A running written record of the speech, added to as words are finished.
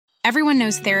Everyone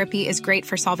knows therapy is great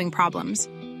for solving problems,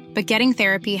 but getting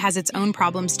therapy has its own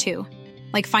problems too,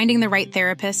 like finding the right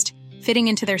therapist, fitting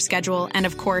into their schedule, and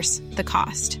of course, the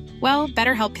cost. Well,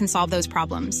 BetterHelp can solve those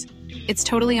problems. It's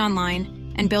totally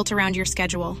online and built around your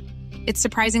schedule. It's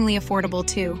surprisingly affordable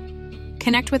too.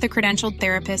 Connect with a credentialed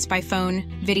therapist by phone,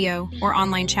 video, or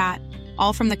online chat,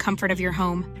 all from the comfort of your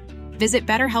home. Visit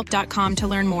BetterHelp.com to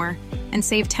learn more and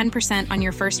save 10% on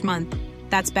your first month.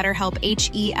 That's BetterHelp,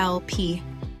 H-E-L-P.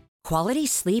 Quality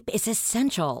sleep is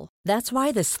essential. That's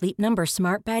why the Sleep Number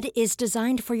Smart Bed is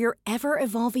designed for your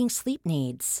ever-evolving sleep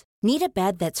needs. Need a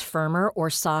bed that's firmer or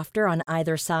softer on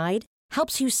either side?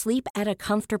 Helps you sleep at a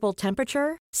comfortable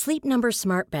temperature? Sleep Number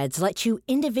Smart Beds let you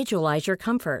individualize your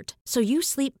comfort, so you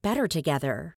sleep better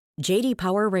together. J.D.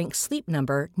 Power ranks Sleep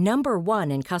Number number 1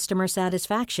 in customer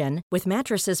satisfaction with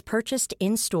mattresses purchased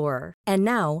in-store. And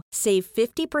now, save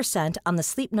 50% on the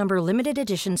Sleep Number Limited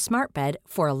Edition Smart Bed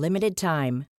for a limited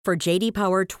time. For J.D.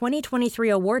 Power 2023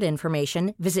 award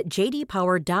information, visit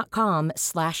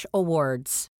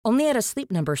jdpower.com/awards. Only at a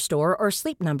Sleep Number store or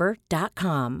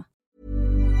sleepnumber.com.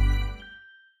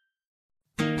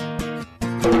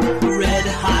 Red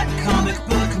hot comic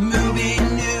book movie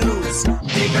news.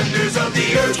 Defenders of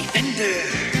the Earth.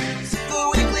 Defenders.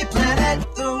 The Weekly Planet.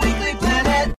 The Weekly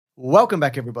Planet. Welcome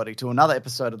back, everybody, to another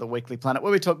episode of The Weekly Planet,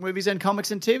 where we talk movies and comics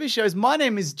and TV shows. My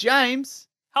name is James.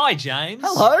 Hi, James.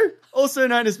 Hello. Also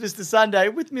known as Mr. Sunday.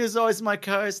 With me, as always, my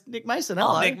co-host, Nick Mason.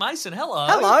 Hello. Oh, Nick Mason. Hello.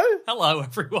 Hello. Hello,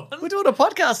 everyone. We're doing a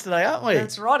podcast today, aren't we?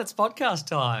 That's right. It's podcast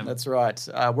time. That's right.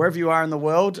 Wherever you are in the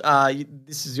world,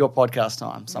 this is your podcast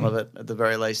time, some of it at the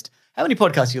very least. How many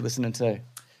podcasts are you listening to?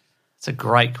 It's a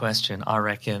great question. I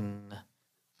reckon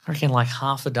like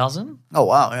half a dozen. Oh,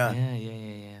 wow, yeah.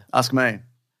 Yeah. Ask me.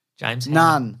 James?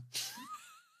 None.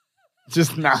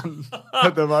 Just none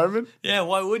at the moment. Yeah,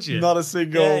 why would you? Not a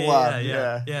single one.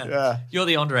 Yeah. You're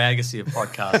the Andre Agassi of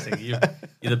podcasting.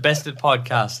 You're the best at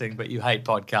podcasting, but you hate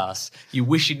podcasts. You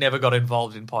wish you never got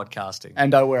involved in podcasting.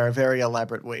 And I wear a very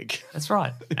elaborate wig. That's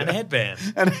right. And a headband.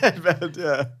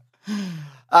 Yeah.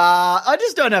 I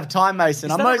just don't have time,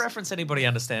 Mason. Is that a reference anybody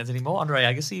understands anymore? Andre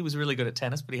Agassi was really good at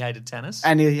tennis, but he hated tennis.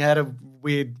 And he had a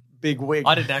weird big wig.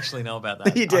 I didn't actually know about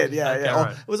that. He did, yeah.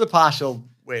 Right. It was a partial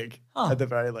wig, at the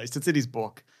very least. It's in his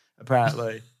book,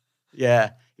 apparently.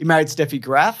 Yeah. He married Steffi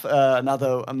Graf,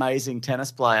 another amazing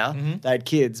tennis player. Mm-hmm. They had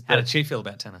kids. How did she feel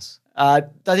about tennis? I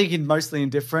think he's mostly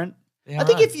indifferent. Yeah, I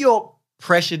think if you're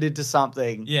pressured into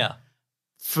something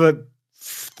for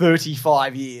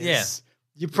 35 years,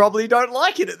 you probably don't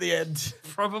like it at the end.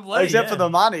 Probably, except for the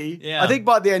money. Yeah. I think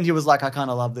by the end he was like, I kind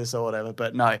of love this or whatever.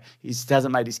 But no, he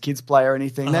hasn't made his kids play or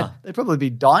anything. They'd probably be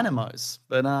dynamos,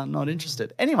 but not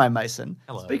interested. Anyway, Mason,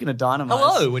 speaking of dynamos.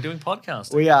 Hello, we're doing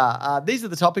podcasting. We are. These are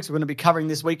the topics we're going to be covering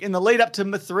this week in the lead up to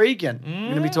M3GAN. We're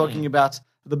going to be talking about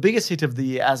the biggest hit of the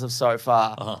year as of so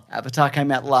far. Avatar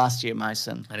came out last year,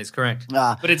 Mason. That is correct.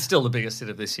 But it's still the biggest hit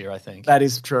of this year, I think. That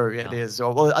is true. It is.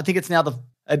 Well, I think it's now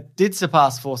it did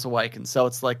surpass Force Awakens, so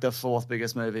it's like the fourth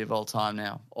biggest movie of all time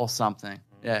now, or something.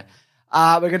 Yeah.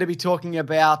 We're going to be talking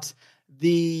about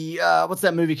the, what's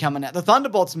that movie coming out? The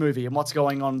Thunderbolts movie and what's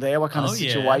going on there, what kind of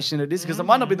situation it is, because it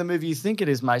might not be the movie you think it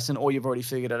is, Mason, or you've already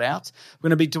figured it out. We're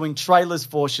going to be doing trailers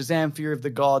for Shazam! Fury of the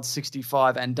Gods,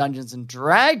 65, and Dungeons &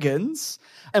 Dragons.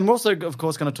 And we're also, of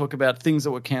course, going to talk about things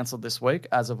that were cancelled this week,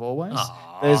 as of always.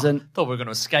 Thought we were going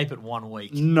to escape it 1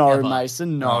 week. No, ever.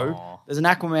 Mason, no. There's an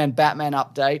Aquaman Batman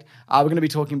update. We're going to be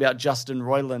talking about Justin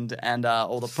Roiland and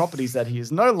all the properties that he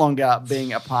is no longer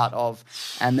being a part of.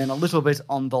 And then a little bit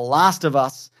on The Last of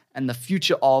Us and the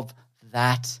future of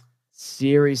that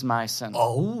series, Mason.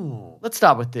 Oh. Let's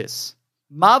start with this.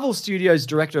 Marvel Studios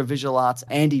Director of Visual Arts,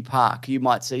 Andy Park, you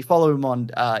might see. Follow him on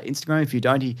Instagram. If you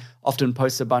don't, he often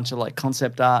posts a bunch of like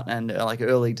concept art and like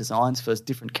early designs for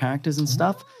different characters and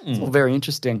stuff. It's all very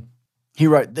interesting. He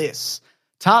wrote this.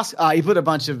 He put a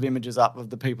bunch of images up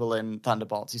of the people in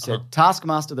Thunderbolts. He said,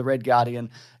 Taskmaster, the Red Guardian,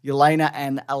 Yelena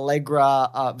and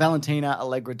Valentina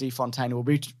Allegra Di Fontaine will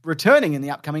be returning in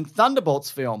the upcoming Thunderbolts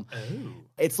film. Oh.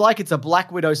 It's like it's a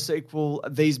Black Widow sequel.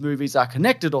 These movies are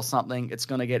connected or something. It's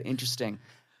going to get interesting.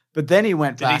 But then he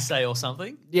went back. Did he say or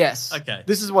something? Yes. Okay.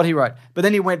 This is what he wrote. But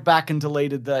then he went back and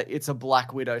deleted the it's a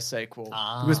Black Widow sequel.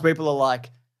 Because people are like,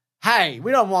 hey,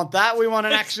 we don't want that. We want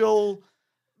an actual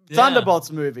Thunderbolts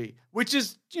movie. Which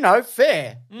is,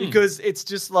 fair. Because it's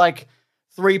just like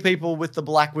 3 people with the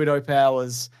Black Widow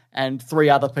powers and 3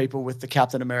 other people with the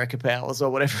Captain America powers or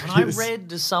whatever it is. I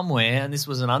read somewhere, and this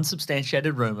was an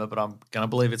unsubstantiated rumor, but I'm going to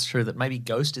believe it's true, that maybe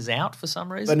Ghost is out for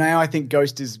some reason. But now I think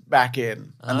Ghost is back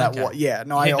in. And I also read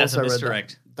that.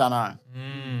 Misdirect. Don't know.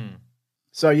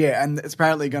 So, and it's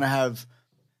apparently going to have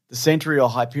the Century or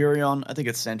Hyperion. I think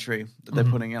it's Century that they're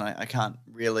putting in. I can't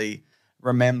really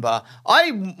remember.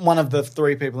 I'm one of the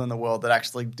 3 people in the world that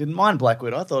actually didn't mind Black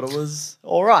Widow. I thought it was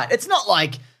all right. It's not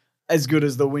like as good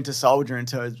as the Winter Soldier in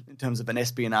terms of an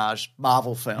espionage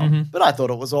Marvel film, but I thought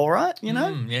it was all right. You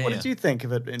know, what did you think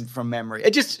of it from memory?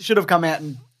 It just should have come out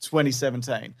in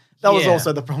 2017. That was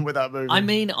also the problem with that movie. I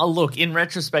mean, look, in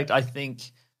retrospect, I think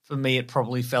for me it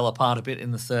probably fell apart a bit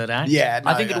in the third act. Yeah,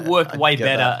 no, I think it worked way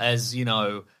better that. as,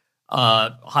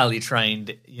 highly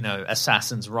trained,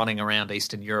 assassins running around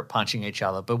Eastern Europe punching each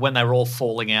other. But when they were all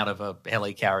falling out of a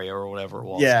helicarrier or whatever it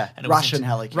was. Yeah, and it Russian was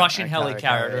helicarrier. Russian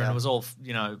helicarrier, and it was all,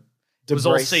 it was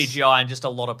all Debris. CGI and just a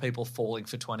lot of people falling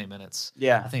for 20 minutes.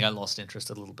 Yeah. I think I lost interest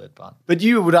a little bit, but... But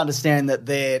you would understand that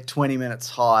they're 20 minutes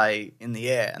high in the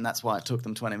air, and that's why it took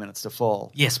them 20 minutes to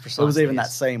fall. Yes, precisely. There was even that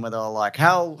scene where they were like,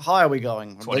 how high are we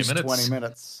going? 20 At least minutes. 20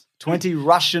 minutes. 20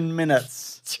 Russian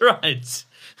minutes. That's right.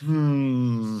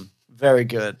 Very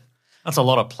good. That's a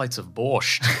lot of plates of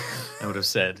borscht, I would have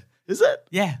said. Is it?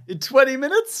 Yeah. In 20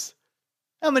 minutes?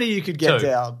 How many you could get 2.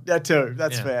 down? Yeah, 2.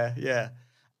 That's Yeah. fair. Yeah.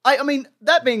 I mean,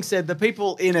 that being said, the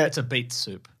people in it. It's a beet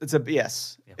soup.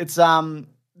 Yes. It's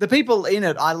the people in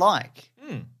it I like.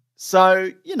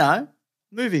 So,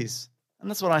 movies. And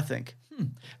that's what I think.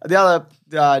 The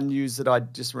other news that I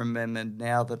just remembered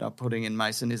now that I'm putting in,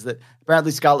 Mason, is that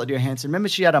apparently Scarlett Johansson, remember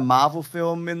she had a Marvel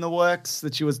film in the works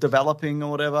that she was developing or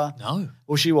whatever? No.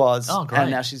 Well, she was. Oh, great.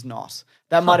 And now she's not.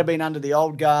 That might have been under the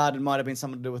old guard. It might have been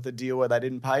something to do with the deal where they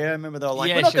didn't pay her. Remember, they were like,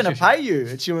 Yeah, we're not sure, going to pay you.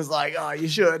 And she was like, oh, you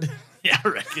should. Yeah, I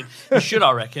reckon. You should,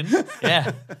 I reckon.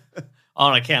 Yeah.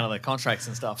 On account of the contracts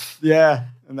and stuff. Yeah.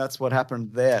 And that's what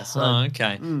happened there. So, Oh,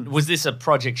 okay. Was this a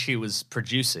project she was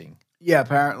producing? yeah,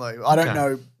 apparently. I don't Okay.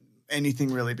 know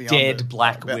anything really beyond Dead it.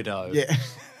 Black About- Widow. Yeah.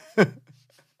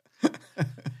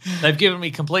 They've given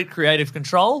me complete creative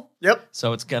control. Yep.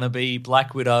 So it's going to be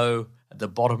Black Widow at the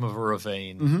bottom of a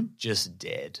ravine, just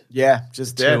dead. Yeah,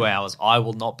 just dead. 2 hours. I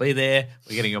will not be there.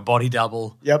 We're getting a body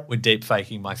double. Yep. We're deep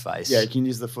faking my face. Yeah, you can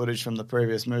use the footage from the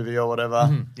previous movie or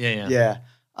whatever. Yeah. Yeah.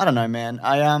 I don't know, man.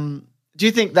 Do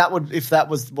you think that would, if that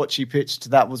was what she pitched,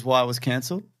 that was why it was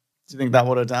cancelled? Do you think that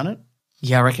would have done it?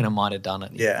 Yeah, I reckon I might have done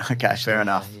it. Yeah. Okay. Fair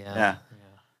enough. Yeah.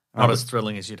 Not as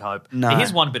thrilling as you'd hope. No.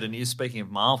 Here's one bit of news, speaking of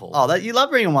Marvel. Oh, you love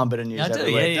bringing one bit of news Yeah, I do.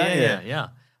 every week, don't you? Yeah.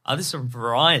 This is from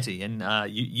Variety, and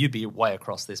you'd be way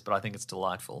across this, but I think it's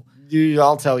delightful.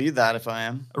 I'll tell you that if I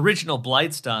am. Original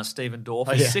Blade star Stephen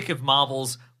Dorff is yeah. sick of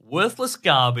Marvel's worthless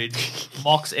garbage,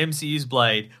 mocks MCU's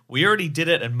Blade. We already did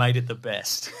it and made it the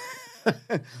best.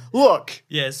 Look,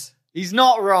 Yes, he's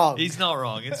not wrong. he's not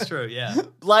wrong. It's true, yeah.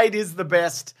 Blade is the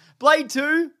best. Blade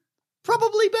 2,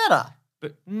 probably better.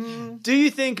 But Do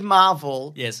you think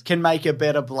Marvel Yes. can make a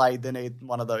better Blade than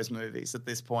one of those movies at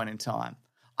this point in time?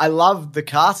 I love the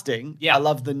casting. Yeah. I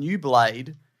love the new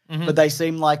Blade, but they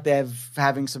seem like they're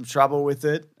having some trouble with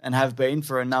it and have been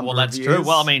for a number Well, of that's years. true.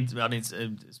 Well, I mean,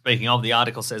 speaking of, the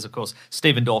article says, of course,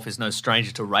 Stephen Dorff is no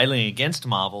stranger to railing against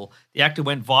Marvel. The actor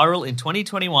went viral in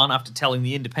 2021 after telling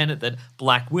The Independent that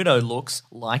Black Widow looks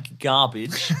like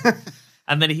garbage,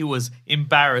 and then he was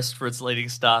embarrassed for its leading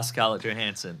star, Scarlett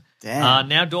Johansson. Damn.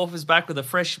 Now Dorff is back with a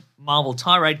fresh Marvel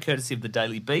tirade courtesy of the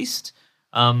Daily Beast.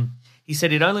 He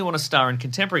said he'd only want to star in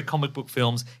contemporary comic book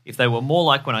films if they were more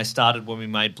like when I started when we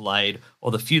made Blade,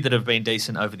 or the few that have been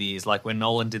decent over the years, like when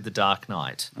Nolan did The Dark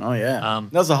Knight. Oh, yeah.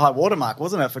 That was a high watermark,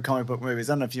 wasn't it, for comic book movies?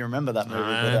 I don't know if you remember that movie.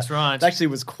 But, That's right. It actually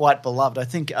was quite beloved. I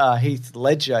think Heath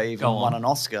Ledger even Go on. won an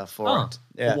Oscar for it.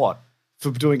 Yeah. For what?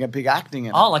 For doing a big acting in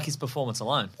it. Oh, like his performance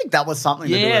alone. I think that was something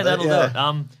to do Yeah, with that'll it. do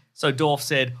it. So Dorff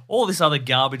said, all this other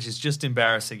garbage is just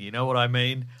embarrassing. You know what I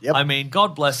mean? Yep. I mean,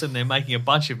 God bless them. They're making a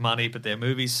bunch of money, but their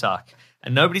movies suck.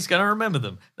 And nobody's going to remember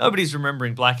them. Nobody's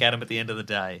remembering Black Adam at the end of the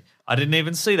day. I didn't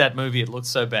even see that movie. It looked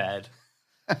so bad.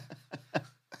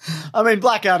 I mean,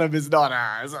 Black Adam is not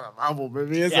a Marvel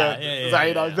movie, is Yeah, it? yeah, So,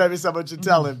 yeah. maybe someone should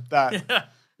tell him that.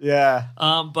 Yeah.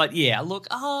 But yeah, look,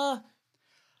 I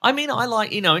mean, I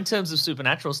like, in terms of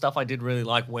supernatural stuff, I did really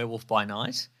like Werewolf by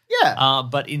Night. Yeah.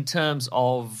 But in terms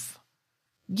of,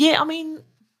 I mean,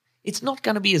 it's not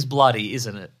going to be as bloody,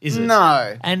 isn't it? Is it?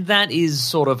 No. And that is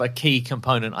sort of a key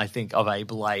component, I think, of a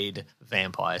Blade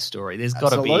vampire story. There's got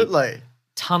to be Absolutely.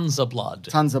 tons of blood.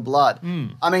 Tons of blood.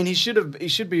 I mean, he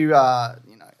should be,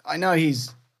 I know he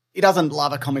doesn't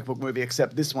love a comic book movie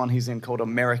except this one he's in called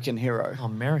American Hero.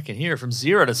 American hero, from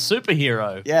zero to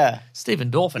superhero. Yeah. Stephen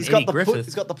Dorff and He's Eddie got Griffith.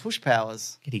 he's got the push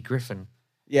powers. Eddie Griffin.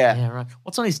 Yeah. Yeah, right.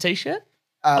 What's on his T-shirt?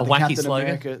 The wacky Captain slogan?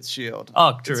 America shield. Oh,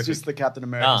 It's terrific. just the Captain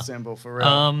America symbol for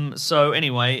real. So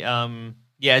anyway,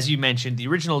 as you mentioned, the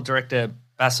original director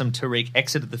Bassem Tariq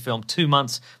exited the film 2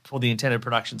 months before the intended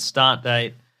production start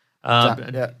date.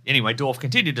 Anyway, Dorf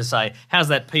continued to say, how's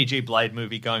that PG Blade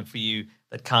movie going for you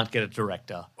that can't get a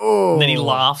director? Oh. And then he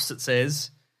laughs, it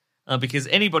says, because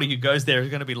anybody who goes there is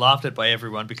going to be laughed at by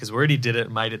everyone because we already did it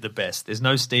and made it the best. There's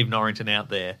no Steve Norrington out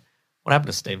there. What happened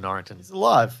to Steve Norrington? He's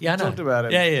alive. Yeah, I know. Talked about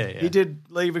it. Yeah. He did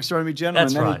League of Extraordinary Gentlemen,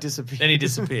 That's and then right. he disappeared. Then he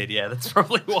disappeared, yeah. That's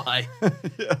probably why.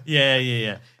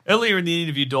 Yeah. Earlier in the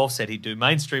interview, Dorf said he'd do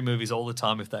mainstream movies all the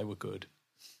time if they were good.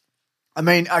 I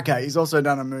mean, okay, he's also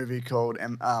done a movie called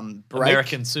Break.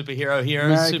 American Superhero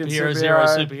Heroes, American Superhero Superhero. Zero,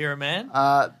 Superhero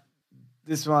Man.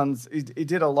 This one's he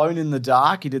did Alone in the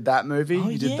Dark. He did that movie. Oh,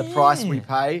 he did The yeah. Price We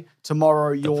Pay.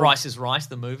 Tomorrow The You're Price is Right,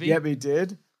 the movie. Yep, he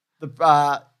did.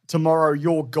 The Tomorrow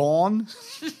You're Gone.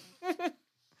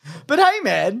 But hey,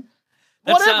 man,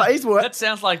 whatever. He's worth. That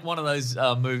sounds like one of those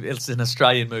movies. It's an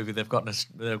Australian movie. They've got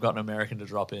an American to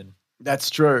drop in, That's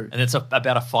true. and it's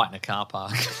about a fight in a car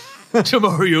park.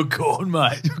 Tomorrow you're gone,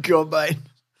 mate. You're gone, mate.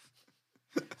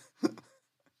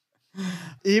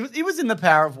 He was in The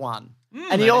Power of One, and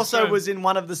he that is also true. was in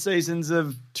one of the seasons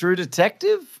of True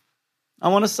Detective. I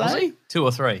want to say, Was he? 2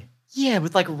 or 3? yeah,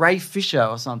 with like Ray Fisher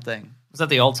or something. Was that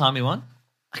the old timey one?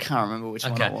 I can't remember which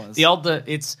one it was.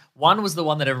 It's one was the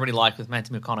one that everybody liked with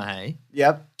Matthew McConaughey.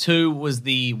 Yep, 2 was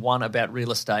the one about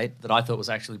real estate that I thought was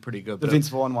actually pretty good. the but Vince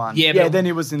Vaughn one. Yeah, yeah. but, Then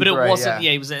he was in. but 3, it wasn't.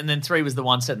 Yeah, He was, and then 3 was the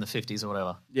one set in the 50s or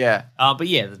whatever. yeah. But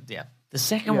yeah. The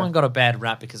second one got a bad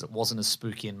rap because it wasn't as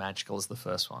spooky and magical as the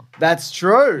first one. That's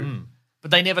true.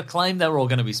 But they never claimed they were all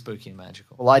going to be spooky and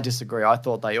magical. Well, I disagree. I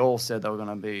thought they all said they were going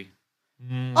to be.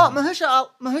 Oh,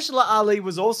 Mahershala Ali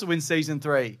was also in season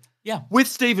 3. Yeah. With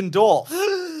Stephen Dorff.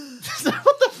 So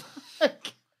what the fuck?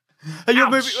 Hey, your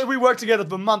movie, we worked together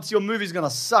for months. Your movie's going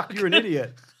to suck. You're an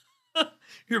idiot.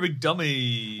 You're a big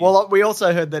dummy. Well, we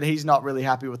also heard that he's not really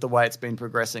happy with the way it's been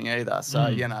progressing either. So,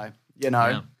 you know.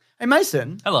 Yeah. Hey,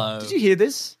 Mason. Hello. Did you hear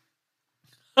this?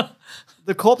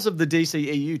 The corpse of the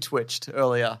DCEU twitched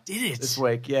earlier. Did it? This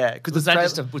week, yeah. Was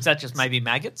that just maybe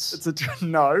maggots?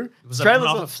 No. Was it Trailers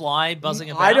not are- a fly buzzing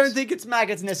about? I don't think it's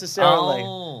maggots necessarily.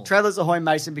 Oh. Trailers Ahoy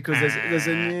Mason because there's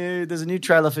a new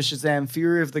trailer for Shazam: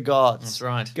 Fury of the Gods. That's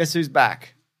right. Guess who's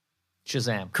back?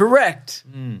 Shazam. Correct.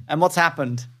 And what's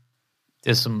happened?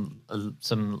 There's some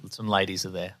ladies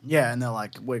are there. Yeah, and they're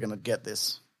like, we're gonna get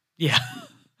this. Yeah.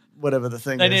 Whatever the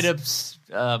thing They is.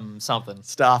 need a something.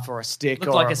 Staff or a stick Looked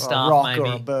or like a a staff, rock maybe.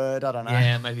 or a bird. I don't know.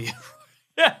 Yeah, maybe.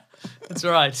 Yeah, that's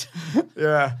right.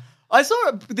 Yeah. I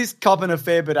saw this cop in a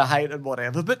fair bit of hate and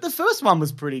whatever, but the first one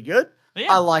was pretty good.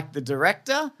 Yeah. I like the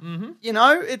director. Mm-hmm. You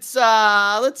know, it's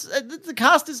the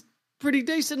cast is pretty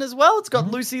decent as well. It's got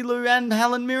Lucy Liu and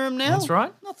Helen Mirren now. That's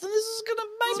right. Nothing. This is gonna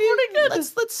maybe pretty good.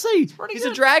 Let's see. pretty He's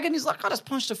good. a dragon. He's like, I just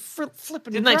punched a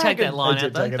flipping Didn't dragon. they take that line out,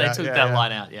 did though? take it They out, took yeah, that yeah.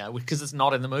 line out, yeah, because it's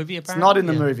not in the movie, It's apparently. not in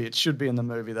the Yeah. movie. It should be in the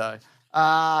movie though,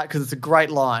 because it's a great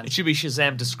line, It should be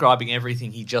Shazam describing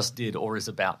everything he just did or is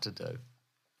about to do.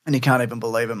 and you can't even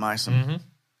believe it, Mason. Mm-hmm.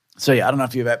 So yeah, I don't know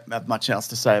if you have much else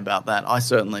to say about that. I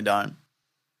certainly don't.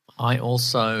 I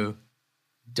also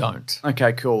don't.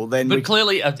 Okay, cool. Then But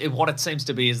clearly, what it seems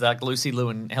to be is that Lucy Liu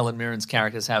and Helen Mirren's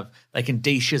characters they can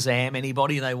de-Shazam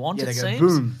anybody they want, Yeah, it they go, seems.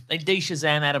 boom. They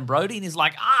de-Shazam Adam Brody, and he's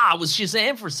like, I was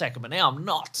Shazam for a second, but now I'm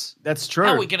not. that's true.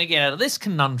 How are we going to get out of this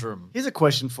conundrum? Here's a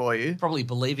question for you. Probably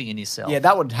believing in yourself. Yeah,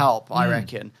 that would help, I Hmm.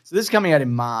 reckon. So this is coming out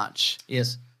in March.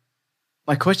 Yes.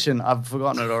 My question, I've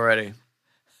forgotten it already.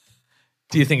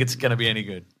 Do you think it's going to be any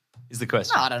good? Is the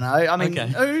question. I don't know. I mean, Okay.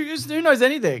 who knows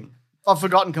anything? I've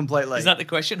forgotten completely. Is that the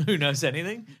question? Who knows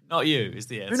anything? Not you, is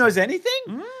the answer. Who knows anything?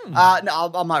 No,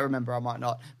 I might remember. I might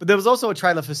not. But there was also a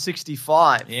trailer for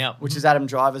 65, Yeah. which is Adam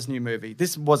Driver's new movie.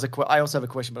 This was I also have a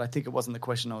question, but I think it wasn't the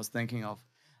question I was thinking of.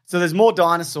 So there's more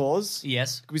dinosaurs.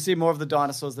 Yes. We see more of the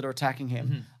dinosaurs that are attacking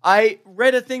him. I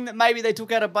read a thing that maybe they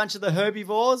took out a bunch of the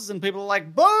herbivores and people are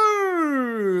like,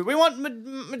 boo! We want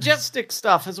majestic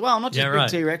stuff as well, not just Yeah, big right.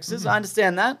 T-Rexes. I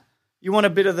understand that. You want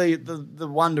a bit of the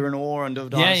wonder and awe and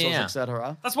of dinosaurs, yeah.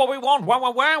 etc. That's what we want. Wah,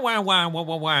 wah, wah, wah, wah, wah,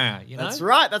 wah, wah. You know? That's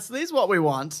right. This is what we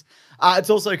want.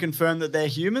 It's also confirmed that they're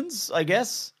humans, I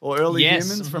guess, or early Yes.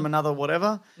 humans from another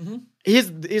whatever.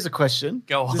 Here's a question.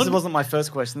 Go on. This wasn't my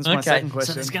first question. This is my second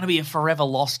question. So it's going to be a forever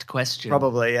lost question.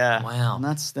 Probably, yeah. Wow. And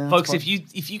that's Folks, quite-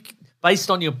 if you based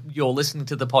on your listening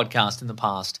to the podcast in the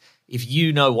past, if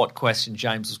you know what question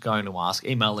James was going to ask,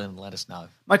 email in and let us know.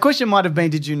 My question might have been,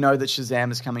 did you know that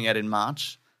Shazam is coming out in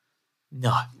March?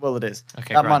 No. Well, it is.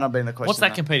 Okay, that great. might not have been the question. What's that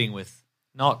though. competing with?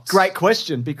 Not Great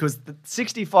question, because the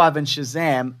 65 and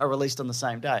Shazam are released on the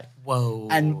same day. Whoa.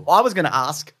 And I was going to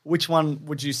ask, which one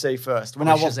would you see first? When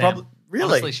Shazam.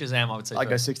 Really? Honestly, Shazam, I would say. I go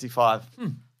first. 65.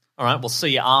 All right, we'll see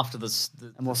you after this.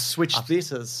 And we'll switch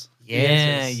theatres.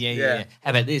 Yeah. Theatres. How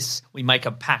about this? We make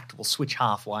a pact. We'll switch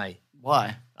halfway.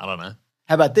 Why? I don't know.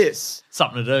 How about this?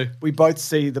 Something to do. We both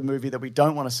see the movie that we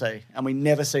don't want to see, and we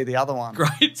never see the other one.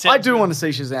 Great. I do want to see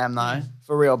Shazam, though,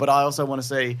 for real, but I also want to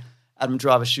see Adam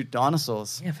Driver shoot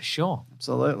dinosaurs. Yeah, for sure.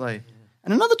 Absolutely. Yeah.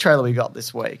 And another trailer we got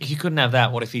this week. If you couldn't have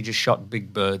that, what if you just shot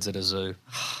big birds at a zoo?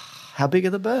 How big are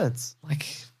the birds? Like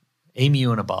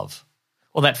emu and above.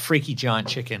 Or that freaky giant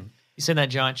chicken. You seen that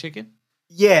giant chicken?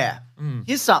 Yeah.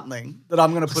 Here's something that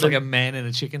I'm going to Looks put like a man in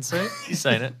a chicken suit. You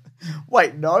seen it?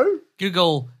 Wait, no?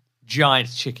 Google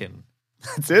giant chicken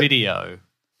That's it? video.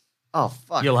 Oh,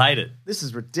 fuck. You'll hate it. This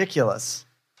is ridiculous.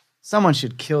 Someone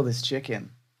should kill this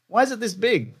chicken. Why is it this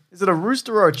big? Is it a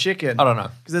rooster or a chicken? I don't know.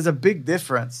 Because there's a big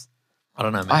difference. I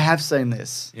don't know, man. I have seen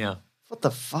this. Yeah. What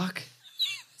the fuck?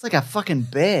 It's like a fucking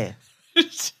bear.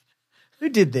 Who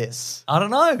did this? I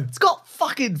don't know. It's got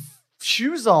fucking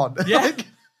shoes on. Yeah.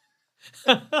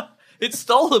 It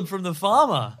stole them from the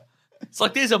farmer. It's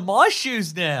like, these are my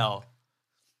shoes now.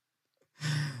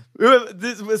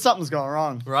 Something's gone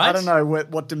wrong. Right? I don't know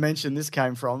what dimension this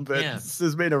came from, but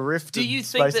there's been a rift. Do in you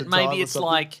think space that and time maybe or it's something.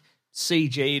 like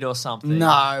CG'd or something? No,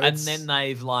 And it's- then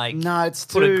they've like it's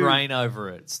put a too- grain over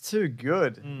it. It's too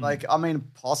good. Like, I mean,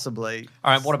 possibly.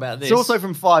 All right, what about this? It's also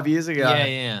from 5 years ago.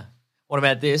 Yeah. What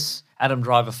about this? Adam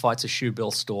Driver fights a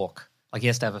shoebill stork. Like he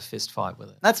has to have a fist fight with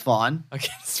it. That's fine. Okay,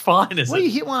 it's fine, is Where it?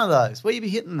 you hit one of those? Where you be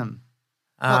hitting them?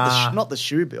 Not the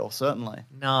shoe bill, certainly.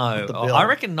 No, the Oh, bill. I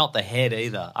reckon not the head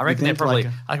either. I reckon think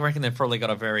I reckon they've probably got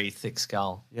a very thick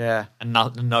skull. Yeah. And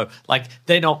no, like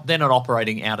they're not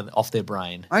operating off their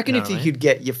brain. I reckon You know if what you I mean? could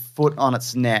get your foot on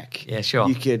its neck, Yeah, sure.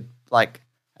 you could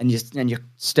and you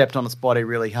stepped on its body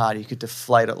really hard, you could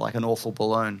deflate it like an awful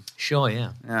balloon. Sure,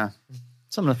 yeah. Yeah.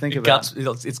 Something to think about.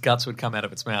 Its guts would come out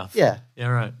of its mouth. Yeah. Yeah,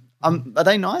 right. Are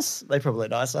they nice? They probably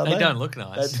nice, are they? They don't look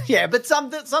nice. Yeah, but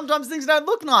sometimes things don't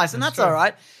look nice, and that's true. all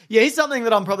right. Yeah, here's something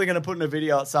that I'm probably going to put in a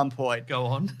video at some point. Go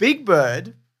on. Big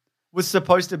Bird was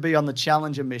supposed to be on the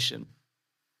Challenger mission.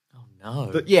 Oh no.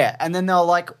 But yeah, and then they were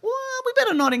like, well, we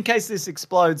better not in case this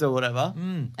explodes or whatever.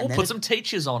 Or put some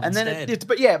teachers on And instead.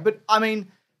 then but I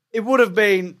mean, it would have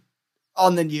been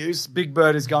on the news, Big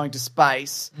Bird is going to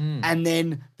space, and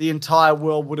then the entire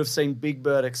world would have seen Big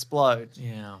Bird explode.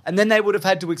 Yeah. And then they would have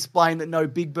had to explain that no,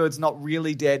 Big Bird's not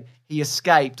really dead. He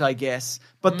escaped, I guess.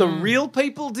 But the real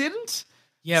people didn't?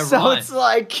 Yeah, so right. it's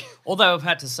like... Although I've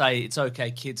had to say it's okay,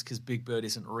 kids, because Big Bird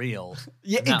isn't real.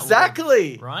 Yeah, And that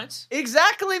exactly. would- right?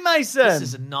 Exactly, Mason. This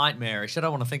is nightmarish. I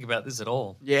don't want to think about this at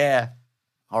all. Yeah.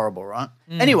 Horrible, right?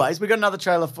 Anyways, we got another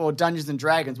trailer for Dungeons and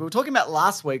Dragons. We were talking about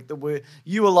last week that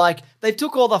you were like, they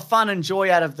took all the fun and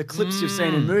joy out of the clips you've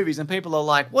seen in movies, and people are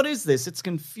like, what is this? It's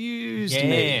confused me.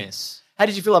 Yes. How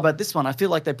did you feel about this one? I feel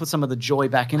like they put some of the joy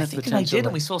back in I it think they potentially. did,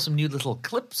 and we saw some new little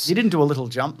clips. You didn't do a little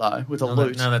jump though with a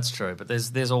loot. No, that's true. But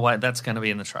there's a way that's going to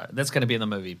be in the trailer. That's going to be in the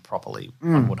movie properly.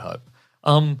 One would hope.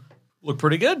 Look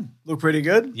pretty good. Look pretty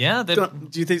good. Yeah. Do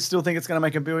you still think it's going to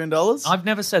make $1 billion? I've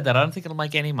never said that. I don't think it'll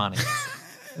make any money.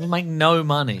 It'll make no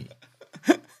money.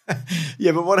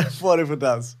 Yeah, but what if it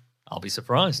does? I'll be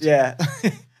surprised. Yeah,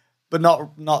 but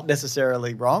not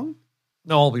necessarily wrong.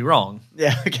 No, I'll be wrong.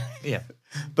 Yeah, okay. Yeah.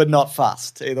 But not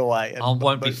fussed either way. I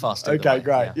won't be fussed either Okay, way,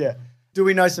 great. yeah. Yeah. Do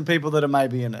we know some people that are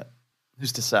maybe in it?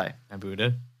 Who's to say? Maybe we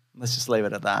do. Let's just leave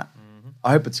it at that.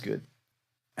 I hope it's good.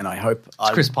 And I hope... It's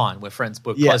Chris Pine. We're friends.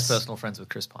 We're Yes. close personal friends with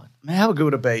Chris Pine. Man, how good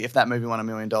would it be if that movie won $1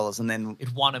 million and then...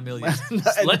 It won $1 million.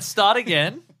 Let's start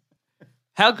again.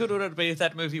 How good would it be if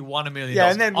that movie won $1 million? Yeah,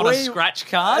 and then on a we- scratch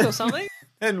card or something?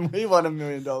 and we won $1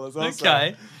 million also.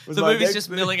 Okay. Was The my movie's next just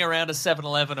thing. milling around a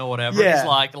 7-Eleven or whatever. Yeah. He's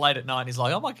like, late at night, he's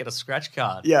like, I might get a scratch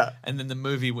card. Yeah. And then the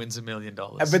movie wins $1 million.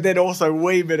 But then also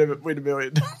we win $1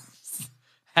 million.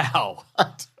 How?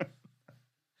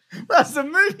 That's the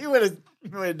movie win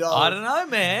 $1 million. I don't know,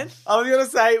 man. I was going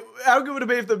to say, how good would it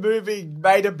be if the movie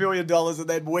made $1 billion and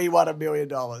then we won $1 million,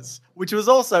 which was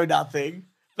also nothing.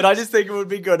 But I just think it would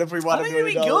be good if we won I $1 think it'd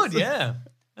million. be good, yeah.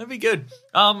 That'd be good.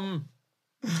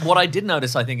 What I did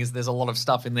notice, I think, is there's a lot of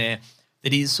stuff in there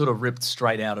that is sort of ripped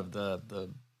straight out of the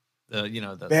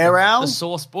Bear Owl? the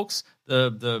source books,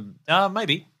 maybe the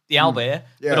owlbear,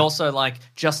 Yeah. but also like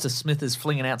Justice Smith is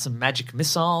flinging out some magic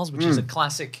missiles, which is a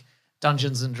classic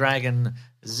Dungeons and Dragon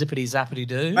zippity zappity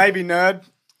do. Maybe nerd.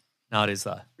 No, it is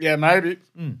though. Yeah, maybe.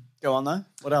 Go on though.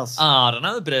 What else? I don't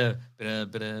know, a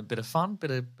bit of fun,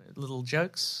 bit of little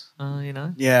jokes.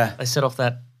 Yeah. They set off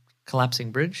that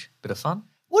collapsing bridge, bit of fun.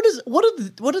 What does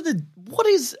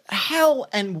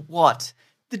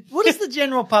the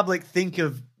general public think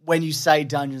of when you say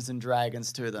Dungeons and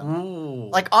Dragons to them? Ooh.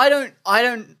 Like I don't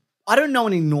know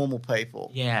any normal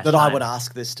people Yeah, that I same. would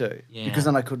ask this to Yeah. because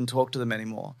then I couldn't talk to them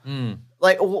anymore.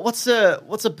 Like what's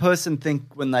a person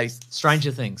think when they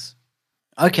Stranger Things.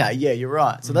 Okay, yeah, you're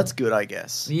right. So that's good, I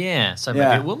guess. Yeah, so Yeah.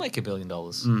 maybe it will make $1 billion.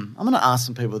 I'm going to ask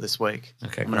some people this week.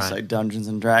 Okay, I'm going to great. say Dungeons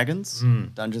and Dragons.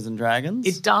 Dungeons and Dragons.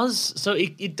 It does. So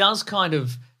it does kind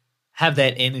of have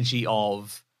that energy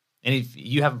of, and if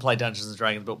you haven't played Dungeons and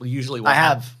Dragons, but usually I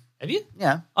have. Have you?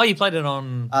 Yeah. Oh, you played it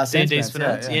on D&D's for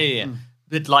Sandsmans, Nerds? yeah. Yeah.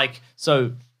 But like,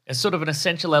 so a sort of an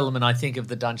essential element, I think, of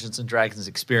the Dungeons and Dragons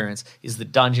experience is the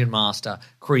Dungeon Master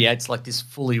creates like this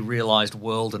fully realized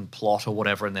world and plot or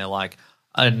whatever, and they're like,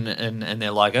 and they're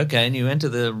like, okay, and you enter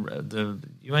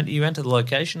you enter the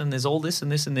location, and there's all this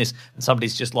and this and this, and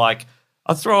somebody's just like,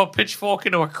 I throw a pitchfork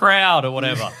into a crowd or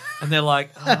whatever, and they're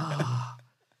like, oh.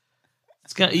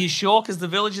 Are you sure? Because the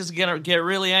villagers are gonna get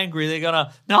really angry. They're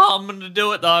gonna, no, I'm gonna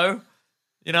do it though.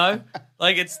 You know,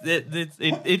 like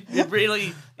it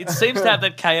really seems to have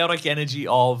that chaotic energy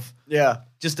of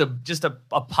just a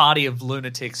party of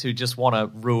lunatics who just want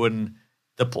to ruin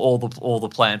all the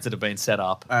plans that have been set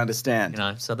up. I understand. You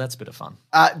know, so that's a bit of fun.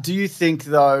 Do you think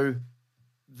though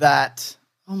that?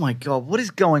 Oh my God, what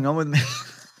is going on with me?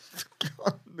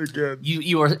 Again.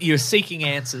 You're seeking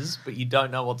answers, but you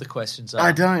don't know what the questions are.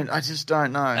 I just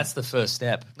don't know. That's the first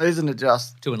step. Isn't it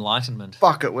just? To enlightenment.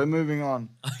 Fuck it, we're moving on.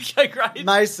 Okay, great.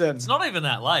 Mason. It's not even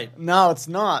that late. No, it's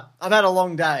not. I've had a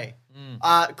long day.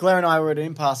 Claire and I were at an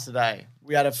impasse today.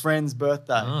 We had a friend's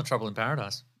birthday. Oh, Trouble in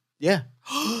Paradise. Yeah.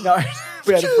 No,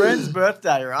 we had a friend's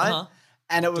birthday, right? Uh-huh.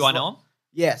 And it was. Do I know him?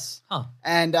 Yes. Huh.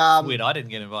 And weird, I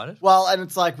didn't get invited. Well, and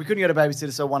it's like we couldn't get a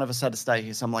babysitter, so one of us had to stay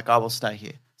here. So I'm like, I will stay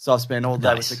here. So I've spent all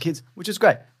day with the kids, which is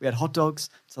great. We had hot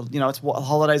dogs. So, it's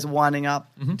holidays are winding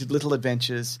up. Did little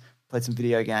adventures, played some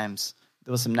video games.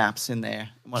 There were some naps in there.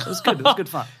 It was good. It was good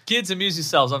fun. Kids, amuse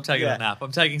yourselves. I'm taking a nap.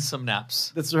 I'm taking some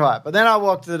naps. That's right. But then I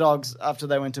walked the dogs after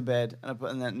they went to bed,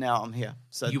 and then now I'm here.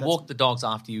 So you walked the dogs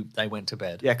after they went to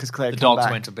bed. Yeah, because Claire the come dogs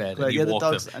back. went to bed, Claire, and you the walked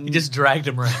dogs, them. and You just dragged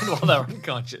them around while they were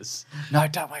unconscious. No,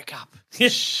 don't wake up.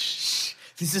 Shh.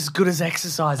 This is as good as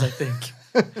exercise, I think.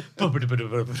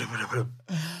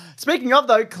 Speaking of,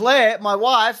 though, Claire, my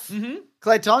wife,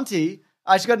 Claire Tonti,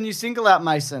 she got a new single out,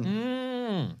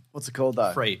 Mason. What's it called,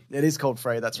 though? Free. It is called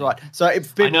Free, that's right. So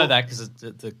if people... I know that because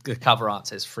the cover art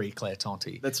says Free Claire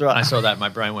Tonti. That's right. And I saw that, my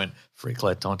brain went, Free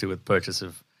Claire Tonti with purchase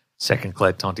of second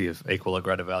ClaireTonti of equal or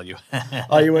greater value.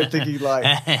 Oh, you weren't thinking like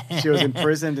she was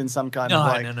imprisoned in some kind of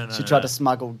like... No, she tried to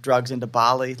smuggle drugs into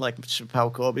Bali, like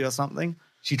Chappelle Corby or something.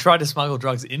 She tried to smuggle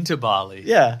drugs into Bali.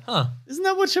 Yeah. Huh. Isn't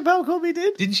that what Chappelle Corby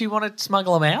did? Didn't she want to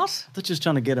smuggle them out? I thought she was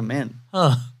trying to get him in.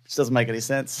 Huh. Which doesn't make any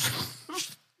sense.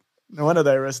 No wonder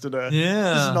they arrested her.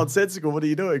 Yeah. This is nonsensical. What are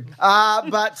you doing?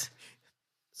 But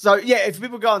so yeah, if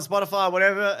people go on Spotify or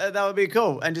whatever, that would be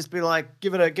cool. And just be like,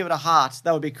 give it a heart.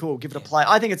 That would be cool. Give it a play.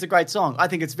 I think it's a great song. I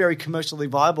think it's very commercially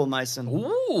viable, Mason.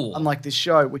 Ooh. Unlike this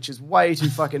show, which is way too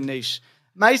fucking niche.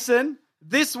 Mason,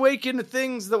 this week in the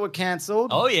things that were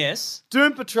cancelled. Oh, yes.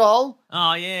 Doom Patrol.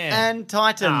 Oh, yeah. And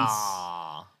Titans.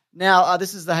 Aww. Now,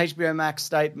 this is the HBO Max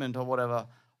statement or whatever.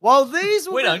 Well, these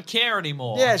we don't care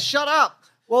anymore. Yeah, shut up.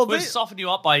 Well, we've softened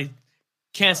you up by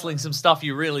cancelling some stuff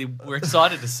you really were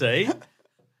excited to see.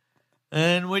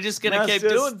 And we're just going to keep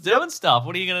doing stuff.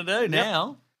 What are you going to do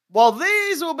now? Well,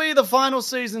 these will be the final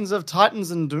seasons of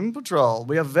Titans and Doom Patrol.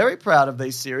 We are very proud of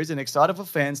these series and excited for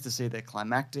fans to see their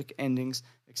climactic endings,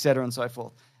 etc. and so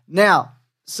forth. Now,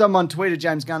 someone tweeted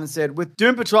James Gunn and said, with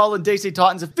Doom Patrol and DC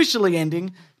Titans officially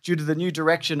ending due to the new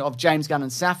direction of James Gunn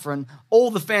and Safran, all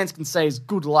the fans can say is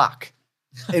good luck.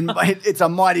 It's a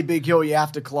mighty big hill you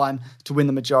have to climb to win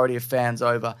the majority of fans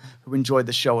over who enjoyed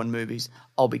the show and movies.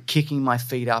 I'll be kicking my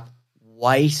feet up,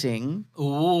 waiting.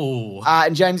 Ooh.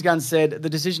 And James Gunn said, the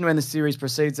decision to end the series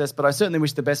precedes us, but I certainly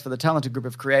wish the best for the talented group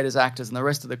of creators, actors, and the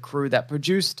rest of the crew that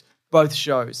produced both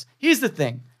shows. Here's the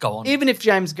thing. Go on. Even if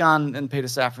James Gunn and Peter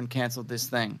Safran cancelled this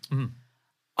thing,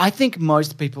 I think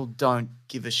most people don't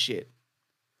give a shit.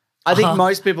 I think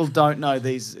most people don't know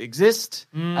these exist,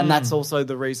 and that's also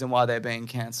the reason why they're being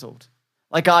cancelled.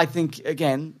 Like, I think,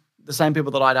 again, the same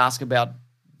people that I'd ask about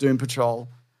Dungeons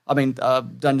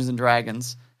and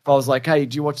Dragons, if I was like, hey,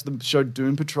 do you watch the show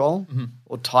Doom Patrol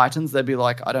or Titans? They'd be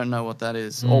like, I don't know what that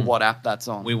is or what app that's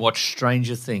on. We watch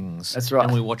Stranger Things. That's right.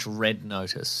 And we watch Red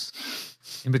Notice.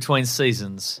 In between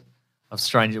seasons of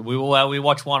Stranger... We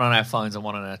watch one on our phones and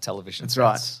one on our television. That's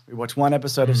right. We watch one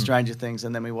episode of Stranger Things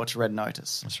and then we watch Red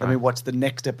Notice. That's Then right. we watch the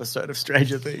next episode of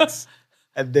Stranger Things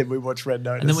and then we watch Red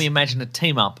Notice. And then we imagine a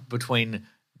team up between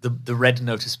the Red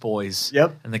Notice boys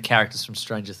and the characters from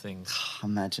Stranger Things.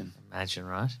 Imagine. Imagine,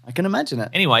 right? I can imagine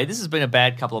it. Anyway, this has been a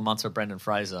bad couple of months for Brendan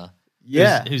Fraser.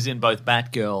 Yeah. Who's in both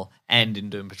Batgirl and in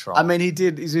Doom Patrol. I mean,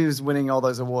 he was winning all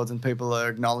those awards and people are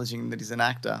acknowledging that he's an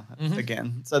actor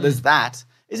again. So there's that.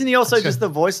 Isn't he also just the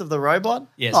voice of the robot?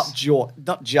 Yes.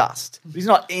 Not just. He's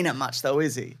not in it much though,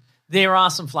 is he? There are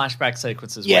some flashback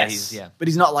sequences where he's But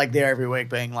he's not like there every week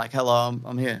being like, hello,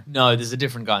 I'm here. No, there's a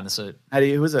different guy in the suit.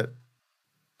 Who is it?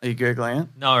 Are you Googling it?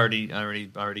 No, I already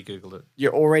Googled it. You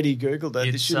already Googled it.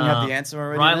 You It's, shouldn't have the answer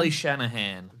already. Riley then?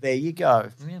 Shanahan. There you go.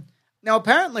 Yeah. Now,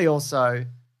 apparently also,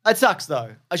 it sucks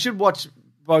though. I should watch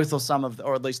both or some of,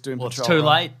 or at least Doom Well, Patrol. it's too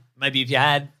right? late. Maybe if you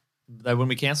had, they wouldn't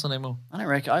be cancelled anymore. I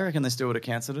reckon they still would have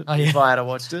cancelled it Oh, yeah. if I had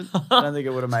watched it. I don't think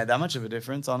it would have made that much of a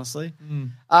difference, honestly.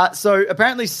 So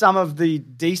apparently some of the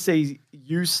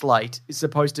DCU slate is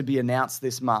supposed to be announced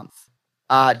this month.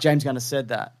 James Gunn has said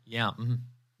that. Yeah. Mm-hmm.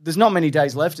 There's not many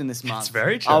days left in this month. That's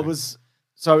very true.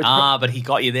 But But he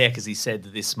got you there because he said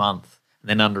this month. And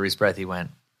then under his breath he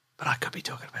went, but I could be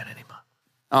talking about any month.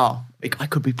 Oh, I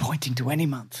could be pointing to any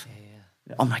month.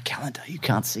 Yeah. On my calendar. You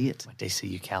can't see it. My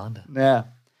DCU calendar. Yeah.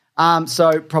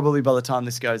 So probably by the time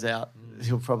this goes out,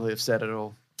 he'll probably have said it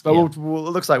all. But it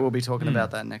looks like we'll be talking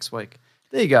about that next week.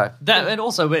 There you go. And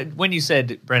also, when you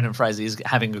said Brendan Fraser is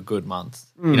having a good month,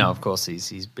 you know, of course,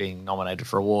 he's being nominated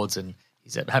for awards and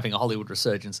he's having a Hollywood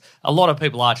resurgence. A lot of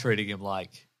people are treating him like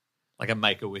a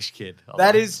Make-A-Wish kid.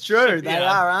 That is true. They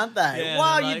Yeah. are, aren't they? Yeah,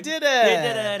 Wow, they're you like, did it. You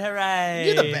did it, hooray.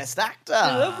 You're the best actor.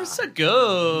 That was so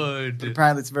good. But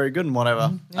apparently it's very good and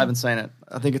whatever. I haven't seen it.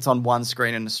 I think it's on one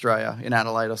screen in Australia, in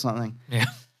Adelaide or something. Yeah.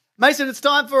 Mason, it's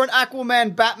time for an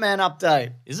Aquaman Batman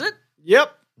update. Is it?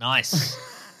 Yep. Nice.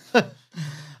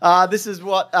 This is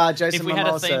what Jason If we had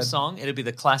Momoa a theme said. song, it'd be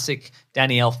the classic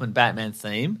Danny Elfman Batman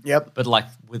theme. Yep. But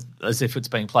as if it's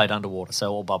being played underwater,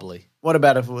 so all bubbly. What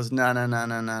about if it was na na na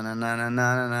na na na na na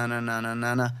na na na na na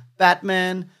na na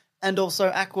Batman and also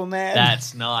Aquaman?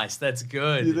 That's nice. That's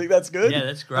good. You think that's good? Yeah,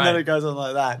 that's great. And then it goes on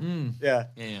like that. Yeah.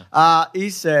 Yeah. He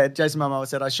said, Jason Momoa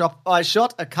said, I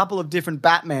shot a couple of different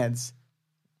Batmans.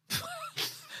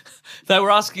 They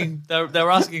were asking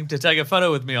him to take a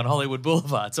photo with me on Hollywood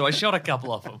Boulevard, so I shot a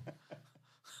couple of them.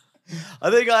 I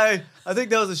think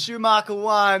there was a Schumacher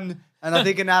one, and I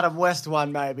think an Adam West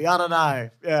one, maybe. I don't know.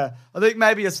 Yeah. I think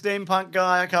maybe a steampunk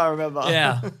guy. I can't remember.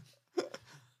 Yeah.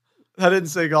 I didn't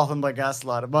see Gotham by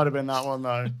Gaslight. It might have been that one,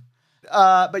 though.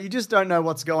 But you just don't know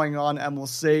what's going on, and we'll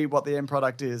see what the end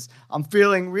product is. I'm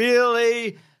feeling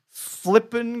really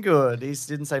flippin' good. He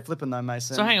didn't say flippin', though,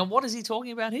 Mason. So hang on, what is he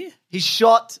talking about here? He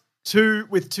shot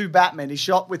with two Batmen. He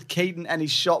shot with Keaton and he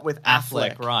shot with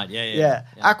Affleck. Right, yeah.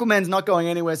 Aquaman's not going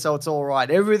anywhere, so it's all right.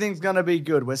 Everything's going to be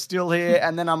good. We're still here,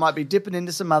 and then I might be dipping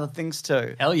into some other things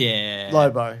too. Hell yeah.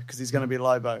 Lobo, because he's going to be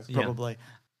Lobo, probably.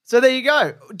 So there you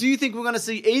go. Do you think we're going to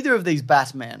see either of these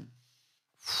Batman?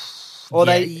 Or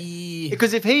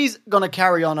because if he's going to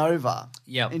carry on over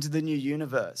into the new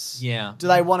universe, do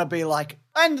they want to be like,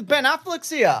 and Ben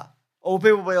Affleck's here? Or will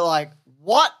people be like,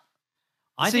 what?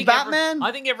 I think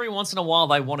every once in a while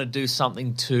they want to do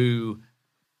something to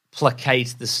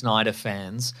placate the Snyder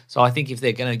fans. So I think if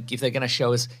they're gonna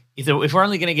show us if we're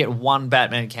only gonna get one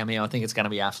Batman cameo, I think it's gonna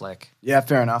be Affleck. Yeah,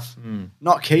 fair enough.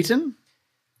 Not Keaton.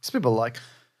 Because people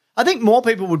I think more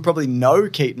people would probably know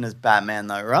Keaton as Batman,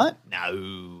 though, right?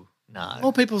 No.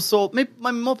 More people saw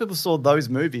those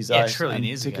movies. Yeah, trillion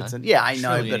years ago. I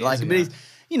know, but he's,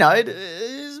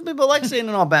 people like seeing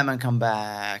an old Batman come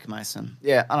back, Mason.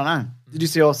 Yeah, I don't know. Did you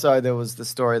see also there was the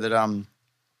story that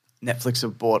Netflix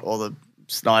have bought all the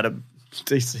Snyder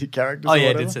DC characters? Oh, yeah,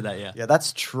 I did see that, yeah. Yeah,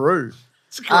 that's true.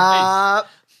 It's great.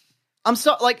 I'm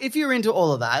so, if you're into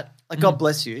all of that, God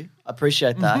bless you. I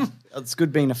appreciate that. It's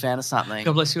good being a fan of something.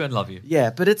 God bless you and love you. Yeah,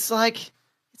 but it's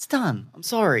it's done. I'm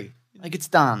sorry. It's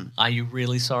done. Are you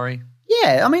really sorry?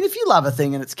 Yeah, I mean, if you love a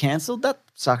thing and it's cancelled, that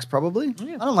sucks probably.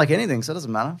 Yeah. I don't like anything, so it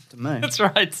doesn't matter to me. That's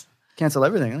right. Cancel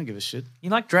everything. I don't give a shit. You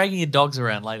like dragging your dogs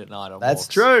around late at night on That's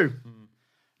walks. true.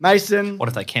 Mason. What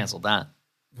if they cancelled that?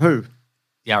 Who?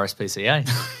 The RSPCA.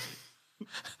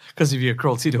 Because of your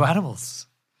cruelty to animals.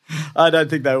 I don't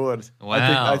think they would.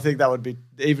 Wow. I think that would be,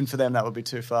 even for them, that would be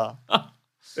too far.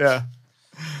 Yeah.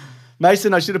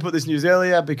 Mason, I should have put this news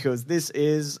earlier because this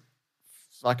is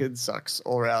fucking sucks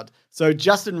all around. So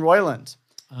Justin Roiland.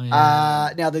 Oh, yeah.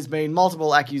 Now there's been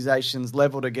multiple accusations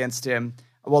leveled against him.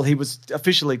 Well, he was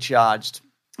officially charged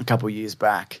a couple of years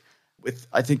back with,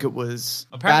 I think it was...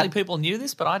 Apparently people knew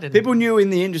this, but I didn't. People knew in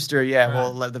the industry, yeah,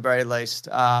 well, at the very least,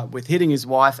 with hitting his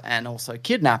wife and also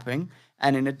kidnapping.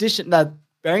 And in addition,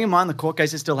 bearing in mind the court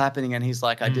case is still happening and he's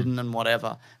like, I didn't and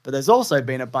whatever. But there's also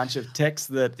been a bunch of texts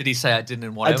that... Did he say I didn't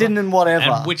and whatever? I didn't and whatever.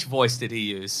 And which voice did he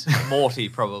use? Morty,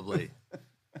 probably.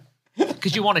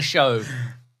 Because you want to show...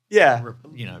 Yeah,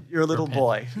 you're a little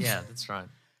boy. Yeah, that's right.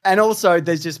 And also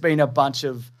there's just been a bunch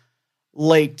of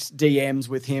leaked DMs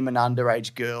with him and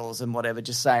underage girls and whatever,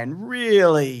 just saying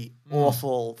really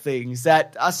awful things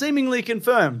that are seemingly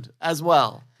confirmed as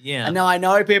well. Yeah. And now I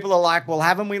know people are like, well,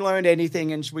 haven't we learned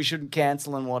anything and we shouldn't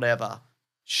cancel and whatever?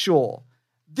 Sure.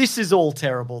 This is all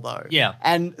terrible though. Yeah.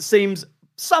 And seems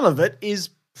some of it is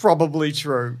probably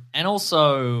true. And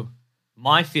also,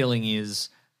 my feeling is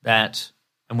that,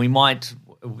 and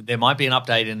there might be an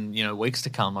update in weeks to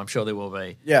come. I'm sure there will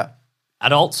be. Yeah.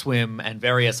 Adult Swim and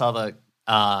various other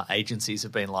agencies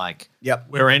have been like, Yep.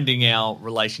 we're ending our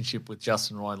relationship with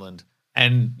Justin Roiland.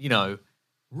 And,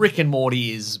 Rick and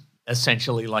Morty is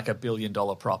essentially like $1 billion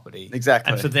property.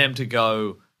 Exactly. And for them to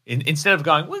go, instead of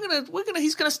going,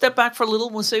 he's gonna step back for a little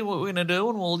and we'll see what we're gonna do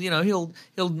and we'll,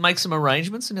 he'll make some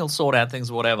arrangements and he'll sort out things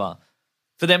or whatever.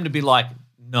 For them to be like,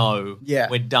 no,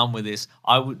 we're done with this.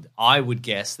 I would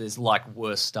guess there's like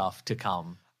worse stuff to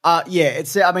come.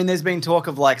 There's been talk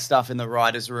of like stuff in the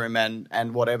writer's room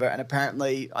and whatever, and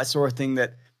apparently I saw a thing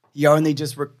that he only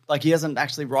just he doesn't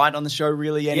actually write on the show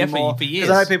really anymore. For years.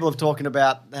 Because I know people have talking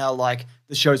about how like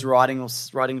the show's writing will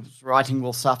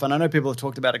suffer, and I know people have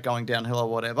talked about it going downhill or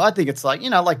whatever. I think it's like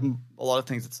like a lot of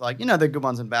things, it's like they're good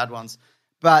ones and bad ones,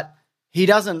 but he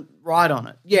doesn't write on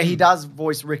it. Yeah, he does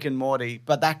voice Rick and Morty,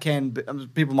 but that can be,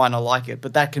 people might not like it,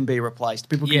 but that can be replaced.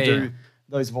 People can do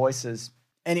those voices.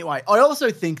 Anyway, I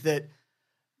also think that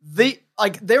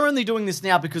they're only doing this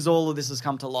now because all of this has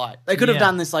come to light. They could have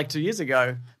done this like 2 years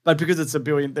ago, but because it's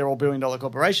they're all $1 billion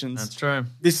corporations. That's true.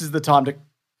 This is the time to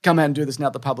come out and do this now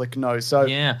that the public knows. So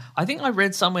yeah, I think I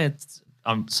read somewhere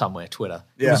Twitter.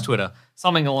 It Yeah. was Twitter.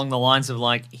 Something along the lines of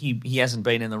like he hasn't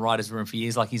been in the writer's room for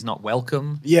years, like he's not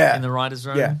welcome in the writer's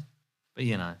room. Yeah.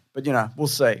 But we'll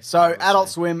see. So Adult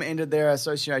Swim ended their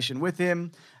association with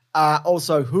him.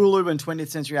 Also, Hulu and 20th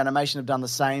Century Animation have done the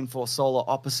same for Solar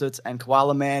Opposites and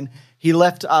Koala Man. He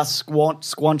left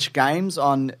Squanch Games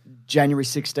on January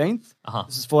 16th.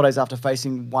 This is 4 days after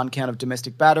facing 1 count of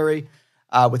domestic battery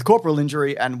with corporal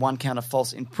injury and 1 count of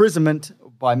false imprisonment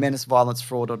by menace, violence,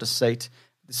 fraud, or deceit.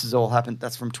 This has all happened.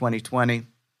 That's from 2020.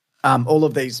 All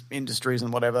of these industries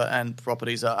and whatever and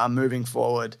properties are moving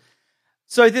forward.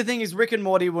 So the thing is, Rick and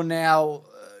Morty will now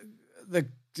the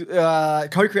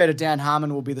co-creator Dan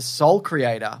Harmon will be the sole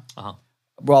creator.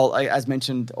 Well, as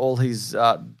mentioned, all his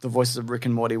the voices of Rick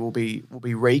and Morty will be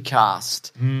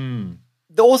recast.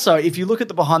 Also, if you look at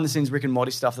the behind-the-scenes Rick and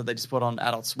Morty stuff that they just put on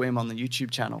Adult Swim on the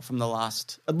YouTube channel from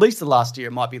at least the last year,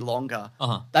 it might be longer.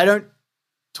 They don't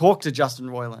talk to Justin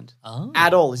Roiland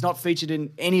at all. He's not featured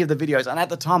in any of the videos. And at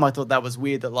the time, I thought that was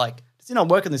weird that does he not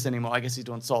work on this anymore? I guess he's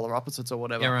doing Solar Opposites or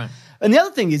whatever. Yeah, right. And the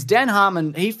other thing is Dan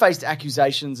Harmon, he faced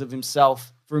accusations of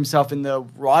himself in the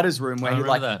writer's room where he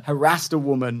harassed a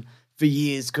woman for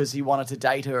years because he wanted to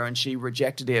date her and she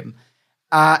rejected him.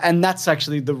 And that's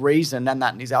actually the reason,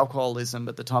 and his alcoholism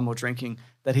at the time or drinking,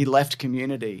 that he left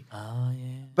Community. Oh,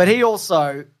 yeah. But he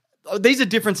also, these are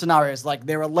different scenarios. Like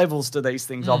there are levels to these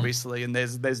things, obviously, and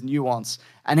there's nuance.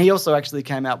 And he also actually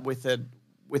came out with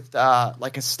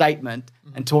a statement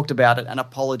and talked about it and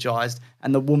apologized.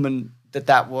 And the woman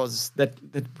that was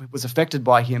affected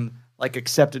by him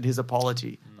accepted his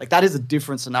apology. That is a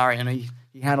different scenario, and he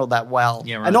handled that well.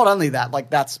 Yeah, right. And not only that,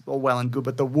 that's all well and good,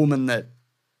 but the woman that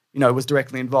was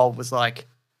directly involved was like,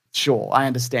 sure, I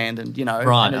understand, and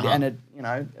right, and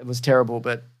it was terrible,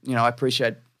 but I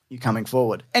appreciate you coming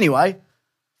forward. Anyway,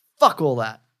 fuck all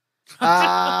that.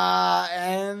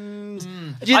 And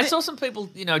I saw some people,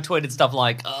 tweeted stuff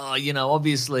like,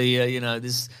 obviously,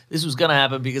 this was going to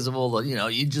happen because of all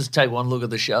the, you just take one look at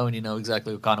the show and you know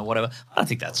exactly what kind of whatever. I don't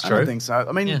think that's true. I don't think so.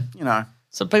 I mean,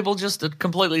 some people just are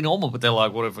completely normal, but they're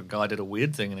like, what if a guy did a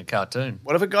weird thing in a cartoon?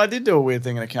 What if a guy did do a weird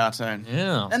thing in a cartoon?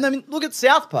 Yeah. And then look at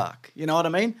South Park. You know what I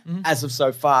mean? As of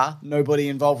so far, nobody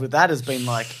involved with that has been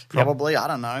probably, I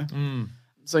don't know.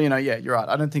 So, you're right.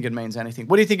 I don't think it means anything.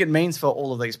 What do you think it means for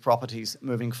all of these properties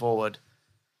moving forward?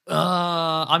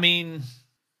 I mean,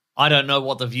 I don't know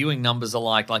what the viewing numbers are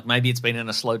like. Like maybe it's been in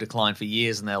a slow decline for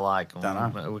years and they're like,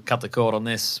 we cut the cord on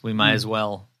this. We may as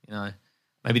well,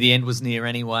 Maybe the end was near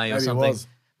anyway or something.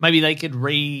 Maybe they could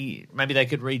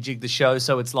rejig the show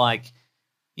so it's like,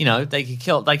 they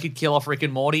could kill off Rick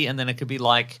and Morty and then it could be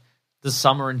like the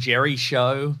Summer and Jerry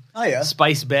show. Oh yeah.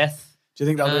 Space Beth. Do you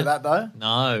think they'll do that though?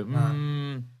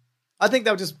 No. I think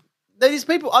they'll just these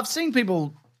people. I've seen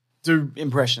people do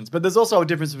impressions, but there's also a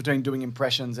difference between doing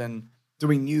impressions and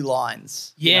doing new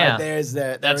lines. Yeah, there is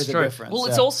a difference. Well,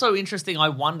 it's also interesting. I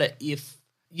wonder if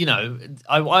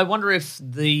I wonder if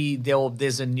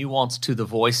there's a nuance to the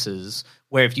voices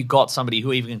where if you got somebody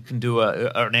who even can do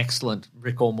an excellent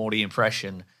Rick or Morty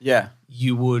impression,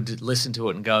 you would listen to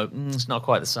it and go, it's not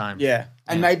quite the same. Yeah.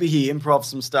 And maybe he improv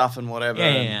some stuff and whatever.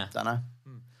 Yeah. Don't know.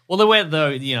 Well, there were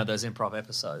those improv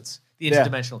episodes, the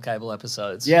interdimensional cable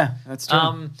episodes. Yeah, that's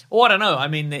true. Or I don't know. I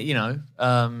mean,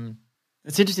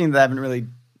 it's interesting that they haven't really.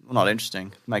 Well, not interesting.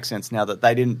 It makes sense now that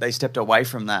they stepped away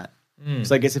from that.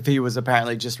 Because I guess if he was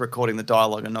apparently just recording the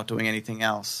dialogue and not doing anything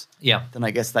else, then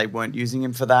I guess they weren't using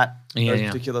him for that those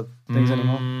particular things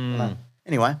anymore.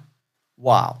 Anyway,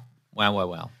 wow.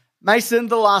 Mason,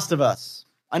 The Last of Us.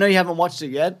 I know you haven't watched it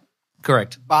yet.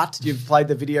 Correct. But you've played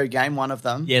the video game, one of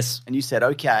them. Yes. And you said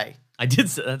okay. I did.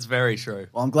 That's very true.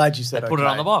 Well, I'm glad you said They put it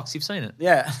on the box. You've seen it.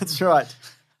 Yeah, that's right.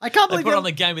 I can't They believe put it on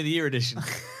the Game of the Year edition.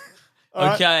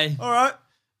 All okay. All right.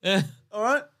 Yeah. All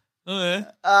right. Oh,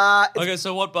 yeah. Okay,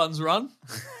 so what buttons run?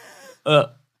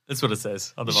 That's what it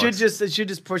says on the box. It should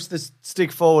just push the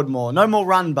stick forward more. No more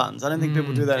run buttons. I don't think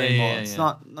people do that anymore. It's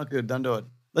not good. Don't do it.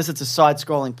 Unless it's a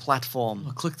side-scrolling platform.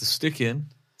 I'll click the stick in.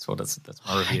 That's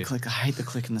my review. I hate the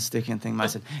click and the stick in thing,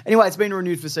 Mason. Anyway, it's been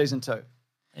renewed for season 2. There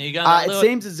you go. It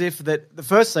seems as if that the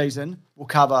first season will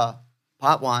cover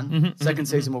part 1. Second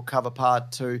season will cover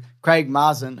part 2. Craig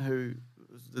Mazin, who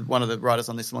was one of the writers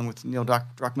on this along with Neil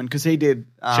Druckmann, because he did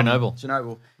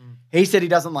Chernobyl. He said he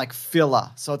doesn't like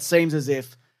filler. So it seems as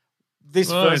if this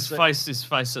his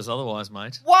face says otherwise,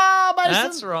 mate. Wow, Mason.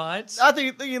 That's right. I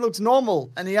think he looks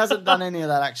normal, and he hasn't done any of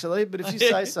that, actually. But if you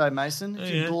say so, Mason, if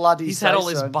you bloody He's say had all so.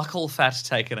 his buckle fat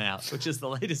taken out, which is the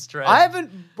latest trend. I haven't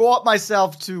brought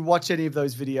myself to watch any of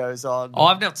those videos on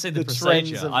I've not seen the procedure.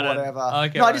 trends of I don't- whatever.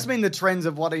 Okay, no, I right. just mean the trends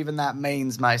of what even that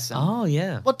means, Mason. Oh,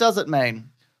 yeah. What does it mean?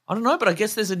 I don't know, but I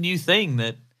guess there's a new thing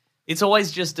that it's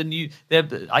always just a new.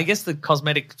 I guess the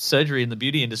cosmetic surgery in the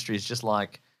beauty industry is just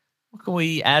like, what can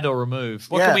we add or remove?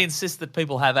 What can we insist that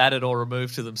people have added or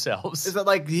removed to themselves? Is it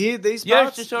like here, these Yeah, parts?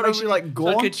 it's just sort Makes of you like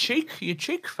gaunt? like your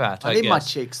cheek fat. I I need my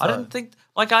guess. cheeks, I though. don't think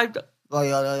like I.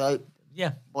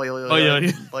 Yeah.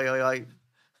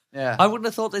 Yeah. I wouldn't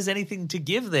have thought there's anything to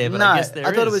give there, but no, I guess there is.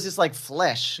 I thought it was just like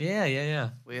flesh. Yeah.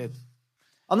 Weird.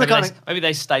 I'm the kind of Maybe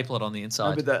they staple it on the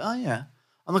inside.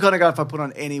 I'm the kind of guy, if I put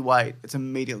on any weight, it's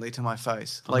immediately to my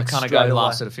face. I'm the kind of guy who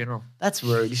laughs at a funeral. That's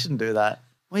rude. You shouldn't do that.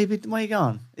 Where you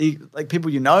going? Like people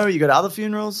you know? You go to other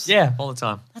funerals? Yeah, all the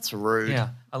time. That's rude. Yeah,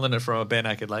 I learned it from a Bare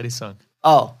Naked Ladies song.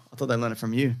 Oh, I thought they learned it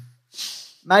from you.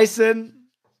 Mason.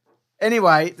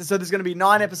 Anyway, so there's going to be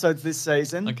 9 episodes this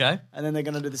season. Okay. And then they're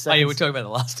going to do the Oh, second. yeah, we're talking about the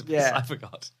last of this. Yeah. I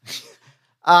forgot.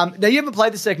 Now, you haven't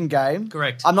played the second game.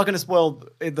 Correct. I'm not going to spoil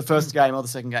the first game or the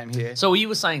second game here. So you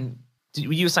were saying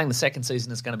the second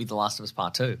season is going to be The Last of Us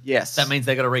Part 2? Yes. That means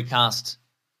they've got to recast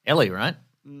Ellie, right?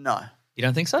 No. You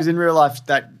don't think so? Because in real life,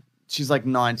 she's like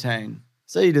 19.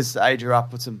 So you just age her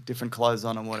up, put some different clothes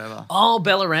on and whatever. Oh,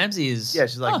 Bella Ramsey is... Yeah,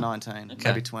 she's like 19, okay.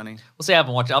 maybe 20. We'll see. I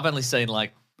haven't watched it. I've only seen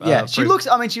like... she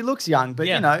looks young, but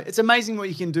it's amazing what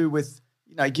you can do with,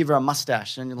 give her a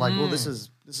mustache and you're like, well, this is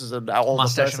an older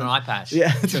mustache person. and an eye patch.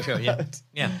 Yeah. Sure, yeah.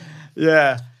 Yeah.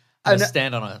 Yeah. And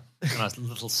stand on a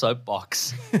little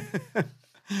soapbox.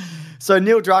 So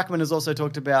Neil Druckmann has also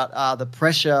talked about the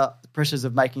pressures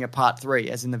of making a part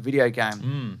 3, as in the video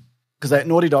game. Because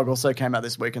Naughty Dog also came out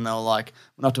this week and they were like,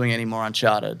 we're not doing any more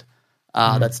Uncharted.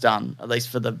 That's done, at least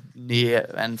for the near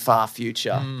and far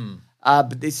future.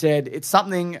 But they said it's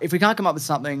something, if we can't come up with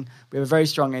something, we have a very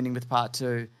strong ending with part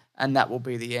 2 and that will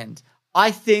be the end.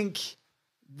 I think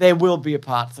there will be a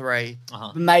part 3.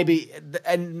 Maybe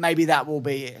that will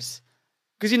be it.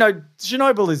 Because,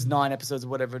 Chernobyl is 9 episodes or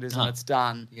whatever it is and it's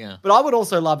done. Yeah. But I would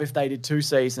also love if they did 2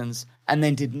 seasons and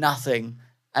then did nothing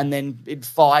and then in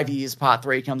 5 years part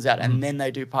 3 comes out and then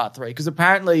they do part 3. Because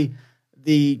apparently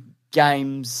the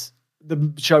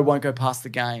show won't go past the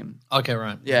game. Okay,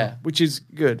 right. Yeah, which is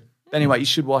good. Anyway, you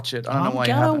should watch it. I don't know why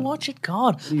you haven't. I'm going to watch it,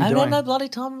 God. I haven't had no bloody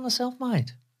time with myself,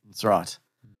 mate. That's right.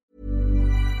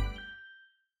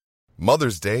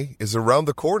 Mother's Day is around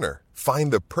the corner.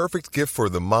 Find the perfect gift for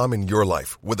the mom in your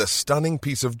life with a stunning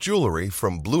piece of jewelry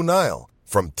from Blue Nile.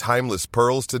 From timeless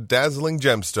pearls to dazzling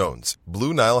gemstones,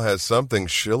 Blue Nile has something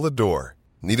she'll adore.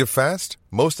 Need it fast?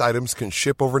 Most items can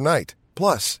ship overnight.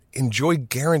 Plus, enjoy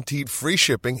guaranteed free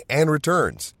shipping and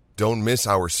returns. Don't miss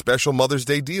our special Mother's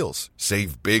Day deals.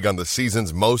 Save big on the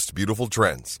season's most beautiful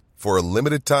trends. For a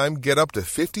limited time, get up to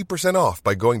 50% off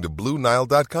by going to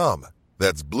BlueNile.com.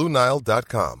 That's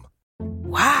BlueNile.com.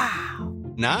 Wow.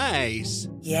 Nice.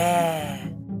 Yeah.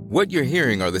 What you're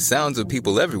hearing are the sounds of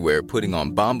people everywhere putting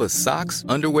on Bombas socks,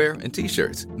 underwear, and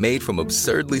T-shirts made from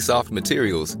absurdly soft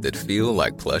materials that feel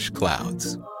like plush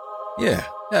clouds. Yeah,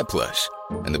 that plush.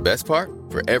 And the best part?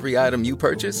 For every item you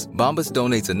purchase, Bombas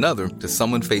donates another to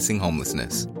someone facing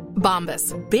homelessness.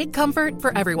 Bombas. Big comfort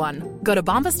for everyone. Go to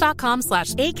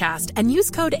bombas.com/ACAST and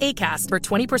use code ACAST for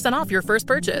 20% off your first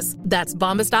purchase. That's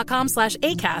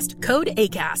bombas.com/ACAST, code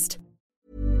ACAST.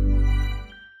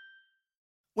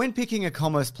 When picking a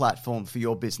commerce platform for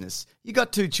your business, you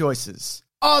got two choices.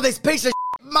 Oh, this piece of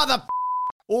mother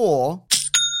or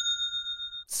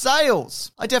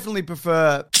sales. I definitely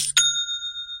prefer,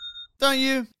 don't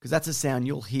you? Because that's a sound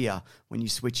you'll hear when you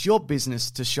switch your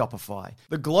business to Shopify,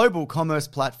 the global commerce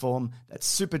platform that's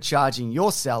supercharging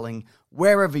your selling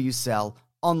wherever you sell,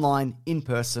 online, in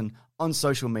person, on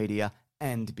social media,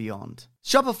 and beyond.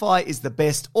 Shopify is the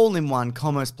best all-in-one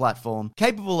commerce platform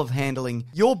capable of handling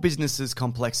your business's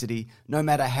complexity no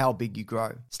matter how big you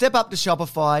grow. Step up to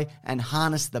Shopify and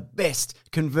harness the best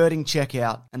converting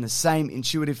checkout and the same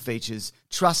intuitive features,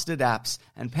 trusted apps,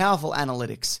 and powerful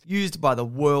analytics used by the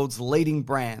world's leading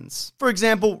brands. For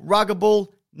example, Ruggable,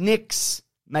 Nix,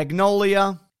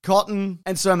 Magnolia, Cotton,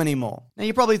 and so many more. Now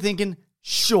you're probably thinking,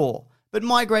 sure, but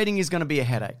migrating is going to be a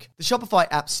headache. The Shopify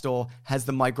App Store has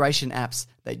the migration apps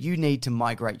that you need to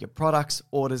migrate your products,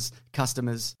 orders,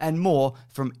 customers, and more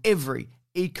from every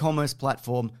e-commerce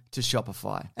platform to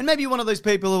Shopify. And maybe you're one of those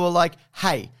people who are like,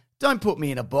 hey, don't put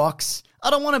me in a box. I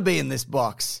don't want to be in this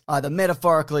box, either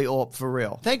metaphorically or for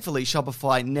real. Thankfully,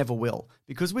 Shopify never will,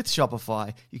 because with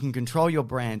Shopify, you can control your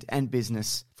brand and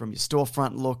business from your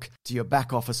storefront look to your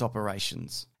back office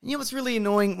operations. And you know what's really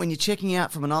annoying? When you're checking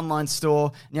out from an online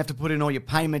store and you have to put in all your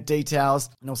payment details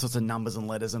and all sorts of numbers and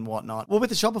letters and whatnot. Well, with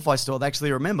the Shopify store, they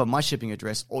actually remember my shipping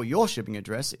address or your shipping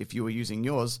address if you were using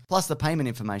yours, plus the payment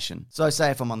information. So say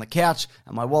if I'm on the couch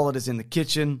and my wallet is in the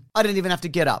kitchen, I don't even have to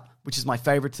get up, which is my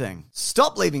favorite thing.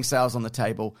 Stop leaving sales on the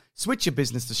table, switch your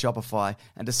business to Shopify,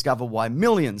 and discover why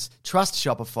millions trust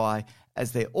Shopify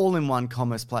as their all-in-one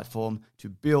commerce platform to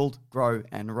build, grow,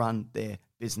 and run their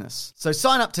business. So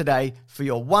sign up today for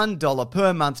your $1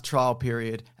 per month trial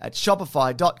period at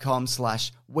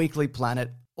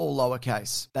shopify.com/weeklyplanet, all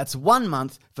lowercase. That's 1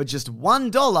 month for just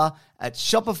 $1 at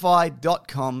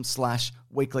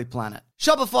shopify.com/weeklyplanet.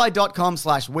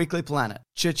 Shopify.com/weeklyplanet.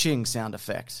 Cha-ching sound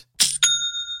effect.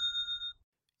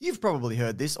 You've probably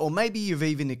heard this, or maybe you've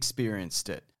even experienced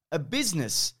it. A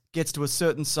business gets to a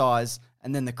certain size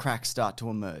and then the cracks start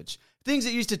to emerge. Things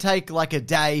that used to take like a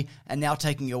day and now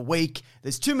taking a week.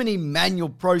 There's too many manual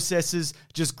processes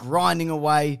just grinding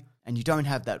away, and you don't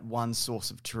have that one source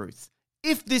of truth.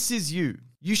 If this is you,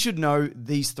 you should know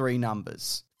these three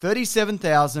numbers.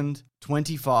 37,000,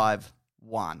 25,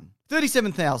 1.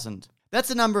 37,000. That's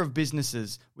the number of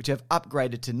businesses which have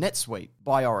upgraded to NetSuite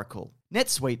by Oracle.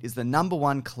 NetSuite is the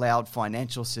 #1 cloud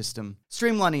financial system,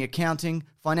 streamlining accounting,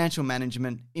 financial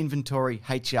management, inventory,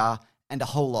 HR, and a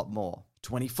whole lot more.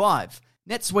 25.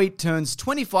 NetSuite turns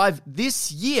 25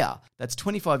 this year. That's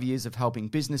 25 years of helping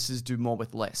businesses do more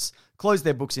with less, close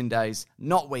their books in days,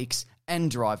 not weeks,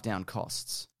 and drive down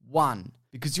costs. 1.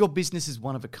 Because your business is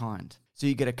one of a kind. So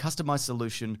you get a customized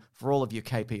solution for all of your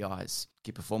KPIs,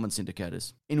 key performance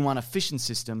indicators, in one efficient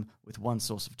system with one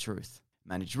source of truth.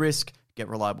 Manage risk, get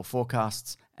reliable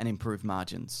forecasts, and improve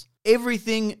margins.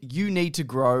 Everything you need to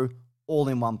grow all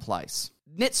in one place.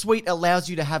 NetSuite allows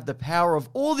you to have the power of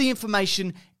all the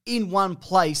information in one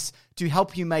place to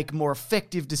help you make more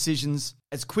effective decisions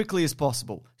as quickly as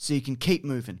possible so you can keep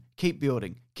moving, keep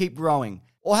building, keep growing,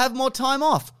 or have more time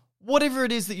off, whatever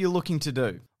it is that you're looking to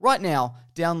do. Right now,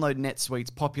 download NetSuite's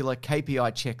popular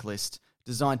KPI checklist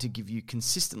designed to give you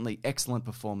consistently excellent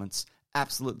performance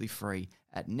absolutely free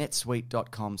at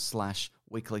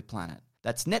netsuite.com/weeklyplanet.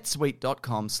 That's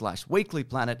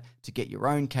netsuite.com/weeklyplanet to get your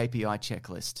own KPI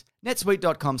checklist.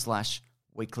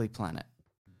 netsuite.com/weeklyplanet.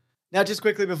 Now, just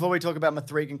quickly before we talk about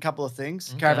M3GAN, a couple of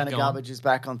things. Okay, Caravan of Garbage is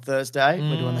back on Thursday.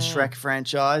 We're doing the Shrek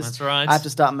franchise. That's right. I have to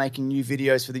start making new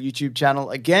videos for the YouTube channel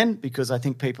again because I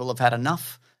think people have had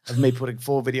enough of me putting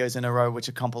 4 videos in a row, which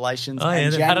are compilations. Oh, yeah,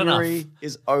 and they've had January enough.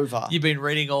 is over. You've been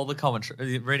reading all the comments, have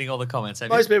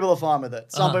Most people are fine with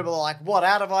it. Some people are like, what,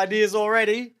 out of ideas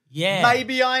already? Yeah.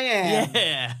 Maybe I am.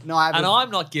 Yeah. No, I haven't. And I'm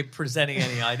not presenting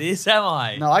any ideas, am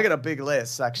I? No, I got a big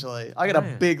list, actually. I got a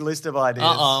big list of ideas.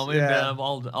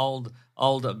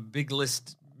 Old big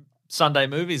list Sunday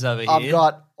movies over here. I've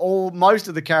got most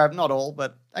of the Caravan, not all,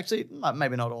 but actually,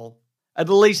 maybe not all. At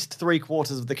least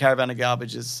 3/4 of the Caravan of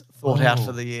Garbage is thought out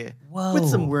for the year. Whoa. With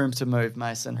some room to move,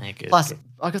 Mason. Yeah, good, Plus, good.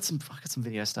 I got some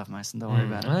video stuff, Mason. Don't worry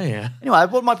about it. Oh, yeah. Anyway,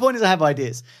 well, my point is I have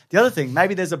ideas. The other thing,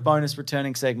 maybe there's a bonus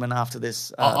returning segment after this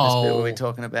bit where we're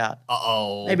talking about.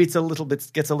 Maybe it's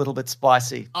gets a little bit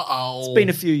spicy. It's been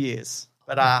a few years,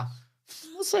 but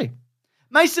we'll see.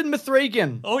 Mason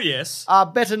M3GAN. Oh, yes.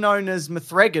 Better known as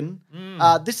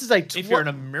M3GAN. This is a... If you're an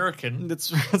American.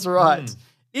 That's right.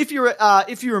 If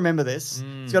you remember this,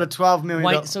 it's got a $12 million.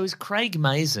 Wait, so is Craig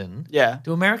Mazin? Yeah.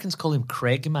 Do Americans call him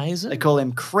Craig Mazin? They call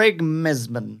him Craig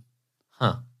Mesman.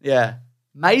 Huh. Yeah.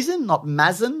 Mazin, not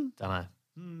Mazin? Don't know.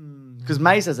 Because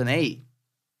Maze has an E.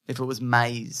 If it was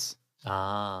Maze.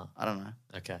 Ah. I don't know.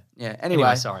 Okay. Yeah.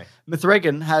 Anyway, sorry.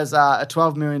 M3GAN has a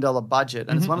 $12 million budget,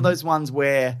 and it's one of those ones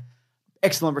where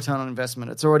excellent return on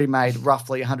investment. It's already made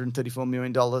roughly $134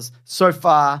 million so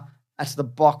far at the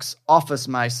box office,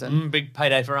 Mason. Big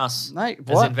payday for us Mate,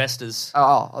 as what? investors.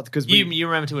 Oh, because You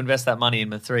remember to invest that money in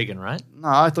M3GAN, right? No,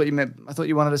 I thought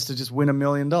you wanted us to just win $1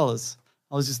 million. I was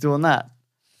just doing that.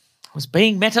 I was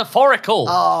being metaphorical.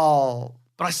 Oh.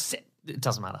 But I said it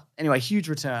doesn't matter. Anyway, huge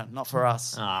return, not for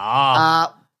us.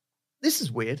 This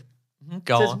is weird.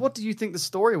 Go It says, on. what do you think the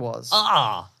story was?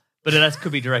 But it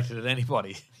could be directed at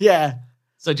anybody. Yeah.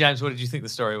 So, James, what did you think the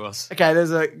story was? Okay,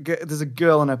 there's a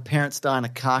girl and her parents die in a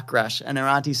car crash, and her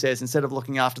auntie says, instead of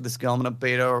looking after this girl, I'm going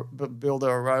to build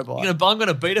her a robot. I'm going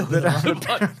to beat her with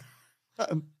a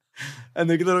robot. And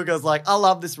the little girl's like, I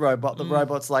love this robot. The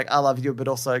robot's like, I love you, but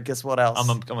also, guess what else?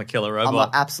 I'm a killer I'm robot.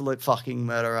 an absolute fucking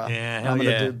murderer. Yeah, And hell I'm going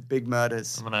to yeah. do big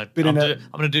murders. I'm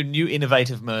gonna do new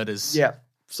innovative murders. Yeah.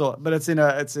 So, but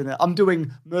I'm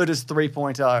doing Murders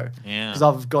 3.0. Yeah. Because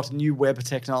I've got new web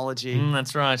technology.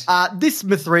 That's right. This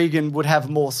M3GAN would have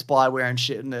more spyware and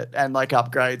shit in it and like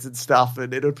upgrades and stuff.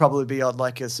 And it would probably be on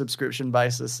like a subscription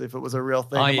basis if it was a real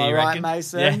thing. Am I you right, reckon?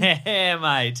 Mason? Yeah,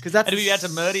 mate. Because that's. And if you had to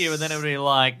murder you, and then it would be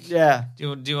like, Yeah. do you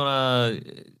want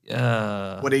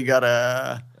to? What do you got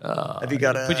to. Have you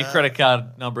got to. Put your credit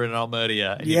card number in and I'll murder you.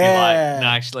 And you'd be Yeah. like, no,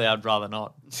 actually, I'd rather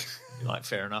not. You're like,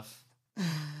 fair enough.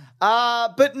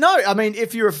 But no, I mean,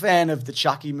 if you're a fan of the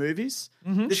Chucky movies,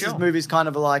 this movie's kind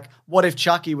of like, what if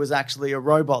Chucky was actually a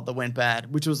robot that went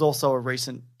bad, which was also a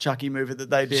recent Chucky movie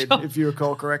that they did, if you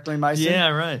recall correctly, Mason. Yeah,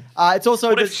 right. It's also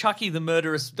What if Chucky the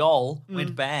murderous doll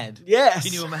went bad? Yes.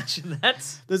 Can you imagine that?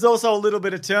 There's also a little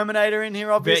bit of Terminator in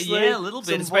here, obviously. Yeah, a little bit.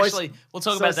 Some Especially, we'll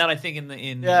talk about that, I think,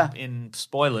 in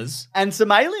spoilers. And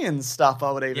some alien stuff, I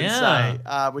would even Yeah.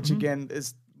 say, which again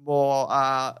is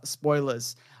more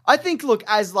spoilers. I think, look,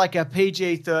 as like a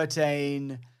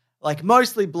PG-13, like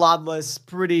mostly bloodless,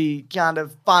 pretty kind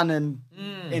of fun and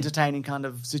entertaining kind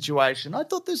of situation, I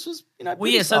thought this was,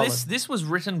 pretty So solid. this was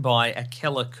written by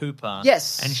Akela Cooper.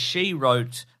 Yes. And she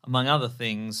wrote, among other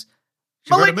things,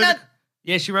 she wrote Malignant.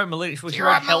 She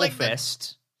wrote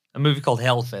Hellfest. A movie called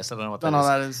Hellfest. I don't know what that is. Don't know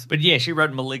what that is. But yeah, she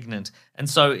wrote Malignant. And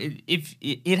so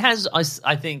it has,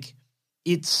 I think,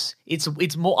 it's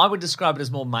more, I would describe it as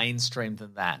more mainstream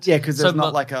than that. Yeah, because there's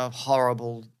not like a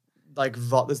horrible, like,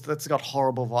 that's got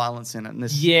horrible violence in it. And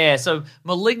this, yeah, so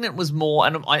Malignant was more,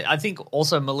 and I think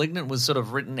also Malignant was sort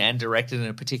of written and directed in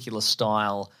a particular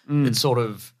style that sort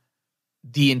of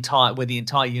where the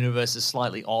entire universe is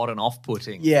slightly odd and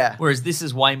off-putting. Yeah. Whereas this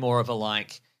is way more of a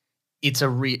like, it's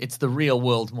the real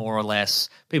world more or less.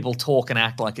 People talk and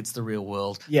act like it's the real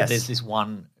world. Yes. There's this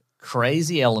one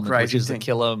crazy element, which is the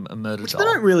killer and murder which doll. they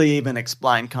don't really even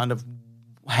explain kind of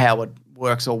how it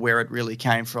works or where it really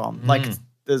came from. Like,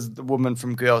 there's the woman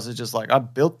from Girls who's just like, I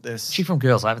built this. She's from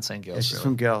Girls. I haven't seen Girls. Yeah, she's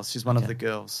from Girls. She's one of the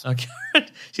girls. Okay.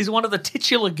 She's one of the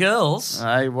titular girls.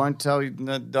 I won't tell you.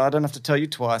 No, I don't have to tell you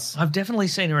twice. I've definitely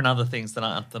seen her in other things that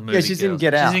aren't the movie. Yeah, she's in Girls.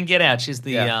 Get Out. She's in Get Out. She's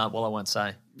the, Yeah. well, I won't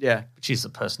say. Yeah. But she's the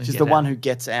person who She's Get the Out. one who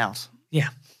gets out. Yeah.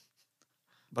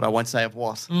 But I won't say of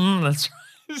what. That's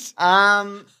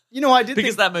right. I did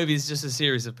Because think... that movie is just a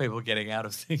series of people getting out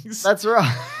of things. That's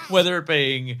right. Whether it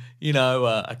being,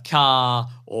 a car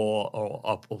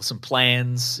or some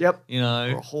plans. Yep. Or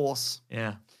a horse.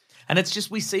 Yeah. And it's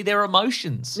just we see their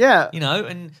emotions. Yeah.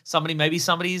 And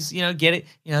somebody's, get it.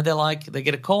 They're like, they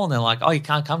get a call and they're like, oh, you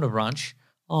can't come to brunch.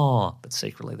 Oh, but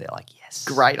secretly they're like, yes.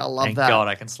 Great, I love Thank that. God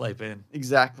I can sleep in.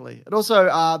 Exactly. And also,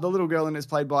 the little girl in it is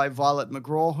played by Violet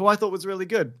McGraw, who I thought was really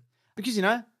good. Because,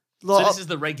 So this is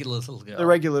the regular little girl. the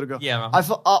regular little girl. Yeah, right.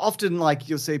 I often,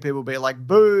 you'll see people be like,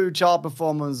 boo, child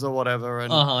performers or whatever.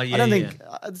 And yeah, I don't think,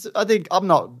 I think I'm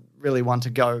not really one to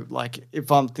go,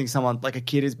 if I think someone, like a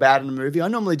kid is bad in a movie, I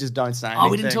normally just don't say anything.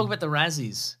 Oh, we didn't talk about the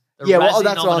Razzies. That's what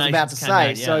I was about to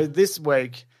say. Out, yeah. So this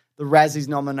week, the Razzies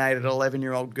nominated an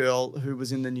 11-year-old girl who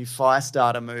was in the new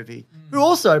Firestarter movie, who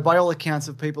also, by all accounts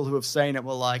of people who have seen it,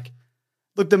 were like,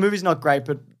 look, the movie's not great,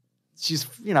 but she's,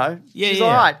 she's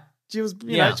all right. She was,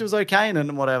 she was okay in it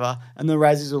and whatever. And the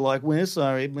Razzies were like, we're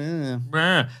sorry.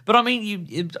 But I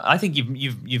mean, I think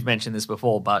you've mentioned this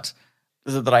before, but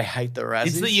is it that I hate the Razzies?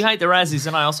 It's that you hate the Razzies,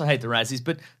 and I also hate the Razzies.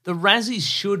 But the Razzies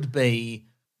should be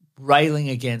railing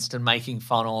against and making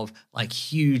fun of like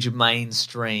huge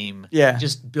mainstream, Yeah.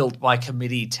 just built by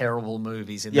committee terrible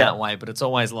movies in Yeah. that way. But it's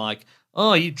always like,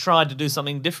 oh, you tried to do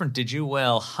something different, did you?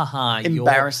 Well, haha,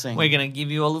 Embarrassing. We're going to give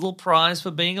you a little prize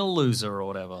for being a loser or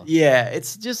whatever. Yeah,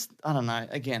 it's just, I don't know.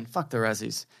 Again, fuck the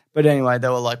Razzies. But anyway, they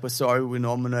were like, we're sorry we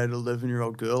nominated an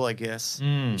 11-year-old girl, I guess.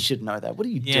 You should know that. What are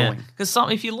you doing? Because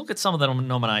if you look at some of the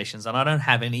nominations, and I don't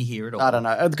have any here at all. I don't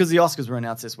know. Because the Oscars were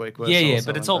announced this week. But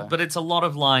it's a lot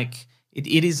of like it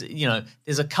is, you know,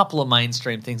 there's a couple of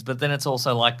mainstream things, but then it's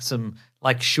also like some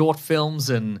like short films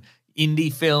and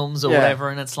indie films or whatever,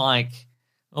 and it's like,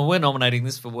 well, we're nominating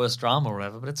this for worst drama or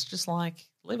whatever, but it's just like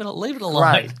leave it alone.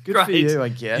 Great. Good for you, I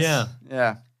guess. Yeah.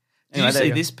 Yeah. Did Anyway, you there see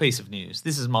go. this piece of news?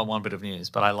 This is my one bit of news,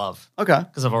 but I love Okay.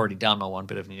 because I've already done my one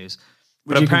bit of news.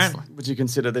 Would But you, apparently, would you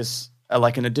consider this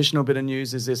like an additional bit of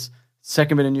news? Is this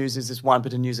second bit of news? Is this one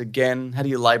bit of news again? How do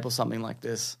you label something like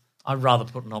this? I'd rather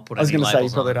not put. I was any going to say you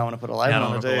labels probably on it. don't want to put a Yeah, I label don't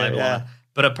on want it, to put a do label you? on it.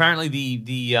 But apparently,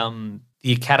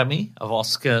 the Academy of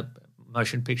Oscar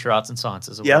Motion Picture Arts and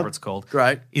Sciences, or Yep. whatever it's called,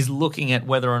 Great. is looking at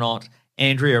whether or not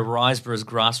Andrea Riseborough's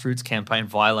grassroots campaign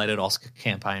violated Oscar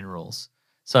campaign rules.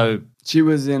 So She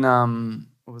was in,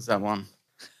 what was that one?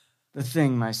 The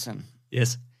Thing, Mason.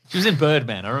 yes, she was in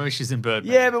Birdman. I remember she's in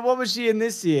Birdman. Yeah, but what was she in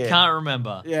this year? Can't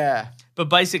remember. Yeah. But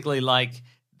basically, like,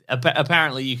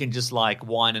 apparently you can just like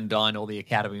wine and dine all the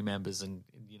Academy members and,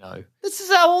 you know. This is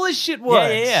how all this shit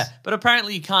works. Yeah. But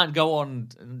apparently you can't go on,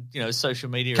 you know, social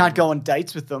media. Can't go on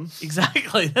dates with them.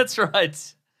 Exactly, that's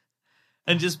right.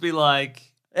 And just be like,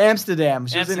 Amsterdam.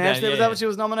 She was in Amsterdam, Amsterdam. yeah, Was that yeah. what she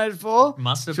was nominated for?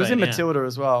 Must have She was been, in yeah. Matilda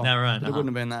as well. No, right, But it uh-huh. wouldn't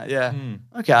have been that. Yeah. Hmm.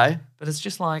 Okay. but it's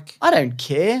just like, I don't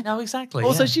care. no, exactly.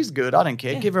 Also, yeah. she's good. I don't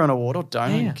care. Yeah. Give her an award or don't.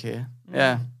 I Yeah. don't care.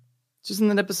 Yeah. She's in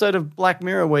that episode of Black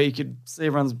Mirror where you could see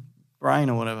everyone's brain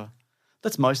or whatever.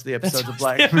 That's most of the episodes of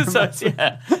Black Mirror. Episodes,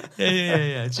 yeah.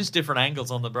 Yeah. It's just different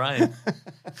angles on the brain.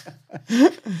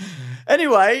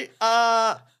 Anyway,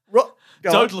 go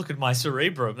Don't on. look at my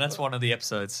cerebrum. That's one of the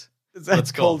episodes.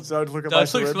 That's called Don't Look at My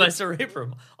Don't look at my Cerebrum.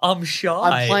 cerebrum. I'm shy.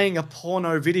 I'm playing a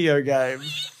porno video game.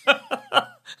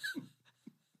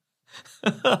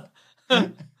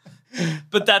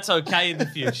 But that's okay in the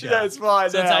future. That's fine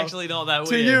So it's now. actually not that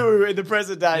To weird. you in the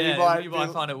present day, Yeah, you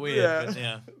might find it weird. But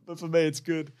yeah. But for me, it's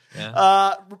good.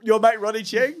 Yeah. Your mate Ronnie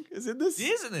Cheng is in this. He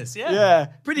is in this, yeah. Yeah,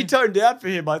 pretty toned down for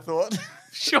him, I thought.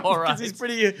 Sure, right. Because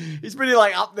he's pretty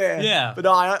like up there. Yeah. but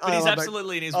no, But he's like-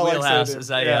 absolutely in his I like wheelhouse seeing as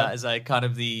him. a Yeah. as a kind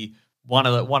of the one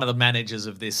of the managers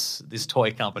of this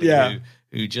toy company Yeah.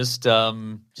 who just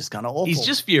just kind of awful. he's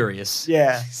just furious.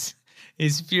 yeah.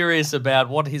 He's furious about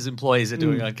what his employees are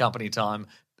doing Mm. on company time,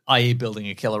 i.e. building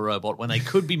a killer robot when they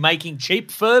could be making cheap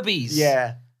Furbies.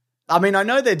 Yeah. I mean, I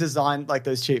know they're designed, like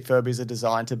those cheap Furbies are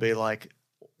designed to be like,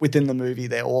 within the movie,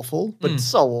 they're awful, but it's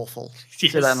so awful.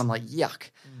 Yes. So then I'm like, yuck.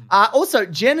 Also,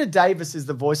 Jenna Davis is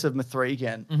the voice of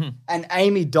M3GAN, and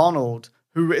Amy Donald,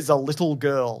 who is a little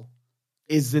girl,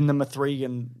 is in the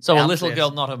M3GAN So a outfit. little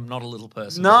girl, not a little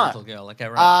person. No. A little girl. Okay,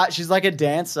 right. She's like a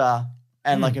dancer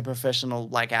and like a professional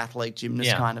like athlete, gymnast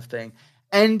Yeah. kind of thing.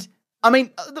 And I mean,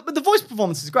 the voice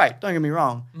performance is great. Don't get me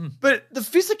wrong, but the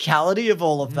physicality of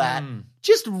all of that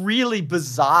just really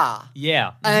bizarre.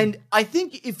 Yeah. And I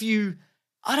think if you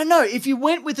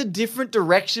went with a different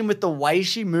direction with the way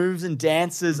she moves and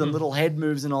dances and little head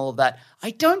moves and all of that,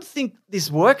 I don't think this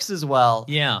works as well.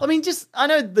 Yeah. I mean, I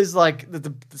know there's like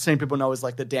the same people know is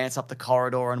like the dance up the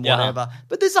corridor and Yeah. whatever,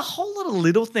 but there's a whole lot of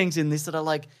little things in this that are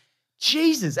like,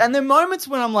 Jesus. And there are moments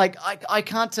when I'm like, I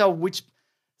can't tell which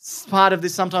part of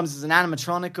this sometimes is an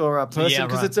animatronic or a person Yeah,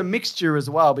 because right. it's a mixture as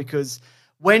well, because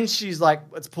when she's like,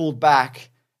 it's pulled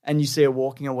back and you see her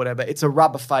walking or whatever, it's a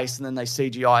rubber face and then they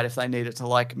CGI it if they need it to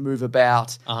like move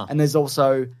about. Uh-huh. And there's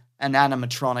also an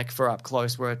animatronic for up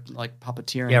close where it like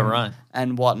puppeteering Yeah, right.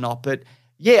 and whatnot. But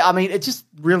yeah, I mean, it's just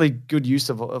really good use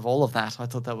of all of that. I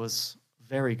thought that was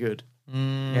very good.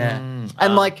 Yeah.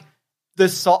 And like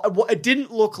it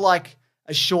didn't look like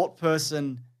a short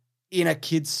person in a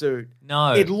kid suit.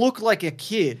 No. It looked like a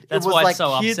kid. That's it was why like it's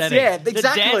so kids. upsetting. Yeah, exactly. The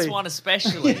dance one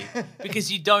especially,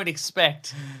 because you don't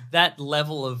expect that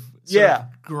level of sort Yeah.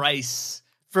 of grace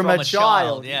from a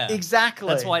child. Yeah, Exactly.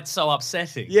 That's why it's so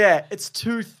upsetting. Yeah, it's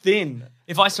too thin.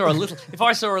 If I saw a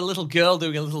little girl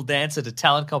doing a little dance at a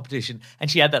talent competition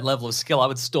and she had that level of skill, I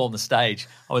would storm the stage.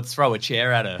 I would throw a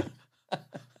chair at her.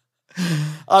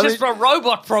 Just for a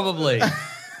robot, probably.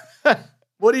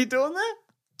 What are you doing there?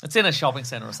 It's in a shopping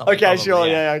centre or something. Okay, probably, sure.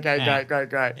 Yeah, okay,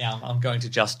 great. Yeah, I'm going to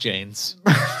Just Jeans.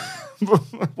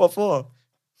 What for?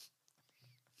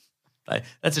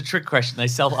 That's a trick question. They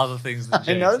sell other things than I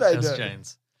jeans. know they Just do.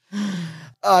 jeans.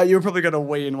 You were probably going to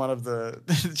wee in one of the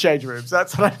change rooms.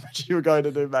 That's what I imagine you were going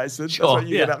to do, Mason. Sure, That's what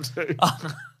you get up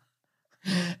to.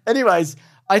 Anyways,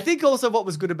 I think also what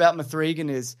was good about M3GAN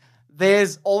is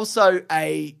there's also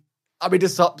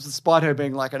despite her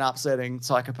being like an upsetting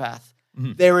psychopath,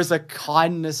 there is a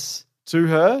kindness to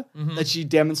her that she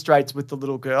demonstrates with the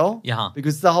little girl. Yeah.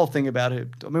 Because the whole thing about her,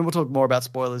 I mean, we'll talk more about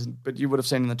spoilers, but you would have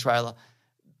seen in the trailer,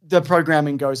 the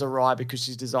programming goes awry because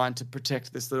she's designed to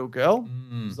protect this little girl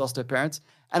who's lost her parents.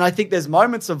 And I think there's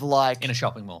moments of like... In a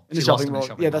shopping mall. In a shopping mall.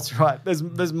 Yeah, that's right.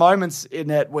 There's moments in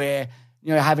it where,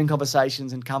 you know, having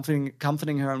conversations and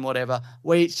comforting her and whatever,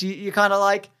 where you're kind of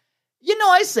like, you know,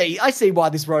 I see why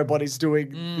this robot is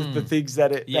doing the things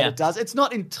that it does. It's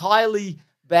not entirely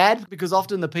bad because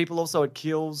often the people also it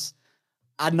kills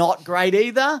are not great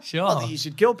either. Sure. Not that you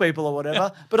should kill people or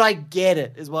whatever, but I get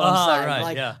it is what I'm saying. Right,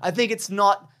 like, I think it's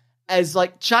not as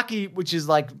like Chucky, which is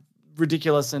like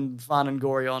ridiculous and fun and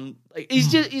gory on. Like,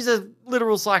 he's a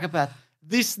literal psychopath.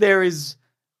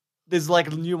 There's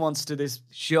like nuance to this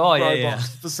robot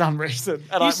for some reason.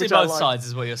 And you see both sides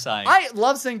is what you're saying. I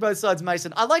love seeing both sides,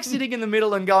 Mason. I like sitting in the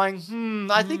middle and going,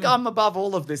 I think I'm above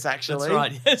all of this actually. That's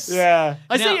right, yes. Yeah.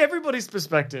 I see everybody's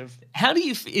perspective. How do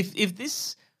you,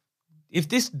 if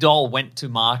this doll went to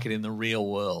market in the real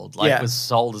world, like was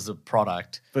sold as a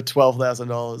product. For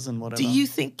 $12,000 and whatever. Do you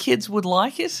think kids would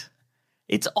like it?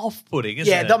 It's off-putting,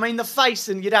 isn't it? Yeah, I mean the face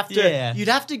and you'd have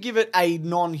to give it a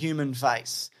non-human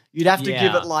face. You'd have to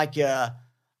give it like an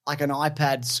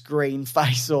iPad screen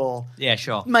face or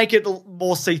make it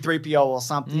more C-3PO or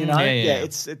something, you know?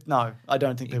 It's no, I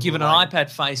don't think give it an iPad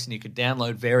face and you could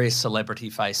download various celebrity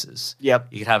faces. Yep.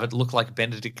 You could have it look like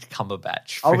Benedict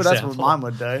Cumberbatch, but that's what mine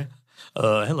would do.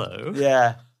 Hello.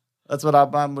 Yeah. That's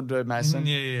what mine would do, Mason.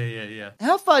 Yeah.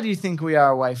 How far do you think we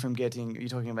are away from getting, you're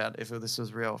talking about if this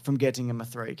was real, from getting a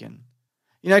M3GAN?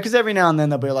 You know, because every now and then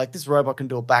they'll be like, this robot can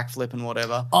do a backflip and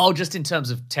whatever. Oh, just in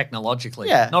terms of technologically.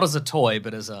 Yeah. Not as a toy,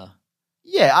 but as a...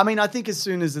 Yeah, I mean, I think as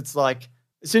soon as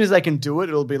they can do it,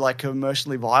 it'll be like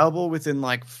commercially viable within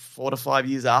like 4 to 5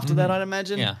 years after that, I'd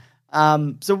imagine. Yeah.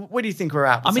 So where do you think we're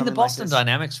at? I mean, the Boston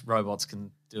Dynamics robots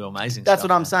can do amazing That's stuff.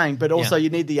 what I'm saying, but also you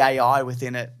need the AI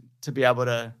within it to be able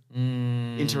to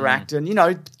interact and, you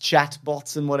know, chat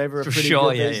bots and whatever are pretty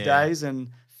good these days. And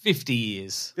 50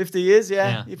 years. 50 years,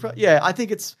 yeah. I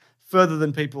think it's further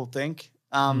than people think.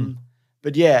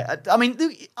 But yeah, I mean,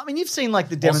 you've seen like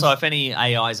the Also, if any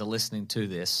AIs are listening to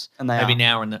this, and maybe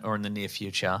now or in the near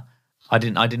future, I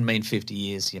didn't mean 50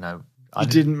 years. You know, I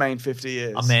didn't mean 50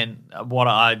 years. I meant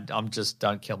I'm just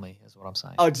don't kill me is what I'm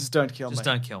saying. Oh, just don't kill me. Just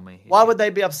don't kill me. Why would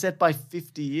they be upset by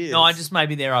 50 years? No,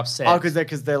 maybe they're upset. Oh,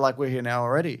 because they're like, we're here now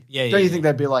already. Yeah. Don't you think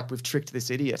they'd be like, we've tricked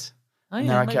this idiot? Oh, and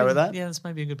they're okay with that? Yeah, that's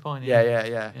maybe a good point.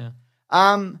 Yeah.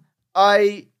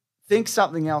 I think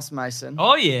something else, Mason.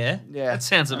 Oh, yeah? Yeah. That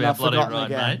sounds about bloody right,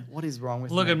 mate. What is wrong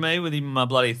with Look at me with my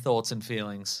bloody thoughts and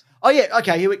feelings. Oh, yeah,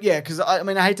 okay, because I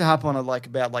hate to harp on it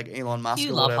about Elon Musk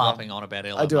You or love whatever. harping on about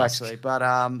Elon Musk. I do actually, but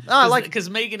because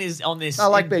M3GAN is on this. I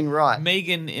like being right.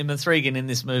 M3GAN in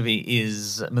this movie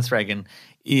is M3GAN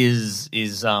is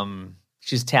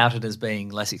she's touted as being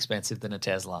less expensive than a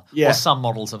Tesla or some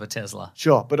models of a Tesla.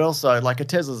 Sure, but also like a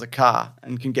Tesla's a car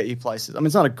and can get you places. I mean,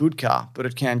 it's not a good car, but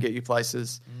it can get you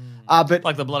places. But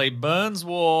like the bloody Burns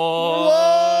war.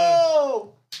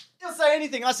 Whoa! You'll say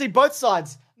anything. I see both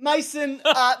sides. Mason,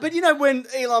 but you know when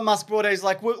Elon Musk brought it, he's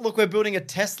like, look, we're building a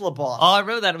Tesla bot. Oh, I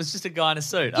remember that. It was just a guy in a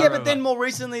suit. Yeah, but then more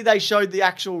recently they showed the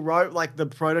actual the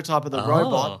prototype of the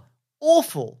robot.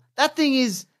 Awful. That thing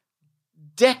is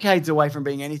decades away from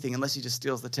being anything unless he just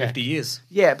steals the tech. 50 years.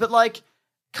 Yeah, but like,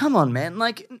 come on, man.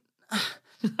 Like,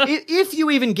 if you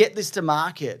even get this to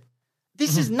market,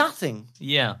 this is nothing.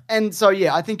 Yeah. And so,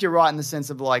 I think you're right in the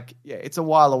sense of like, it's a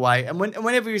while away. And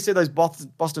whenever you see those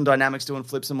Boston Dynamics doing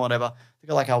flips and whatever, they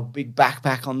got like a big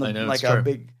backpack on them, like a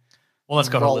big. Well, it's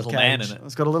got a little man in it.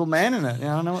 It's got a little man in it.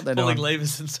 Yeah, I don't know what they're Pulling doing.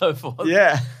 levers and so forth.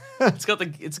 Yeah. It's got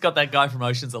that guy from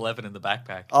Ocean's 11 in the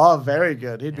backpack. Oh, very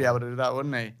good. He'd be able to do that,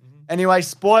 wouldn't he? Anyway,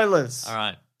 spoilers. All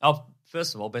right. Oh,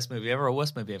 first of all, best movie ever or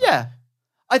worst movie ever? Yeah.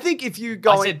 I think if you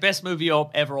go... I said best movie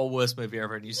ever or worst movie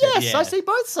ever, and you said yes, I see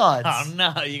both sides. Oh,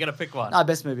 no, you got to pick one. No,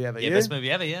 best movie ever. Yeah, best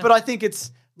movie ever, yeah. But I think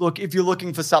it's... Look, if you're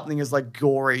looking for something as like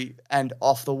gory and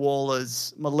off the wall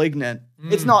as Malignant,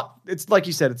 it's not... It's like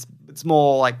you said, it's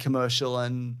more like commercial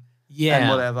and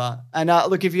whatever. And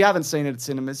look, if you haven't seen it at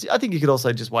cinemas, I think you could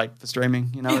also just wait for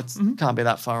streaming. You know, it can't be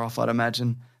that far off, I'd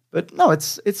imagine. But no,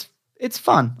 it's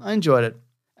fun. I enjoyed it.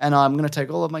 And I'm going to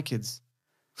take all of my kids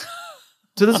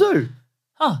to the zoo.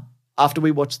 After we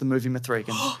watch the movie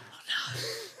M3GAN.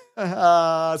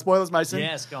 Spoilers, Mason.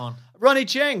 Yes, go on. Ronnie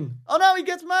Cheng. Oh no, he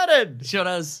gets murdered. Sure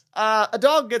does. A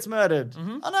dog gets murdered.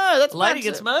 Oh no, that's Lady Matt.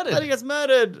 gets murdered. Lady gets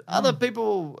murdered. Other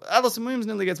people, Alison Williams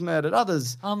nearly gets murdered.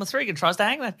 Others. Oh, M3GAN tries to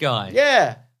hang that guy.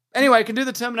 Yeah. Anyway, it can do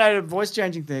the Terminator voice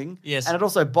changing thing. Yes. And it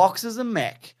also boxes a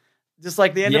mech. Just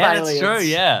like the end of Yeah, Aliens. that's true,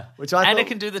 yeah. Which I and thought, it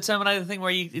can do the Terminator thing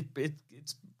where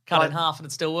it's cut in half and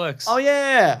it still works. Oh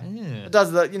yeah. Yeah. It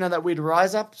does that weird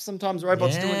rise up. Sometimes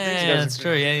robots doing things. It Yeah, goes, that's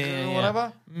true. Yeah.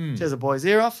 Whatever. Tears a boy's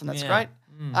ear off, and that's Yeah. great.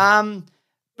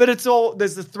 But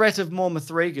there's the threat of more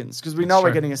M3GANs because we know we're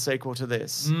true. getting a sequel to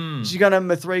this. She's going to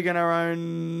M3GAN her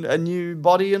own a new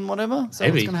body and whatever. So what's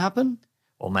Maybe. going to happen?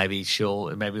 Or maybe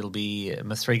it'll be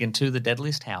M3GAN 2, The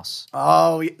Deadliest House.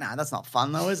 Oh, nah, that's not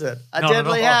fun though, is it? A Not at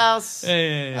deadly all. house.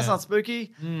 Yeah. That's not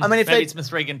spooky. I mean, if Maybe it's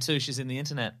M3GAN 2, she's in the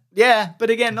internet. yeah, but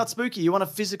again, not spooky. You want a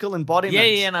physical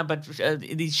embodiment. No, but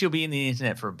she'll be in the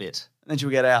internet for a bit. And then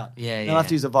she'll get out. Yeah, They'll have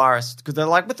to use a virus because they're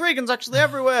like, M3GAN's actually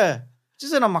everywhere.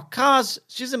 She's in on my cars.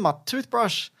 She's in my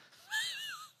toothbrush.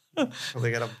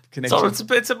 Probably got a connection. I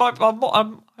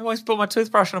always put my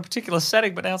toothbrush in a particular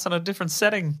setting, but now it's in a different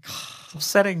setting.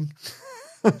 Setting.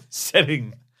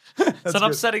 It's an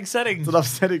upsetting setting. It's an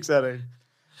upsetting setting.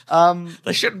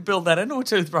 They shouldn't build that into a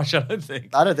toothbrush, I don't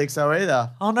think. I don't think so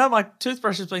either. Oh no, my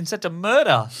toothbrush has been set to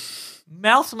murder.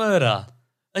 Mouth murder.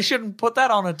 They shouldn't put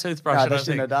that on a toothbrush. No, I they don't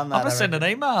shouldn't think. have done that, I'm going to I send an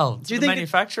email to the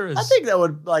manufacturers. I think that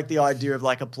would the idea of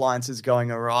appliances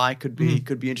going awry could be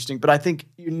interesting, but I think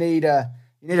you need a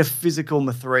physical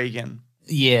M3GAN.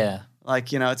 Yeah.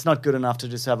 It's not good enough to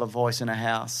just have a voice in a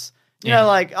house.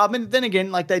 Then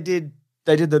again, they did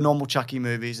the normal Chucky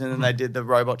movies and then they did the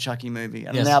robot Chucky movie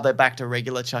and now they're back to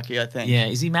regular Chucky, I think. Yeah.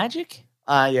 Is he magic?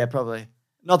 Yeah, probably.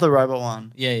 Not the robot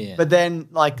one. Yeah. But then,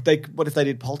 what if they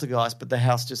did Poltergeist, but the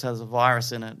house just has a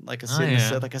virus in it, like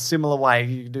a similar way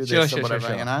you could do this or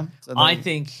whatever, you know? So I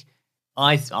think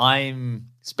I'm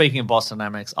speaking of Boston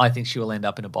Dynamics. I think she will end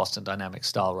up in a Boston Dynamics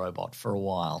style robot for a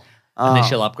while, and then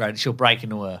she'll upgrade. She'll break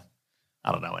into a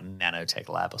nanotech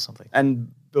lab or something,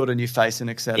 and build a new face and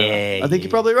etc. Yeah, I think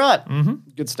you're probably right. Mm-hmm.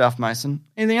 Good stuff, Mason.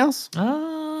 Anything else?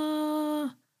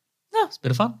 No, it's a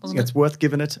bit of fun, wasn't it? It's worth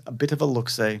giving it a bit of a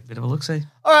look-see. Bit of a look-see.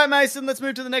 All right, Mason, let's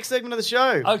move to the next segment of the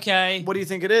show. Okay. What do you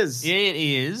think it is? Yeah, it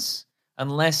is.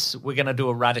 Unless we're going to do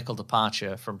a radical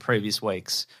departure from previous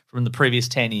weeks, from the previous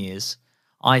 10 years,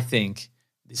 I think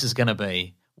this is going to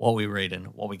be what we read and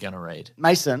what we're going to read.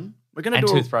 Mason, we're going to and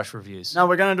do toothbrush reviews. No,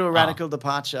 we're going to do a radical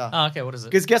departure. Oh, okay, what is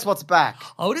it? Because guess what's back?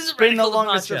 Oh, it is a It's been the radical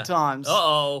longest departure. of times.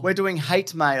 Uh-oh. We're doing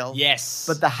hate mail. Yes.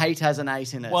 But the hate has an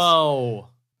 8 in it. Whoa.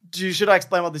 Should I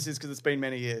explain what this is? Because it's been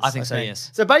many years. I think so, yes.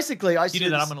 So basically, You do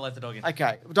that, I'm going to let the dog in.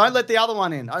 Okay. Don't let the other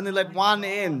one in. Only let one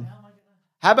in.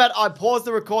 How about I pause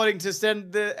the recording to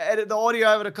edit the audio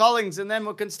over to Collins and then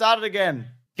we can start it again.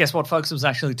 Guess what, folks? It was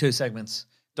actually 2 segments.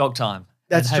 Dog time.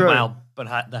 That's and true. Hate mail,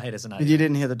 but the hate is an 8. But you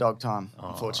didn't hear the dog time,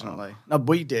 unfortunately. No,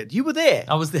 we did. You were there.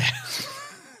 I was there.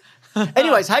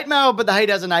 Anyways, hate mail, but the hate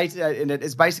has an 8 in it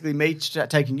is basically me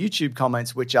taking YouTube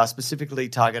comments which are specifically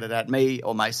targeted at me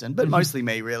or Mason, but mostly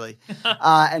me really,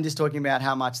 and just talking about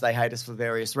how much they hate us for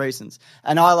various reasons.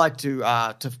 And I like to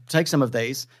take some of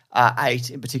these, 8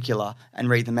 in particular, and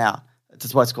read them out.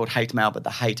 That's why it's called hate mail, but the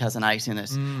hate has an 8 in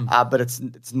it. But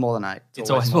it's more than 8. It's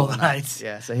always more than 8.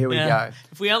 Yeah, so here we go.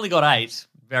 If we only got 8,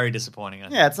 very disappointing.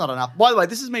 Yeah, it's not enough. By the way,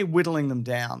 this is me whittling them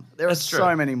down. There are That's true.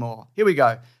 so many more. Here we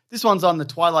go. This one's on the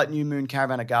Twilight New Moon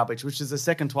Caravan of Garbage, which is the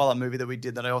second Twilight movie that we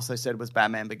did that I also said was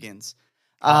Batman Begins.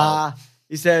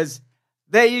 He says,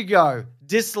 there you go.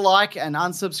 Dislike and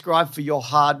unsubscribe for your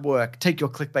hard work. Take your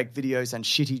clickbait videos and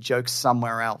shitty jokes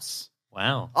somewhere else.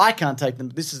 Wow. I can't take them.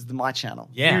 This is my channel.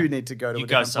 Yeah. You need to go to You a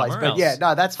go different place. somewhere But else. yeah,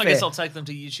 no, that's fair. I guess I'll take them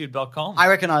to youtube.com. I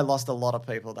reckon I lost a lot of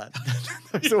people that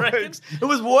those You reckon? weeks. It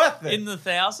was worth it. In the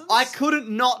thousands? I couldn't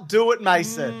not do it,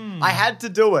 Mason. I had to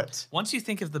do it. Once you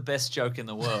think of the best joke in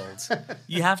the world,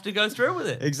 you have to go through with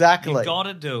it. Exactly. You've got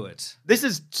to do it. This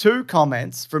is 2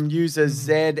 comments from user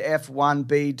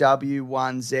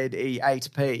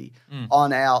ZF1BW1ZE8P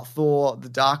on our Thor The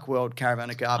Dark World Caravan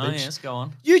of Oh, Garbage. yes, go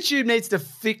on. YouTube needs to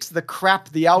fix the crap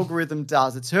the algorithm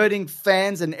does. It's hurting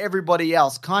fans and everybody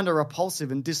else. Kind of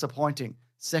repulsive and disappointing.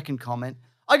 Second comment.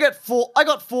 I got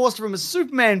forced from a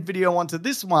Superman video onto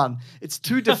this one. It's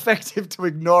too defective to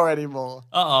ignore anymore.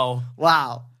 Uh-oh.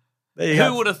 Wow. There you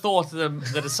go. Who would have thought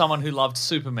that someone who loved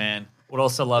Superman would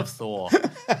also love Thor?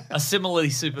 A similarly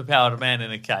superpowered man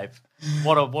in a cape.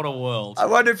 What a world. I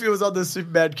wonder if he was on the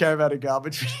Superman Caravan of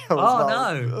Garbage video as well. No.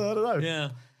 I don't know. Yeah.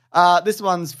 This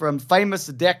one's from Famous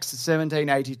Dex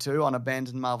 1782 on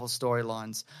Abandoned Marvel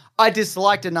Storylines. I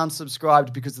disliked and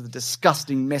unsubscribed because of the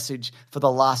disgusting message for The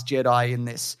Last Jedi in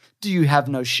this. Do you have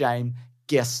no shame?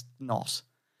 Guess not.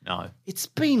 No. It's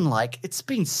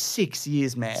been 6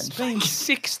 years, man. It's been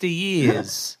 60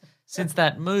 years since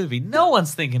that movie. No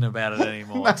one's thinking about it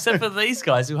anymore, except for these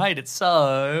guys who hate it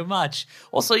so much.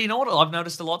 Also, you know what I've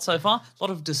noticed a lot so far? A lot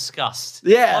of disgust.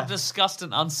 Yeah. A lot of disgust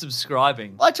and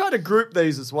unsubscribing. I try to group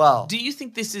these as well. Do you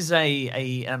think this is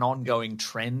an ongoing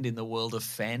trend in the world of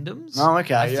fandoms? Oh,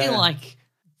 okay, I yeah. feel like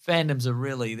fandoms are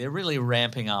really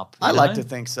ramping up. I you like know? to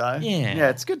think so. Yeah. Yeah,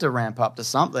 it's good to ramp up to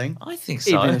something. I think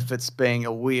so. Even if it's being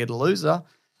a weird loser.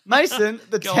 Mason,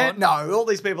 Go on. no, all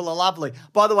these people are lovely.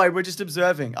 By the way, we're just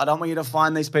observing. I don't want you to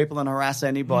find these people and harass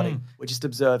anybody. We're just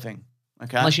observing.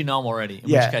 Okay? Unless you know them already. In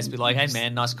Yeah. which case, be like, hey,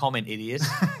 man, nice comment, idiot.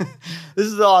 This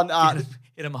is on...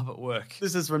 Hit them up at work.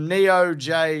 This is from Neo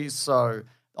J. So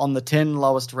on the 10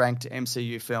 lowest ranked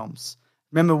MCU films.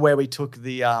 Remember where we took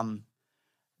the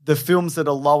films that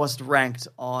are lowest ranked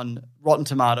on Rotten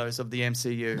Tomatoes of the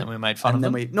MCU. And we made fun of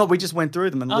them? We just went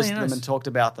through them and listed them and talked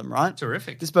about them, right?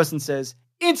 Terrific. This person says,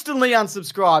 instantly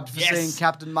unsubscribed for Yes. seeing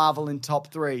Captain Marvel in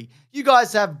top 3. You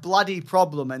guys have bloody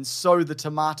problem and so the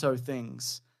tomato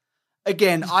things.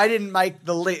 Again, I didn't make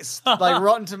the list. Like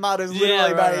Rotten Tomatoes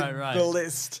literally made the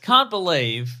list. Can't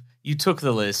believe you took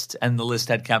the list and the list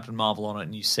had Captain Marvel on it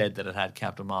and you said that it had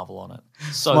Captain Marvel on it.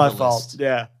 So My the fault. list.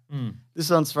 Yeah.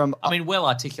 This one's from... I mean, well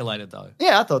articulated though.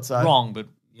 yeah, I thought so. Wrong, but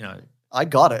you know, I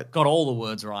got it. got all the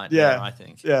words right. Yeah. There, I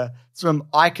think. Yeah. It's from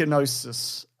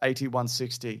Iconosis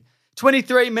 8160.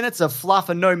 23 minutes of fluff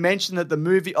and no mention that the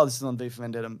movie... Oh, this is on V for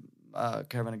Vendetta,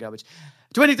 Caravan of Garbage.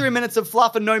 23 minutes of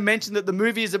fluff and no mention that the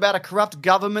movie is about a corrupt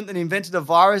government that invented a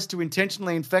virus to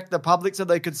intentionally infect the public so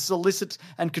they could solicit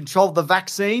and control the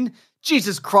vaccine.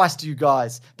 Jesus Christ, you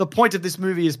guys. The point of this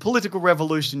movie is political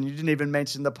revolution. You didn't even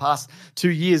mention the past 2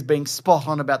 years being spot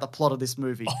on about the plot of this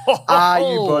movie. Are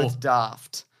you both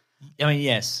daft? I mean,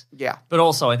 yes. Yeah. But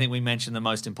also, I think we mentioned the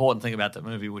most important thing about that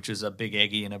movie, which is a big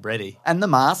Eggy and a Bready. And the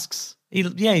masks.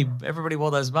 Everybody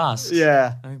wore those masks.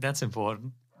 Yeah. I think that's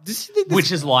important. Do you think this-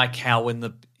 Which is like how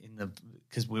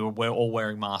because we're all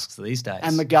wearing masks these days.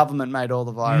 And the government made all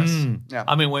the virus. Yeah.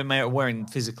 I mean, we're wearing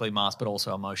physically masks, but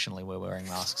also emotionally we're wearing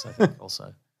masks, I think,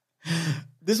 also.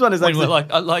 This one is When actually... we're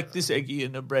like, I like this Eggy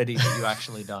and a Bready, but you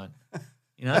actually don't.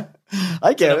 You know?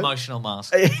 I get An it. emotional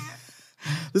mask.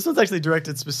 This one's actually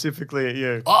directed specifically at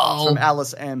you. Oh. From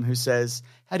Alice M, who says,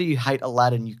 how do you hate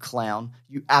Aladdin, you clown?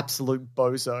 You absolute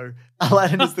bozo.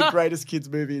 Aladdin is the greatest kids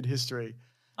movie in history.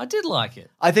 I did like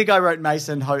it. I think I wrote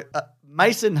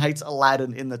Mason hates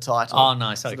Aladdin in the title. Oh,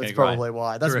 nice. So Okay, that's great. probably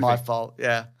why. That's Terrific. my fault.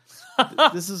 Yeah.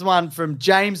 This is one from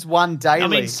James One Daily. I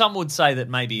mean, some would say that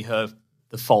maybe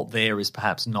the fault there is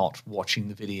perhaps not watching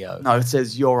the video. No, it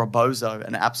says you're a bozo,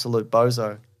 an absolute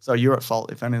bozo. So you're at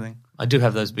fault, if anything. I do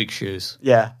have those big shoes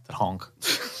Yeah. that honk.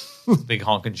 Big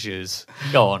honking shoes.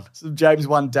 Go on. So James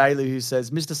One Daily, who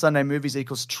says, Mr. Sunday Movies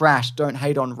equals trash. Don't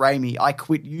hate on Raimi. I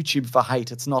quit YouTube for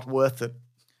hate. It's not worth it.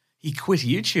 He quit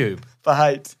YouTube. For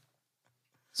hate.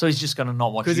 So he's just going to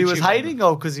not watch YouTube. Because he was hating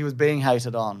or because he was being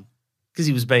hated on? Because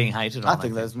he was being hated on. I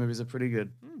think those movies are pretty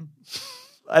good.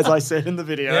 As I said in the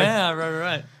video. Yeah,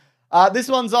 right. This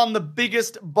one's on the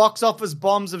biggest box office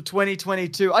bombs of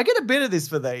 2022. I get a bit of this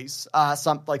for these,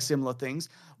 some like similar things.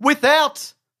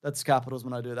 Without, that's capitals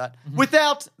when I do that,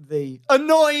 without the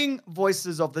annoying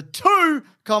voices of the two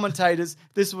commentators,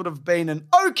 this would have been an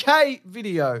okay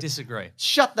video. Disagree.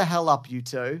 Shut the hell up, you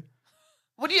two.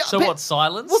 What do you? So what,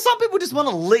 silence? Well, some people just want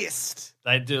a list.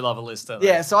 They do love a list, don't they?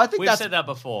 Yeah, so I think We've said that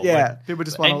before. Yeah, people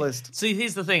just want a list. See,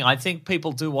 here's the thing. I think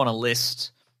people do want a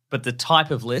list, but the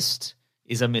type of list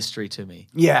is a mystery to me.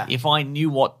 Yeah. If I knew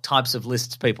what types of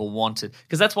lists people wanted,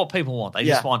 because that's what people want. They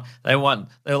just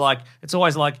they're like, it's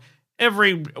always like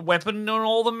every weapon on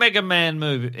all the Mega Man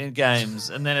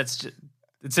games, and then it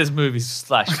says movies /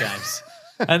 games.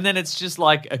 And then it's just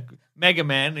like a Mega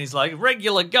Man, and he's like,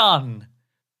 regular gun.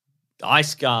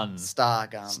 Ice gun, Star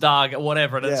gun,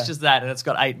 whatever, and it's just that, and it's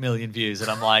got 8 million views,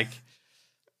 and I'm like,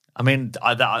 I mean,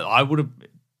 I would have,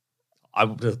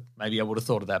 maybe I would have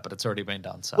thought of that, but it's already been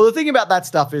done. So, well, the thing about that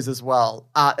stuff is as well,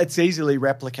 it's easily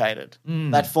replicated.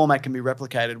 That format can be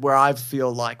replicated. Where I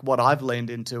feel like what I've leaned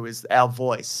into is our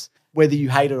voice, whether you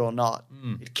hate it or not,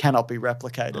 it cannot be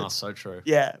replicated. Oh, so true.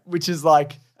 Yeah, which is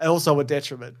like also a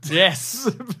detriment. Yes,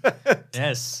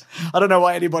 yes. I don't know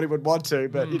why anybody would want to,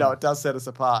 but you know, it does set us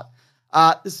apart.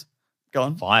 Go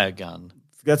on. Fire gun.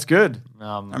 That's good.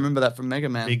 I remember that from Mega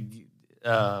Man. Big.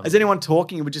 As anyone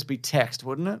talking, it would just be text,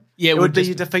 wouldn't it? Yeah, it would be just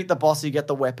you defeat the boss, you get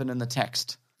the weapon and the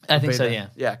text. I think so. there. Yeah.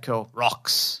 Yeah, cool.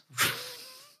 Rocks.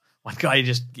 One guy,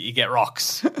 you get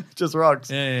rocks. Just rocks.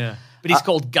 Yeah. But he's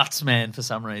called Gutsman for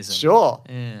some reason. Sure.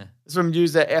 Yeah. It's from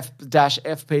user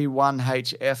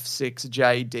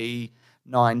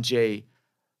F-FP1HF6JD9G.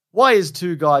 Why is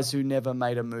two guys who never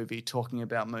made a movie talking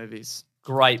about movies?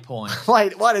 Great point. Why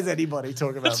does anybody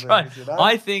talk about That's movies? right. You know?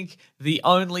 I think the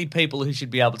only people who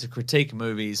should be able to critique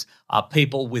movies are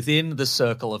people within the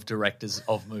circle of directors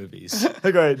of movies.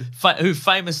 Agreed. Who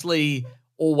famously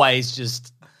always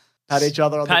just Pat each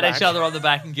other on the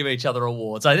back and give each other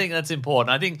awards. I think that's important.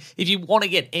 I think if you want to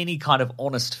get any kind of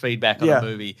honest feedback on a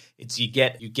movie, it's you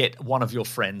get one of your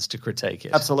friends to critique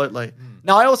it. Absolutely.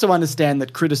 Now, I also understand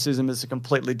that criticism is a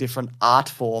completely different art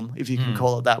form, if you can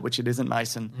call it that, which it isn't,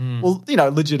 Mason. Well,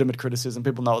 legitimate criticism.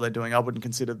 People know what they're doing. I wouldn't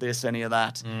consider this any of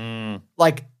that.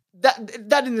 Like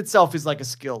that in itself is like a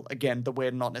skill, again, that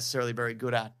we're not necessarily very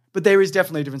good at. But there is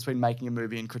definitely a difference between making a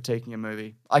movie and critiquing a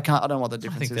movie. I don't know what the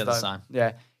difference is, they're though. the same.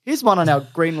 Yeah. Here's one on our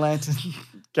Green Lantern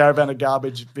Caravan of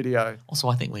Garbage video. Also,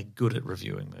 I think we're good at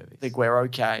reviewing movies. I think we're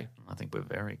okay. I think we're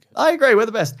very good. I agree. We're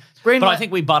the best. I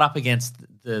think we butt up against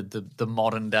the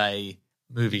modern day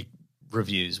movie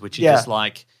reviews, which are just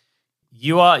like,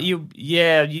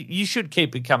 you should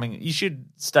keep becoming, you should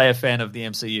stay a fan of the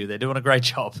MCU. They're doing a great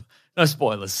job. No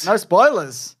spoilers. No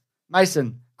spoilers.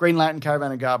 Mason, Green Lantern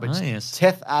Caravan of Garbage. Oh, yes.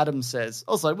 Teth Adams says,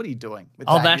 also, what are you doing with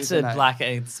that That's username?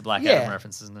 it's a Black Adam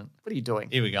reference, isn't it? What are you doing?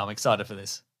 Here we go. I'm excited for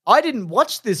this. I didn't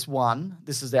watch this one.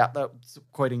 This is out, that's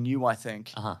quoting you, I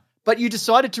think. Uh-huh. But you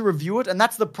decided to review it, and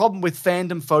that's the problem with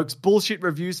fandom, folks. Bullshit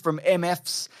reviews from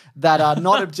MFs that are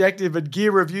not objective and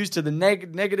gear reviews to the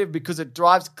negative because it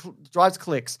drives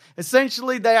clicks.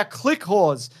 Essentially, they are click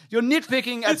whores. You're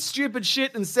nitpicking at stupid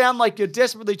shit and sound like you're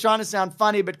desperately trying to sound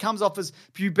funny, but comes off as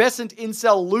pubescent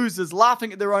incel losers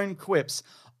laughing at their own quips.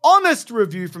 Honest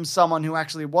review from someone who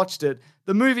actually watched it.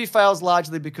 The movie fails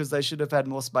largely because they should have had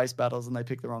more space battles and they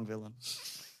picked the wrong villain.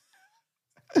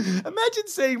 Imagine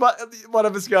seeing one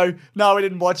of us go, no, we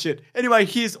didn't watch it. Anyway,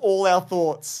 here's all our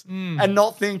thoughts. And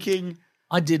not thinking.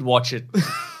 I did watch it.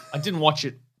 I didn't watch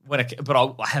it but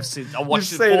I have seen. I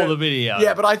watched it seen for the video.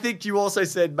 Yeah, but I think you also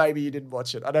said maybe you didn't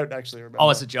watch it. I don't actually remember. Oh,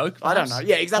 it's a joke? I don't know.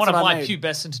 Yeah, exactly. One of my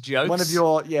pubescent jokes. One of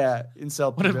your,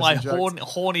 incel One of my jokes.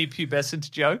 horny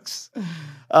pubescent jokes.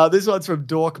 This one's from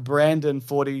Dork Brandon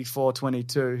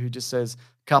 4422, who just says,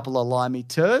 couple of limey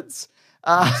turds.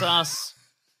 That's us.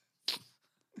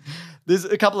 There's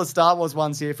a couple of Star Wars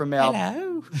ones here from our...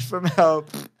 Hello.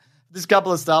 There's a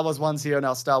couple of Star Wars ones here in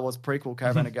our Star Wars prequel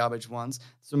Caravan of Garbage ones.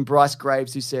 Some Bryce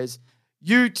Graves who says,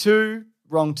 you two,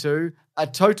 wrong two, are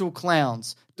total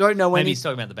clowns. Don't know Maybe he's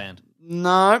talking about the band.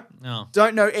 No. No.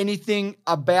 Don't know anything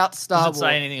about Star Wars. Does it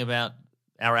say anything about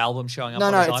our album showing up No,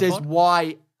 on no, his it iPod? says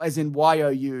Y as in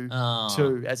Y-O-U,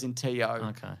 two as in T-O.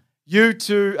 Okay. You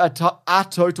two are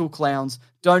total clowns.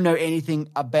 Don't know anything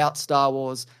about Star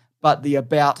Wars, but the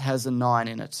about has a 9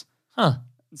 in it. Huh.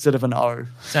 Instead of an O.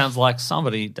 Sounds like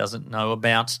somebody doesn't know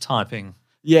about typing.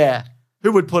 Yeah.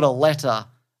 Who would put a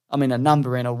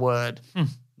number in a word?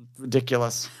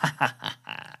 Ridiculous.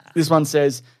 This one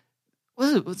says,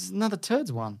 what's another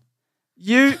turds one?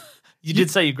 You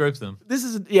did say you grouped them.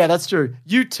 That's true.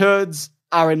 You turds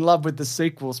are in love with the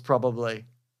sequels, probably.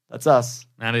 That's us.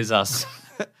 That is us.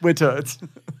 We're turds.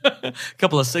 A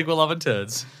couple of sequel-loving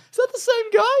turds. Is that the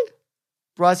same guy?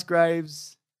 Bryce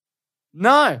Graves.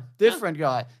 No, different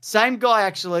guy. Same guy,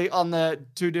 actually, on the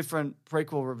 2 different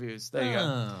prequel reviews. There you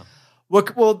go.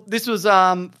 Well, this was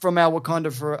from our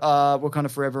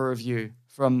Wakanda Forever review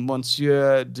from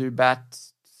Monsieur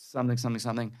Dubat,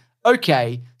 something.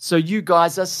 Okay, so you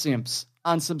guys are simps.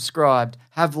 Unsubscribed.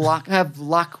 Have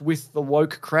luck with the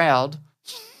woke crowd.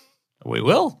 We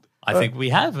will. I think we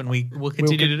have, and we will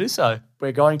continue to do so.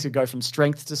 We're going to go from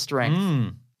strength to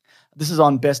strength. This is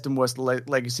on best and worst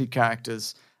legacy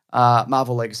characters,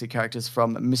 Marvel legacy characters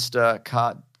from Mr.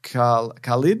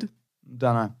 Khalid.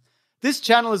 Don't know. This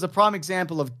channel is a prime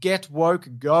example of get woke,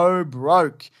 go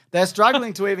broke. They're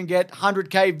struggling to even get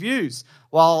 100K views,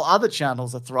 while other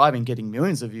channels are thriving, getting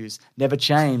millions of views. Never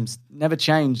change,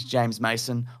 James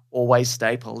Mason. Always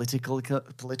stay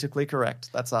politically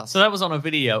correct. That's us. So that was on a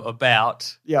video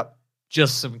about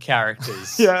just some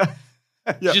characters. Yeah.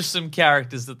 Just some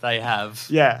characters that they have.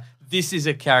 Yeah. This is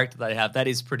a character they have. That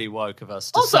is pretty woke of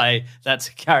us to say that's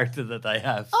a character that they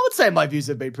have. I would say my views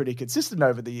have been pretty consistent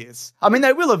over the years. I mean,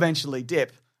 they will eventually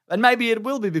dip. And maybe it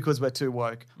will be because we're too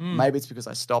woke. Maybe it's because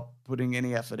I stopped putting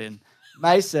any effort in.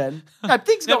 Mason,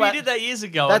 things go out. You did that years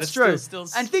ago. That's and true. Still...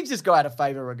 And things just go out of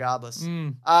favor regardless.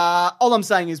 All I'm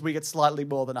saying is we get slightly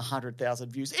more than 100,000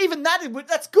 views. Even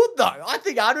that's good though. I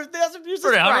think 100,000 views is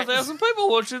great. 100,000 people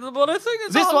watching the but I think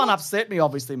it's this one upset me,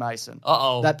 obviously, Mason.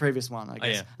 Uh-oh. That previous one, I guess. Oh,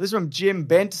 yeah. This is from Jim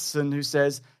Benson, who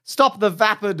says, stop the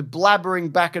vapid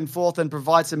blabbering back and forth and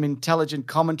provide some intelligent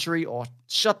commentary or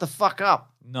shut the fuck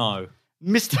up. No.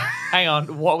 Mr. Hang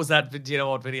on, what was that? Do you know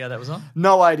what video that was on?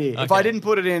 No idea. If Okay. I didn't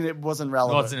put it in, it wasn't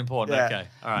relevant. Wasn't important. Okay.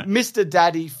 All right. Mr.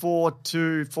 Daddy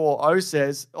 4240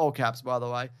 says, all caps by the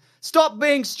way, stop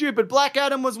being stupid. Black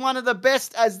Adam was one of the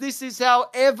best, as this is how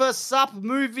ever sup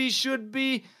movie should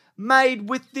be made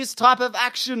with this type of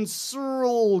action.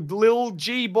 Little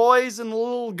G boys and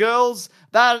little girls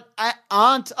that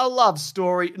aren't a love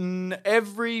story in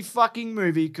every fucking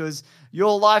movie because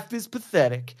your life is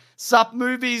pathetic. Sup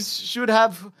movies should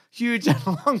have huge and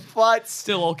long fights.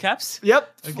 Still all caps?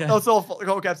 Yep. Okay. That's all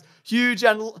caps. Huge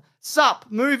and sup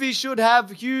movies should have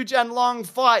huge and long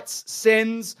fights.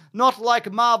 Sends, not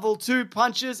like Marvel 2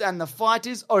 punches and the fight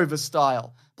is over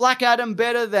style. Black Adam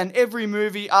better than every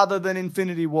movie other than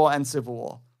Infinity War and Civil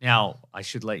War. Now, I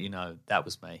should let you know that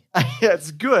was me. Yeah,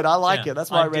 it's good. I like it. That's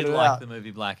why I read it did like out. the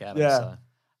movie Black Adam. Yeah.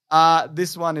 So.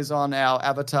 This one is on our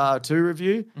Avatar 2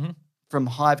 review Mm-hmm. from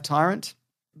Hive Tyrant.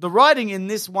 The writing in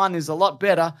this one is a lot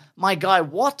better. My guy,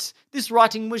 what? This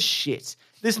writing was shit.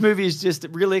 This movie is just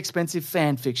really expensive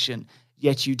fan fiction.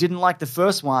 Yet you didn't like the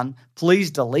first one.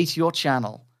 Please delete your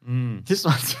channel. This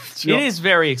one's... It is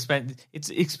very expensive. It's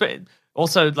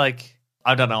also, like,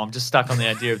 I don't know. I'm just stuck on the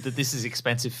idea that this is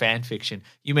expensive fan fiction.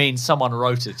 You mean someone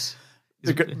wrote it?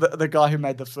 The guy who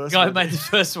made the first The guy one. who made the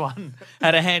first one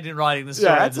had a hand in writing the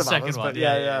story of the second one.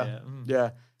 Yeah.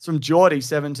 It's from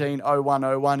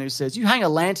Geordie170101 who says, you hang a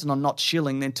lantern on not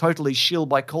shilling, then totally shill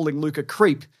by calling Luke a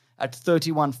creep at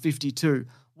 3152.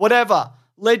 Whatever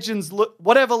Legends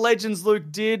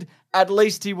Luke did, at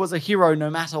least he was a hero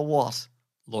no matter what.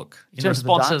 Look, in terms of the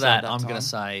response to dark side that, that I'm time. going to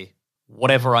say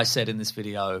whatever I said in this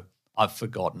video, I've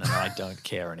forgotten and I don't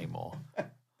care anymore.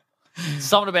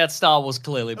 Something about Star Wars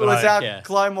clearly, It but was I our don't care.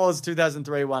 Clone Wars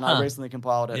 2003 one. I recently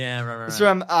compiled it. Yeah, right. It's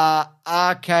from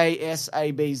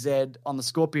RKSABZ on the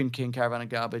Scorpion King Caravan of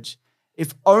Garbage.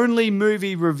 If only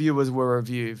movie reviewers were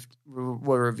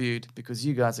reviewed because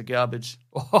you guys are garbage.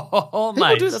 Oh, People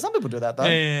mate. do that. Some people do that though.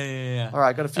 Yeah. All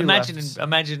right, got a few Imagine.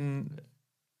 left.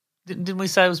 Didn't we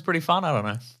say it was pretty fun? I don't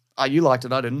know. Oh, you liked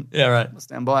it. I didn't. Yeah, right. I'll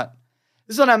stand by it.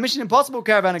 This is on our Mission Impossible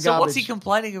Caravan of So Garbage. what's he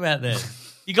complaining about then?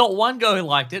 You got one guy who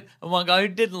liked it and one guy who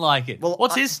didn't like it. Well,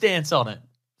 What's his stance on it?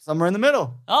 Somewhere in the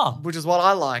middle. Oh. Which is what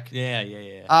I like.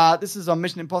 Yeah. This is on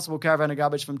Mission Impossible Caravan of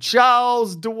Garbage from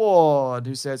Charles DeWard,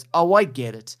 who says, oh, I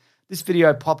get it. This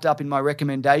video popped up in my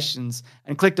recommendations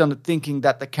and clicked on it thinking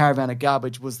that the Caravan of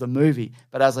Garbage was the movie.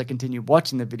 But as I continued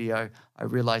watching the video, I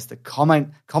realized the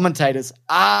commentators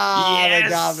are the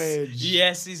garbage.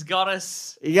 Yes, he's got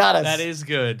us. He got us. That is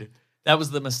good. That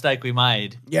was the mistake we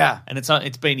made. Yeah. And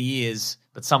it's been years,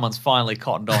 but someone's finally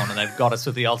cottoned on and they've got us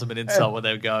with the ultimate insult where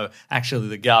they go, actually,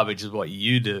 the garbage is what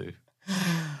you do.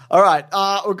 All right,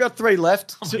 we've got 3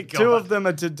 left. Oh my God. Two of them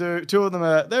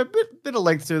are they're a bit of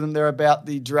length to them. They're about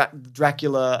the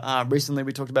Dracula. Recently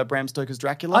we talked about Bram Stoker's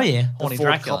Dracula. Oh, yeah. The Horny Ford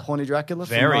Dracula. Cop Horny Dracula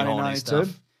Very from horny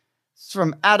 1992. stuff. It's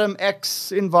from Adam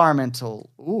X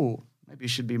Environmental. Ooh, maybe you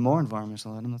should be more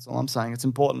environmental, Adam. That's all I'm saying. It's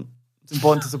important. It's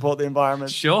important to support the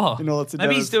environment. Sure. In all its Maybe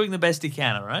endeavors. he's doing the best he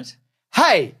can, all right?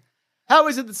 Hey, how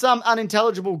is it that some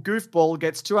unintelligible goofball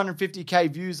gets 250k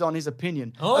views on his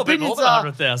opinion? Oh, a bit more than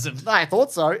 100,000. I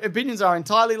thought so. Opinions are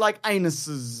entirely like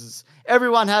anuses.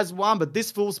 Everyone has one, but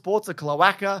this fool sports a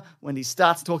cloaca when he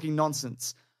starts talking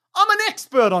nonsense. I'm an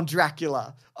expert on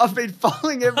Dracula. I've been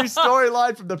following every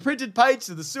storyline from the printed page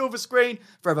to the silver screen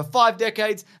for over 5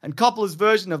 decades, and Coppola's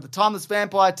version of the timeless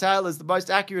vampire tale is the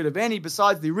most accurate of any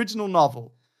besides the original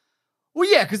novel. Well,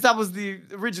 yeah, because that was the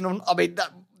original. I mean,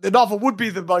 the novel would be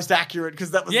the most accurate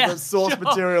because that was the source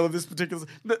material of this particular.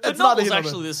 The It's novel's neither here nor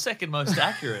actually the second most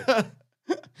accurate.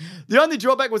 The only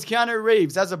drawback was Keanu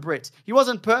Reeves as a Brit. He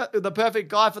wasn't the perfect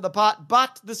guy for the part,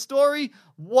 but the story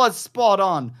was spot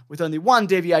on, with only one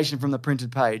deviation from the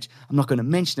printed page. I'm not going to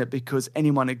mention it because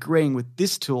anyone agreeing with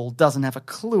this tool doesn't have a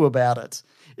clue about it.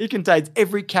 It contains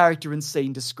every character and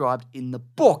scene described in the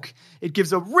book. It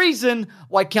gives a reason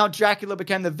why Count Dracula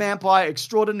became the vampire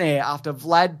extraordinaire after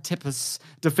Vlad Tepes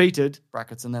defeated,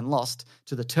 brackets and then lost,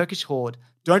 to the Turkish horde.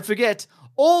 Don't forget,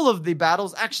 all of the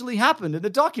battles actually happened and are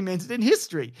documented in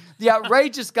history. The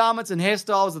outrageous garments and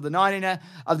hairstyles of the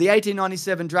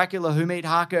 1897 Dracula who meet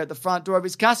Harker at the front door of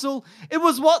his castle, it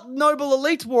was what noble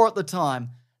elite wore at the time.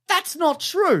 That's not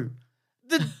true.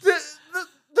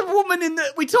 The woman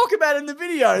we talk about in the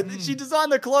video, she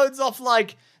designed the clothes off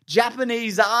like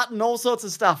Japanese art and all sorts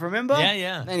of stuff, remember?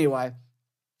 Yeah. Anyway,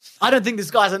 I don't think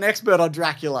this guy's an expert on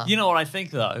Dracula. You know what I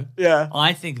think, though? Yeah.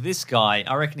 I think this guy,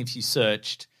 I reckon if you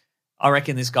searched, I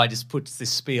reckon this guy just puts this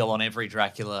spiel on every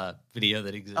Dracula video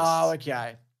that exists. Oh,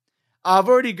 okay. I've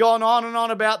already gone on and on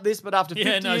about this, but after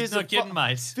 50 years not kidding,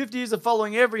 mate. 50 years of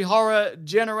following every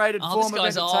horror-generated form of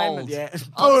entertainment. Old. Yeah.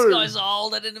 Oh, Boom. this guy's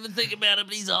old. I didn't even think about it,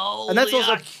 but he's old. And that's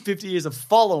also Yuck. 50 years of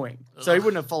following. So he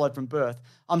wouldn't have followed from birth.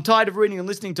 I'm tired of reading and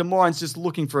listening to morons just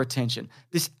looking for attention.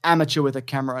 This amateur with a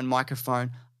camera and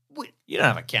microphone. You don't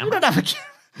have a camera. We don't have a camera.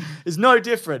 It's no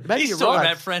different. Maybe He's you're talking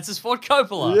right. about Francis Ford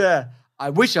Coppola. Yeah.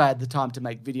 I wish I had the time to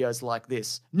make videos like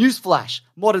this. Newsflash,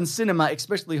 modern cinema,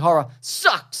 especially horror,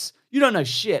 sucks. You don't know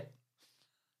shit.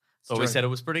 So we said it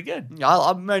was pretty good. Yeah,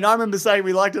 I mean, I remember saying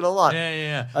we liked it a lot.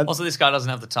 Yeah. Also, this guy doesn't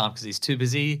have the time because he's too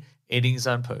busy eating his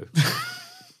own poo.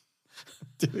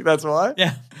 Do you think that's why?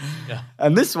 Yeah.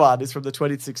 And this one is from the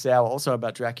 26th hour, also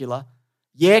about Dracula.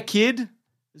 Yeah, kid.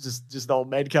 It's just old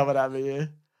men coming at me here.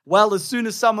 Well, as soon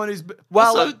as someone who's...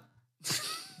 Also,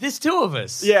 there's two of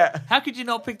us. Yeah. How could you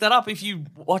not pick that up if you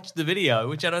watched the video,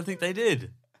 which I don't think they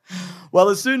did? Well,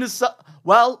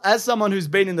 as someone who's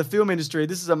been in the film industry,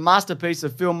 this is a masterpiece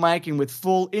of filmmaking with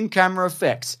full in-camera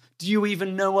effects. Do you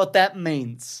even know what that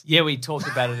means? Yeah, we talked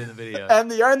about it in the video.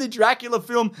 And the only Dracula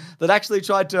film that actually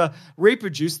tried to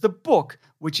reproduce the book,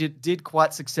 which it did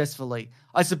quite successfully.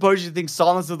 I suppose you think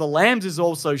Silence of the Lambs is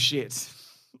also shit.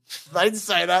 They didn't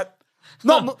say that.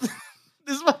 Not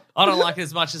this one. I don't like it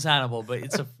as much as Hannibal, but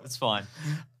it's fine.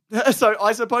 So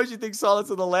I suppose you think Silence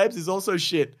of the Lambs is also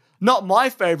shit. Not my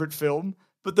favorite film,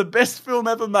 but the best film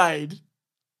ever made.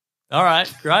 All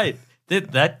right, great.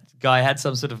 That guy had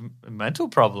some sort of mental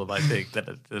problem, I think,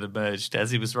 that emerged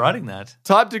as he was writing that.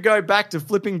 Time to go back to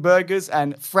flipping burgers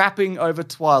and frapping over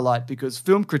Twilight because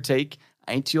film critique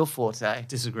ain't your forte.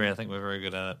 Disagree. I think we're very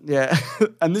good at it. Yeah.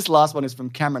 And this last one is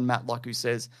from Cameron Matlock, who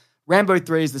says, Rambo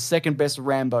 3 is the second best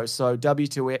Rambo, so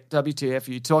WTF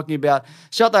are you talking about?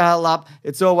 Shut the hell up.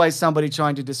 It's always somebody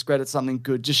trying to discredit something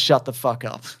good. Just shut the fuck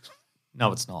up.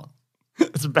 No, it's not.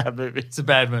 It's a bad movie. It's a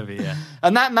bad movie, yeah.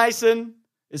 And that, Mason,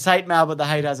 is Hate Mail, but the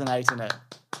hate has an 8 in it.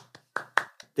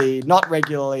 The not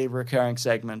regularly recurring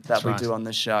segment that we do on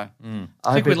this show.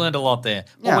 I think we learned a lot there.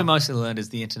 Yeah. What we mostly learned is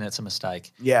the internet's a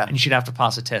mistake. Yeah. And you should have to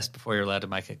pass a test before you're allowed to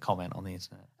make a comment on the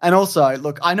internet. And also,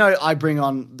 look, I know I bring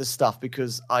on this stuff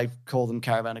because I call them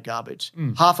caravan of garbage.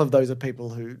 Half of those are people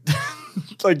who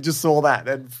just saw that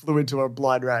and flew into a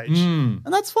blind rage. And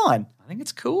that's fine. I think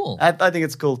it's cool. I think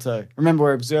it's cool too. Remember,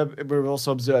 we're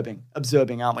also observing,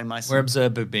 aren't we, Mason? We're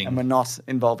observing. And we're not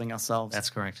involving ourselves. That's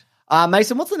correct.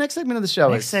 Mason, what's the next segment of the show?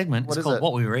 Next segment is called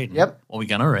What We Read. Yep. What We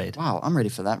Gonna Read. Wow, I'm ready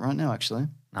for that right now, actually.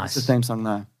 Nice. It's the theme song,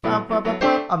 though.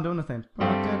 I'm doing the theme.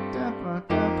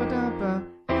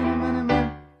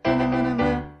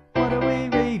 What are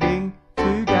we reading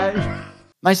today?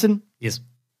 Mason? Yes.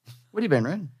 What have you been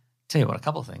reading? Tell you what, a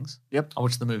couple of things. Yep. I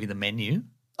watched the movie The Menu.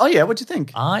 Oh, yeah, what'd you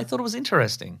think? I thought it was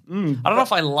interesting. I don't know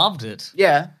if I loved it,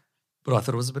 Yeah. but I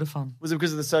thought it was a bit of fun. Was it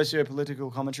because of the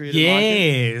socio-political commentary you didn't like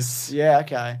it? Yes. Yeah,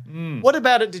 okay. What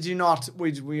about it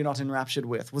were you not enraptured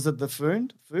with? Was it the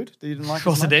food that you didn't like?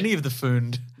 Wasn't any of the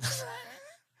food.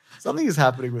 Something is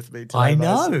happening with me today. I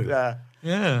know. Mason. Yeah.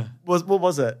 Yeah. What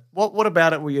was it? What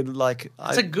about it were you like?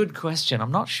 That's a good question.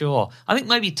 I'm not sure. I think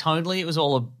maybe tonally it was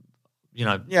all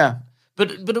Yeah.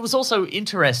 But it was also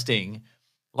interesting.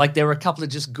 Like there were a couple of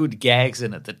just good gags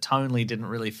in it that tonally didn't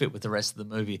really fit with the rest of the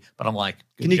movie. But I'm like,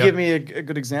 Can you give me a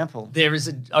good example? There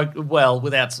is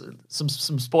without some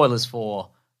spoilers for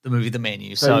the movie The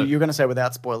Menu. So you're going to say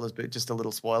without spoilers, but just a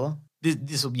little spoiler.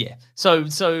 This will So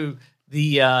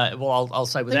the I'll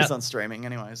say I think without. it's on streaming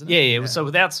anyway, isn't it? Yeah.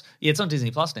 So it's on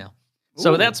Disney Plus now. So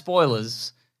Ooh. without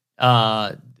spoilers,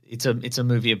 it's a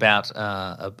movie about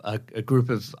a group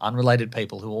of unrelated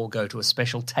people who all go to a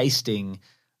special tasting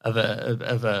of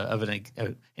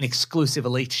an exclusive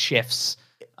elite chef's.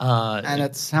 And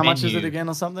it's how much is it menu. again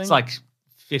or something? It's like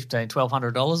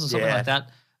 $1,200 or something like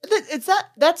that.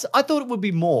 That's I thought it would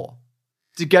be more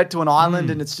to get to an island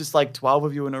and it's just like 12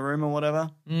 of you in a room or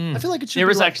whatever. I feel like it should. There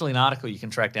be is like, actually an article you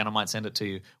can track down. I might send it to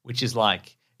you, which is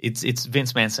like it's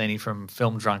Vince Mancini from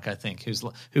Film Drunk, I think, he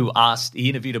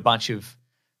interviewed a bunch of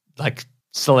like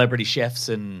celebrity chefs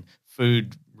and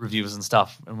food reviewers and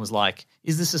stuff, and was like,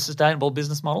 "Is this a sustainable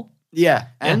business model?" Yeah,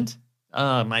 and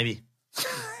maybe.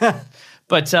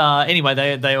 But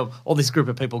anyway, they all this group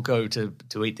of people go to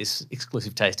eat this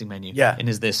exclusive tasting menu. Yeah. And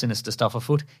is there sinister stuff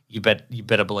afoot? You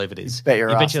better believe it is. You bet your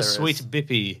ass your there sweet is.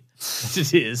 bippy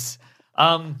it is.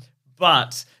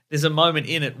 But there's a moment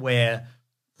in it where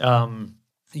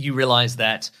you realize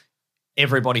that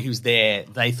everybody who's there,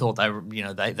 they thought they were,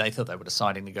 they thought they were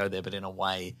deciding to go there, but in a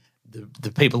way,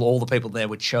 all the people there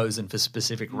were chosen for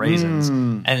specific reasons,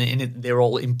 and they're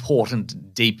all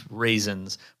important, deep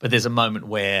reasons. But there's a moment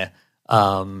where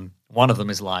one of them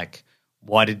is like,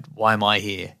 why am I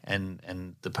here?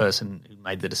 And the person who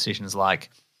made the decision is like,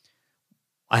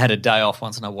 I had a day off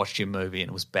once and I watched your movie and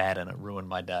it was bad and it ruined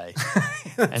my day.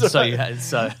 And so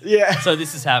so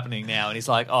this is happening now. And he's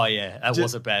like, oh yeah, that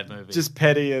was a bad movie. Just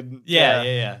petty and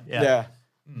yeah.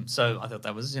 So I thought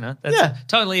that was, that's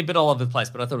totally a bit all over the place,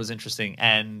 but I thought it was interesting.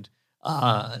 And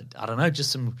I don't know,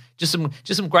 just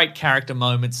some great character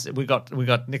moments. We got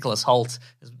Nicholas Hoult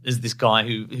as this guy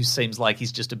who seems like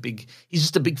he's just a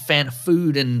big fan of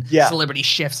food and celebrity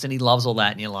chefs, and he loves all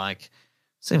that. And you're like,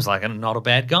 seems like not a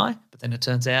bad guy, but then it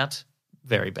turns out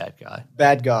very bad guy.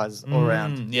 Bad guys all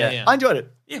around. Yeah. I enjoyed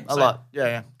it. Yeah, a lot.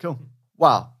 Yeah, cool.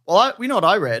 Wow. Well, you know what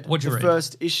I read? What'd you read? The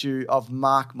first issue of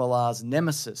Mark Millar's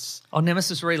Nemesis. Oh,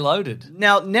 Nemesis Reloaded.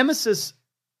 Now, Nemesis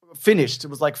finished. It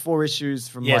was like 4 issues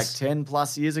from like 10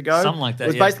 plus years ago. Something like that. It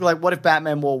was basically like, what if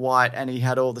Batman wore white and he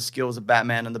had all the skills of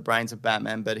Batman and the brains of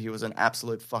Batman, but he was an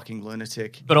absolute fucking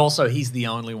lunatic. But also, he's the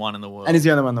only one in the world. And he's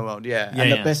the only one in the world,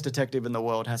 and the best detective in the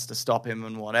world has to stop him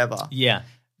and whatever. Yeah.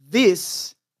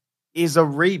 This is a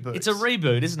reboot. It's a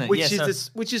reboot, isn't it?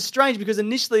 Which is strange because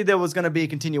initially there was going to be a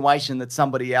continuation that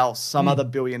somebody else, some other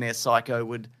billionaire psycho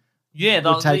would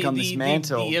take on this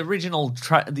mantle. The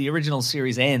original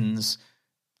series ends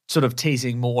sort of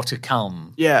teasing more to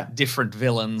come. Yeah. Different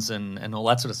villains and all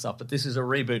that sort of stuff. But this is a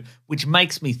reboot, which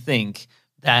makes me think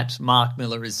that Mark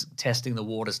Millar is testing the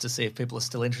waters to see if people are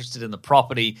still interested in the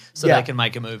property so they can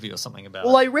make a movie or something about it.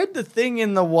 Well, I read the thing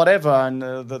in the whatever and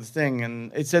the thing,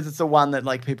 and it says it's the one that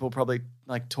like people probably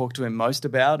like talk to him most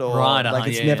about, or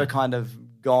it's never kind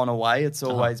of gone away. It's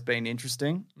always been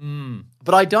interesting.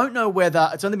 But I don't know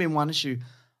whether it's only been 1 issue.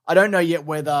 I don't know yet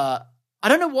whether I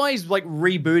don't know why he's like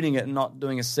rebooting it and not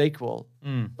doing a sequel.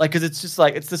 Like, because it's just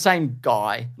like it's the same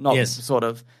guy, not sort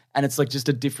of. And it's like just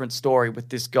a different story with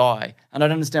this guy. And I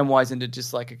don't understand why isn't it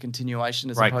just like a continuation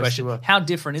as opposed to a... How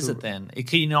different is it then?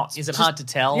 Can you not? Is it hard to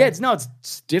tell? Yeah,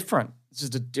 it's different. It's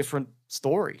just a different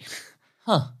story.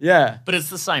 Huh. Yeah. But it's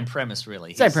the same premise,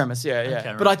 really. Same premise, yeah.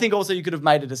 Okay, but I think also you could have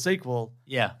made it a sequel.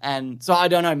 Yeah. And so I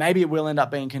don't know. Maybe it will end up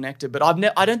being connected. But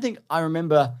I don't think I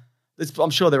remember... I'm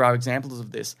sure there are examples of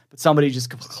this, but somebody just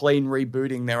clean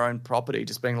rebooting their own property,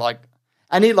 just being like...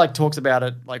 And he like talks about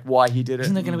it, like why he did it.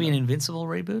 Isn't there going to be an Invincible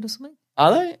reboot or something?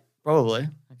 Are they? Probably.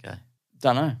 Okay.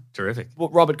 Don't know. Terrific. Well,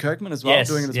 Robert Kirkman as well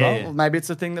doing it as well. Yeah. Well, maybe it's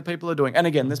a thing that people are doing. And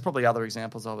again, there's probably other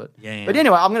examples of it. Yeah. But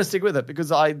anyway, I'm going to stick with it because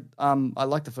I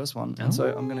like the first one, and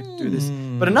so I'm going to do this.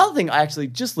 But another thing I actually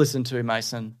just listened to,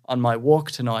 Mason, on my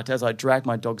walk tonight as I drag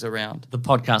my dogs around. The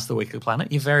podcast, The Weekly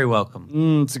Planet. You're very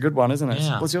welcome. It's a good one, isn't it?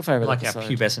 Yeah. What's your favorite episode? Our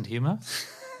pubescent humour.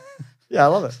 Yeah, I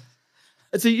love it.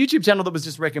 It's a YouTube channel that was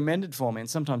just recommended for me, and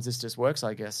sometimes this just works,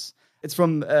 I guess. It's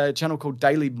from a channel called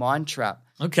Daily Mind Trap.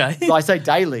 Okay. Well, I say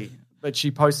daily, but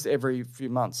she posts every few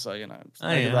months, so,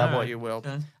 think about what you will.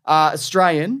 Okay.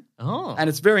 Australian, and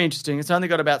it's very interesting. It's only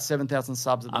got about 7,000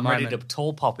 subs at the moment. I'm ready to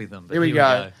tall poppy them. Here we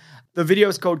go. The video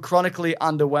is called Chronically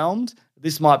Underwhelmed.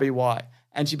 This might be why.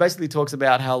 And she basically talks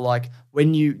about how, like,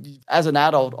 when you, as an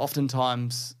adult,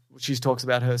 oftentimes... She talks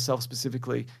about herself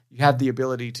specifically. You have the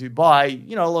ability to buy,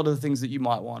 a lot of the things that you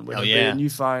might want, whether it be a new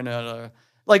phone or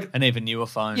an even newer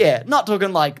phone. Yeah, not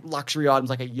talking like luxury items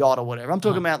like a yacht or whatever. I'm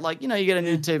talking about like, you get a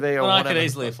new TV or whatever. I could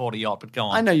easily afford a yacht, but go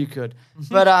on. I know you could.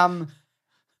 But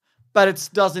it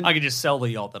doesn't. I could just sell the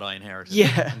yacht that I inherited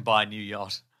and buy a new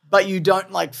yacht. But you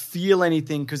don't like feel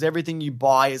anything because everything you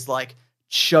buy is like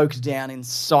choked down in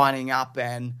signing up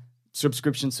and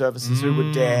subscription services, who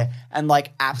would dare, and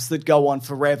like apps that go on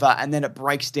forever, and then it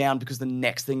breaks down because the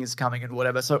next thing is coming and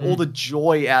whatever. So all the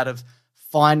joy out of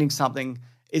finding something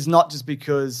is not just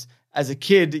because as a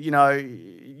kid,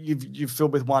 you've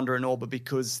filled with wonder and all, but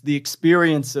because the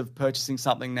experience of purchasing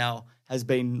something now has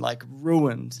been like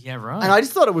ruined. Yeah, right. And I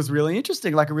just thought it was really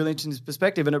interesting, like a really interesting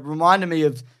perspective. And it reminded me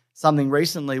of something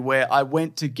recently where I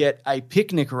went to get a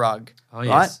picnic rug. Oh,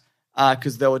 yes. Right?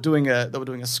 Because they were doing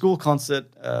a school concert,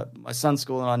 my son's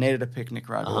school, and I needed a picnic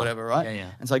rug or whatever, right?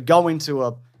 Yeah. And so I go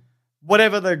into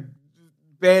whatever the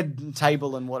bed and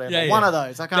table and whatever. Yeah. One of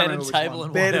those. I can't remember which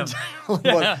one. Bed and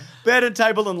table. Bed and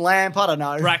table and lamp. I don't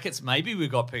know. Brackets. Maybe we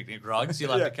got picnic rugs.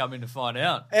 You'll have to come in to find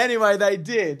out. Anyway, they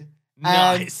did.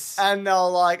 Nice. And they're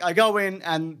like, I go in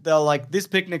and they're like, this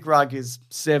picnic rug is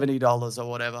 $70 or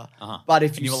whatever. But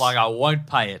if you were like, I won't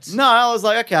pay it. No, I was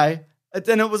like, okay.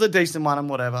 And it was a decent one and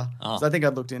whatever. So I think I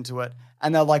looked into it.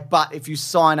 And they're like, but if you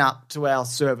sign up to our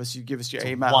service, you give us your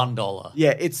email. $1.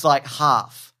 Yeah, it's like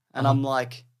half. And I'm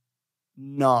like,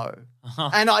 no.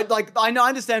 And I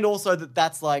understand also that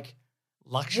that's like,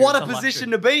 luxury. What a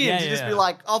position to be in, to just yeah. be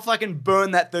like, I'll fucking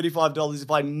burn that $35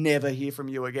 if I never hear from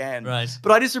you again. Right.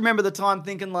 But I just remember the time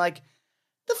thinking like,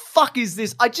 the fuck is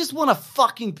this? I just want a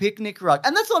fucking picnic rug.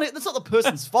 And that's not it. That's not the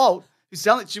person's fault who's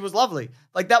selling it. She was lovely.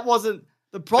 Like, that wasn't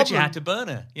the problem. But you had to burn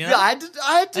her. You know? Yeah, I had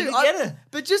to. And you get her.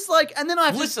 But just like, and then I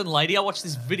have Listen, lady, I watched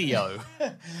this video.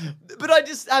 but I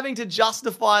just having to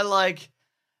justify, like,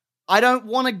 I don't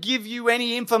want to give you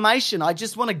any information. I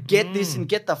just want to get this and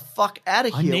get the fuck out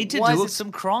of I here. need to Why do is it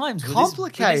some crimes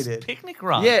complicated with this picnic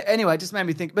rug. Yeah, anyway, it just made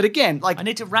me think. But again, like, I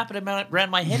need to wrap it around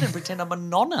my head and pretend I'm a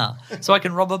nonna so I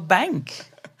can rob a bank.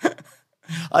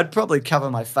 I'd probably cover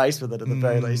my face with it at the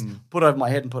very least. Put it over my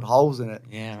head and put holes in it.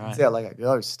 Yeah, right. See how like a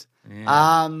ghost.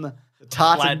 Yeah. The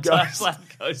tartan ghost. Flat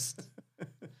ghost.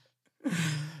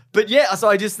 But yeah, so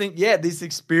I just think, this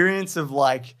experience of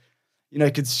like, you know,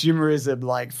 consumerism,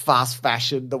 like fast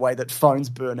fashion, the way that phones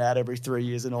burn out every 3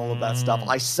 years and all of that stuff.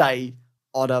 I say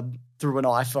through an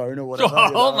iPhone or whatever.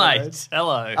 Oh, mate.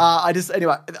 Hello. I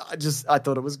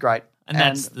thought it was great. And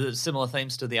that's the similar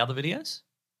themes to the other videos?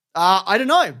 I don't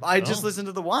know. I just listened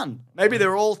to the one. Maybe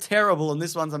they're all terrible and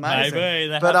this one's amazing. Maybe.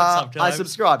 That but happens sometimes. I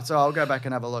subscribed, so I'll go back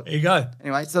and have a look. There you go.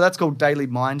 Anyway, so that's called Daily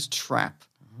Mind Trap.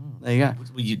 There you go.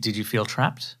 Did you feel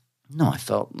trapped? No, I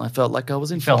felt like I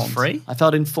was felt informed. free? I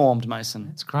felt informed, Mason.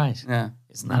 That's great. Yeah.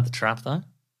 Isn't that the trap, though?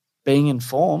 Being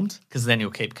informed. Because then you'll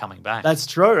keep coming back. That's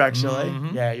true, actually.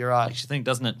 Yeah, you're right. Makes you think,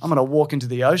 doesn't it? I'm going to walk into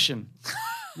the ocean.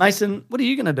 Mason, what are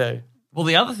you going to do? Well,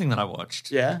 the other thing that I watched,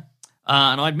 Yeah.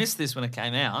 and I'd missed this when it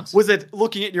came out. Was it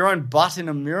looking at your own butt in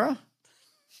a mirror?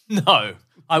 No,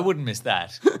 I wouldn't miss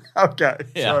that. Okay.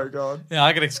 Yeah. Sorry, God. Yeah,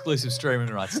 I got exclusive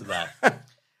streaming rights to that.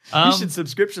 You should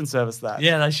subscription service that.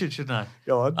 Yeah, they shouldn't I?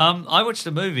 Go on. I watched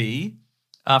a movie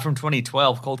from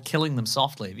 2012 called Killing Them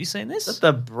Softly. Have you seen this? Is that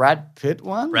the Brad Pitt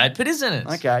one? Brad Pitt is in it.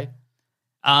 Okay.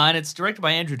 And it's directed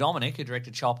by Andrew Dominic, who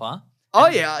directed Chopper. Oh,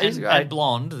 yeah. He's And great.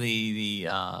 Blonde, the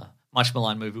much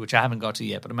maligned movie, which I haven't got to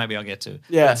yet, but maybe I'll get to.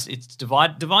 Yeah. It's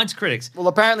divides critics. Well,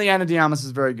 apparently Anna de Armas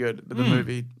is very good, but the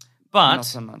movie, But not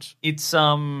so much. it's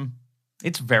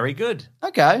very good.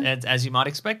 Okay. As you might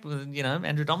expect with,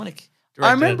 Andrew Dominic.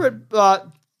 I remember it,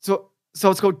 so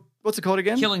it's called, what's it called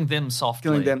again? Killing Them Softly.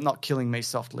 Killing Them, not Killing Me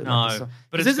Softly. No,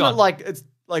 but it's isn't got- it like, it's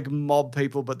like mob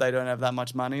people, but they don't have that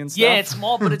much money and stuff? Yeah, it's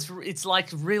mob, but it's like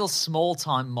real small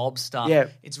time mob stuff. Yeah.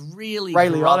 It's really Ray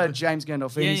grubby. Liotta, James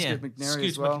Gandolfini, Yeah. Scoot McNairy Scoot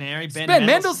as well. McNairy, Ben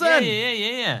Mendelsohn.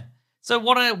 Yeah. So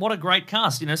what a great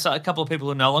cast. So a couple of people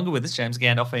who are no longer with us, James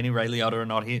Gandolfini, Ray Liotta, are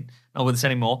not with us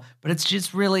anymore. But it's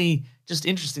just really just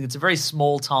interesting. It's a very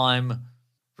small time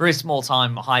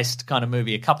heist kind of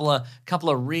movie. A couple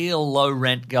of real low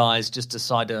rent guys just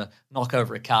decide to knock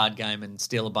over a card game and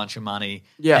steal a bunch of money.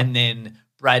 Yeah. And then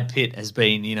Brad Pitt has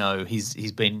been,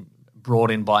 he's been brought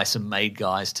in by some maid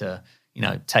guys to,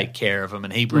 take care of him,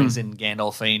 and he brings in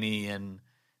Gandolfini and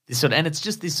this sort of, and it's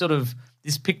just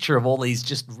this picture of all these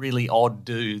just really odd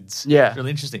dudes. Yeah. It's really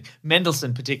interesting.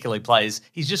 Mendelsohn particularly plays,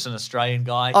 he's just an Australian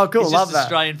guy. Oh, cool. He's Love just that.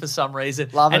 Australian for some reason.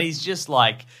 Love and it. he's just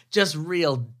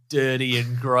real dirty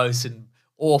and gross and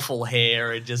awful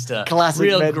hair and just a Classic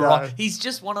real Mendo. He's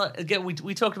just again,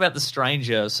 we talked about The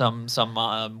Stranger some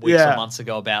weeks or months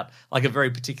ago about like a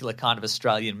very particular kind of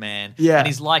Australian man. Yeah. And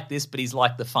he's like this, but he's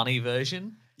like the funny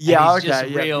version. Yeah, and he's okay,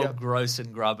 just yeah, real yeah. gross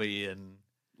and grubby and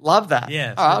Love that.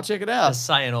 yeah. All right, I'll check it out. Just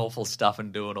saying awful stuff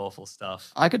and doing awful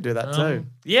stuff. I could do that too.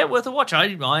 Yeah, worth a watch.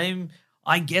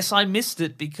 I guess I missed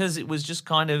it because it was just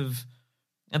kind of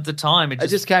at the time. It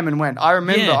just came and went. I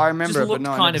remember just it, looked but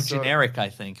no, I kind never of saw it. generic. I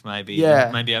think maybe.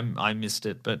 Yeah. maybe I missed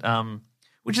it, but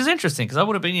which is interesting because I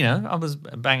would have been. I was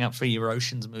bang up for your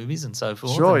Oceans movies and so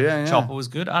forth. Sure, and yeah. Chopper was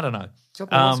good. I don't know.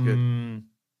 Chopper was good.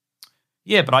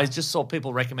 Yeah, but I just saw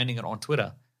people recommending it on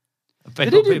Twitter.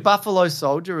 Did he do Buffalo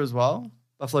Soldier as well?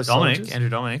 Buffalo Soldiers? Andrew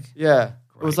Dominic. Yeah.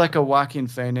 It was Great. like a Joaquin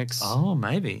Phoenix. Oh,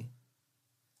 maybe.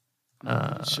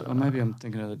 Or maybe I'm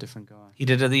thinking of a different guy. He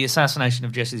did the assassination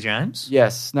of Jesse James.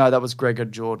 Yes. No, that was Gregor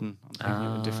Jordan. I'm thinking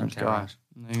of a different okay, guy. right.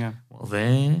 There you go. Well,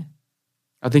 there.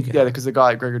 I think, because the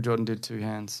guy, Gregor Jordan, did Two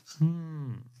Hands.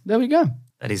 There we go.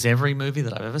 That is every movie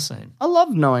that I've ever seen. I love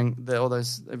knowing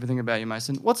everything about you,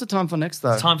 Mason. What's the time for next,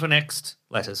 though? Time for next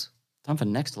letters. Time for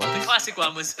next The letter. classic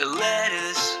one was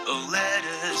Letters,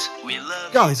 we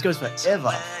love God, this goes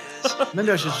forever.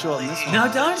 Maybe I should shorten this one.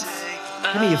 No, don't.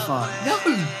 Give me your phone. No.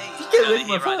 Get rid of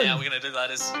my Right phone. now, we're going to do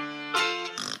letters.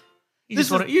 You This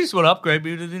just want to upgrade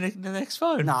me to the next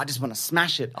phone. No, I just want to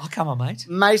smash it. Oh, come on, mate.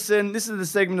 Mason, this is the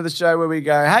segment of the show where we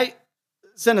go, hey,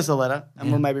 send us a letter and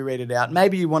we'll maybe read it out.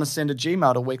 Maybe you want to send a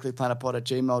Gmail to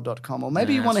weeklyplanetpod@gmail.com, or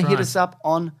maybe you want to hit us up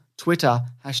on Twitter,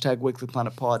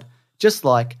 #weeklyplanetpod, just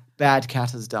like Bad Cat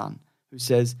has done, who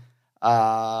says,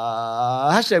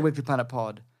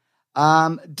 #weeklyplanetpod.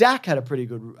 Dak had a pretty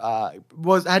good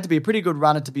had to be a pretty good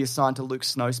runner to be assigned to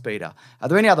Luke's snowspeeder. Are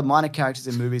there any other minor characters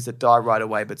in movies that die right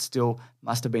away but still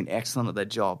must have been excellent at their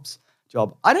job?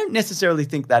 I don't necessarily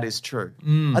think that is true.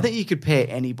 I think you could pair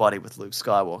anybody with Luke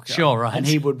Skywalker. Sure, right. And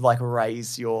he would like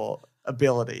raise your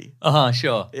ability.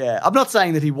 Sure. Yeah. I'm not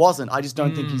saying that he wasn't. I just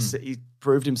don't think he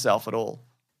proved himself at all.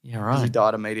 Yeah, Because he right.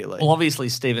 died immediately. Well, obviously,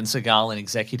 Steven Seagal in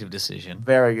Executive Decision,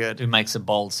 Very good. who makes a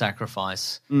bold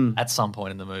sacrifice at some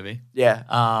point in the movie. Yeah.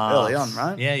 Early on,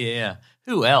 right? Yeah.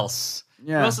 Who else?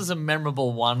 Yeah. Who else is a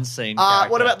memorable one-scene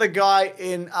character? What about the guy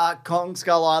in Kong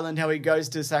Skull Island, how he goes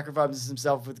to sacrifice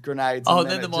himself with grenades? Oh, and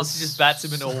then the it monster just bats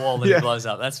him into a wall and Yeah. he blows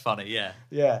up. That's funny, yeah.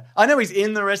 Yeah. I know he's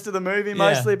in the rest of the movie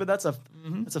mostly, Yeah. but that's a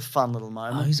fun little Oh,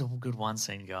 moment. he's a good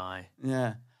one-scene guy.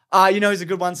 Yeah. You know who's a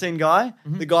good one-scene guy?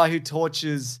 The guy who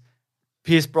tortures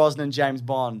Pierce Brosnan and James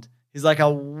Bond. He's like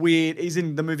he's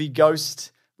in the movie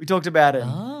Ghost. We talked about him.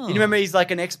 Oh. You remember he's like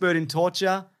an expert in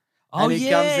torture? Oh, and he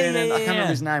yeah, comes in and yeah, I can't remember yeah.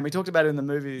 his name. We talked about it in the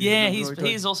movie. Yeah, We talked-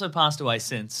 he's also passed away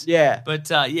since. Yeah. But,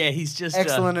 he's just...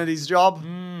 Excellent at his job.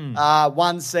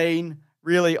 One scene,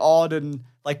 really odd and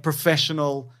like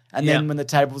professional. And then Yeah. when the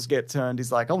tables get turned,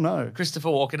 he's like, oh no. Christopher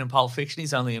Walken in Pulp Fiction,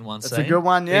 he's only in one That's scene. a good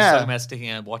one, He's yeah. talking about sticking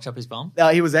a watch up his bum.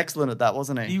 He was excellent at that,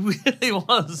 wasn't he? He really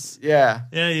was. Yeah.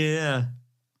 Yeah.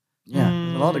 Yeah.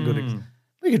 A lot of good.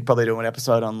 We could probably do an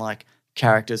episode on like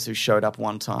characters who showed up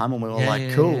one time and we were Yeah, like,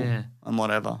 yeah, cool, yeah. and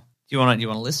whatever. Do you want to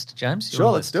list, James? You Sure,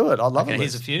 want a let's list? do it. I'd love Okay, a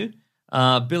here's a list. few.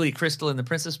 Billy Crystal in The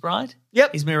Princess Bride.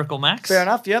 Yep. He's Miracle Max. Fair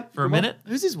enough, yep. For a Good one. minute.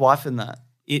 Who's his wife in that?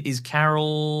 It is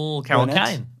Carol Burnett?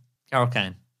 Kane. Carol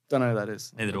Kane. Don't know who that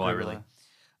is. Neither do I really. Her.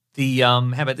 The how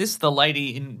about this? The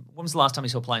lady in when was the last time you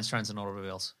saw Planes, Trains and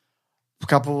Automobiles? A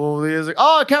couple of years ago.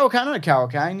 Oh, Carol Kane. I know Carol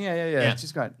Kane. Yeah. Yeah.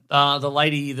 She's great. The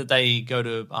lady that they go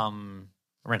to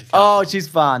rent a car. Oh, she's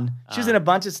fun. She was in a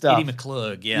bunch of stuff. Edie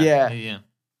McClurg. Yeah.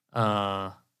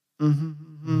 Yeah.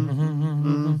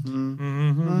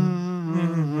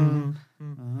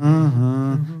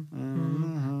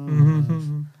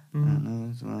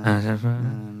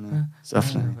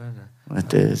 Softly with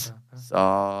this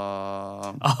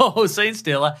song. Oh, Scene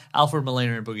Stealer, Alfred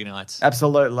Molina and Boogie Nights.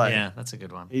 Absolutely. Yeah, that's a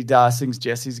good one. He sings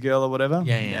Jesse's Girl or whatever.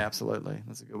 Yeah. Absolutely.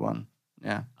 That's a good one.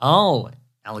 Yeah. Oh,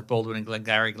 Alec Baldwin and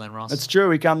Glengarry Glen Ross. It's true.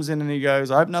 He comes in and he goes,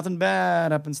 I hope nothing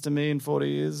bad happens to me in 40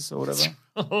 years or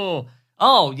whatever.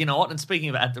 Oh, you know what? And speaking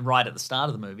of at the start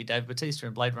of the movie, Dave Bautista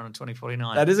in Blade Runner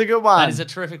 2049. That is a good one. That is a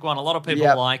terrific one. A lot of people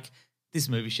Yep. like this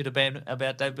movie should have been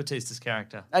about Dave Bautista's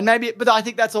character. And maybe, but I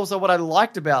think that's also what I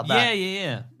liked about that.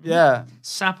 Yeah. Yeah.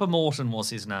 Sapper Morton was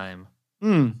his name.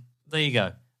 Mm. There you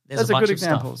go. There's Those a are bunch good of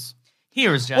stuff. examples.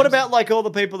 Here is James. What about like all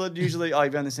the people that usually,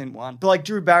 you've only seen one, but like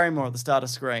Drew Barrymore at the start of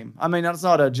Scream. I mean, it's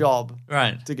not her job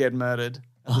Right. to get murdered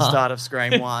at the start of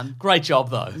Scream 1. Great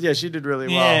job, though. Yeah, she did really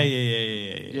well.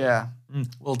 Yeah.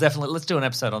 Well, definitely. Let's do an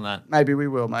episode on that. Maybe we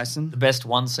will, Mason. The best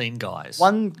one-scene guys.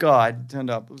 One guy turned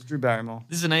up. It was Drew Barrymore.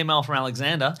 This is an email from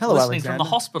Alexander. Hello, Listening from Alexander. the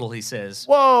hospital, he says.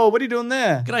 Whoa, what are you doing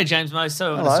there? G'day, James Mo.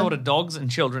 So, Hello. assorted dogs and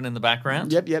children in the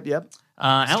background. Yep.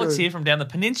 Alex true. here from down the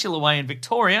peninsula way in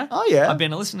Victoria. Oh, yeah. I've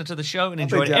been a listener to the show and been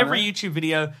enjoyed down every there. YouTube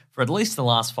video for at least the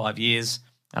last 5 years.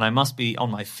 And I must be on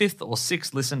my 5th or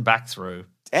 6th listen back through.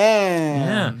 Damn.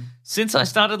 Yeah. Since I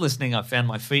started listening, I've found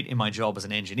my feet in my job as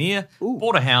an engineer,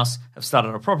 bought a house, have started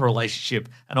a proper relationship,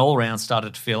 and all around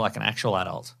started to feel like an actual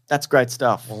adult. That's great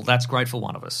stuff. Well, that's great for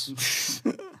one of us.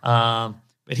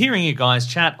 But hearing you guys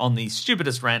chat on the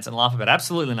stupidest rants and laugh about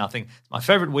absolutely nothing is my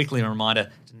favorite weekly reminder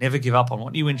to never give up on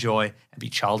what you enjoy and be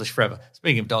childish forever.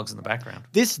 Speaking of dogs in the background.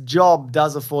 This job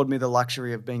does afford me the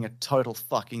luxury of being a total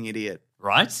fucking idiot.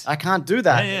 Right? I can't do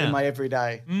that Yeah. in my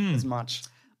everyday as much.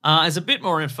 As a bit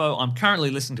more info, I'm currently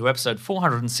listening to episode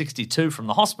 462 from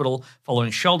the hospital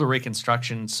following shoulder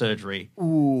reconstruction surgery.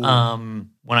 Ooh.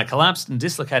 When I collapsed and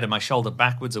dislocated my shoulder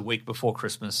backwards a week before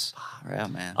Christmas. Far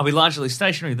out, man. I'll be largely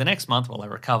stationary the next month while I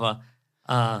recover.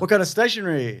 What kind of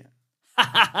stationery?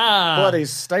 Bloody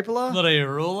stapler? Bloody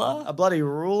ruler? A bloody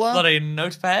ruler? Bloody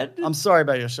notepad? I'm sorry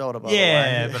about your shoulder, by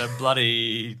yeah, the way. but a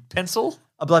bloody pencil?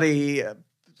 A bloody,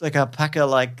 like a pack of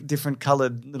like different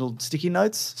coloured little sticky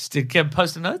notes. Stick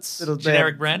post-it notes? Little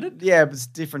Generic branded? Yeah, but it's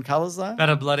different colours though.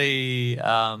 About a bloody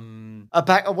A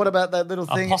pack. What about that little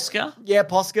a thing? Posca? Yeah,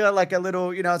 Posca, like a little,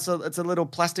 it's a little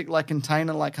plastic like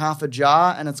container, like half a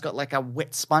jar, and it's got like a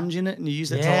wet sponge in it, and you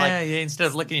use it to like instead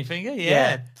of licking your finger?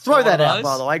 Yeah. Throw One that of out, those.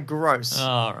 by the way. Gross.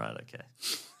 All right, okay.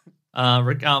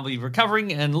 I'll be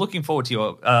recovering and looking forward to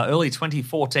your early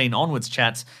 2014 onwards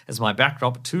chats as my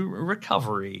backdrop to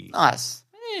recovery. Nice.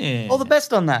 Yeah. All the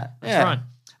best on that. That's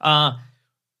right.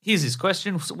 Here's his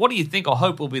question. So what do you think or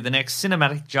hope will be the next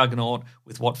cinematic juggernaut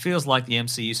with what feels like the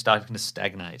MCU starting to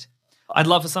stagnate? I'd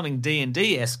love for something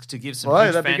D&D-esque to give some Oh,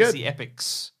 huge that'd be fantasy good.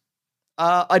 epics.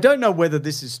 I don't know whether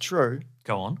this is true,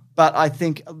 Go on. but I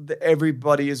think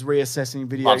everybody is reassessing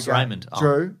video Loves games. Raymond. Oh.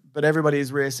 True, but everybody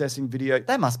is reassessing video.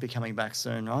 They must be coming back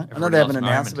soon, right? I know Everybody they haven't loves announced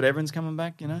Raymond. it, but everyone's coming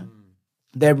back, you know?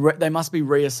 They must be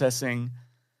reassessing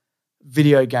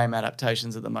video game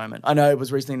adaptations at the moment. I know it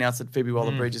was recently announced that Phoebe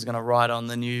Waller-Bridge is going to write on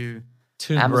the new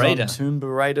Tomb Amazon Raider. Tomb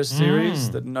Raider series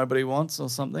that nobody wants or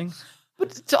something.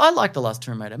 But I like the last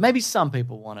Tomb Raider. Maybe some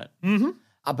people want it. Mm-hmm.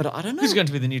 But I don't know. Who's going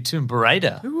to be the new Tomb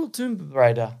Raider? Who will Tomb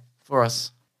Raider for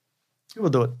us? Who will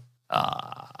do it?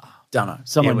 Don't know.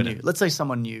 Someone we new. don't. Let's say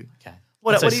someone new. Okay.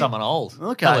 What Let's do say you- someone old.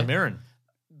 Okay. Helen Mirren.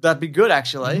 That'd be good,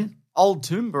 actually. Old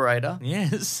Tomb Raider.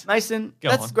 Yes. Mason, Go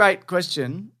that's on. a great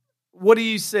question. What do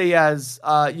you see as,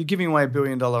 you're giving away $1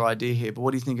 billion idea here, but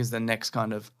what do you think is the next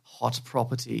kind of hot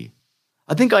property?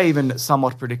 I think I even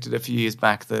somewhat predicted a few years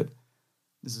back that,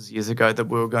 this is years ago, that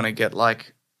we were going to get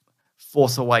like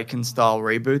Force Awakens style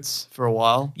reboots for a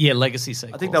while. Yeah, legacy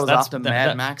sequels. I think that was after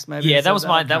Mad Max, maybe. Yeah, it said that was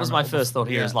my I can't my remember. first thought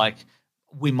here. Yeah. Is like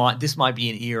this might be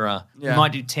an era. Yeah. We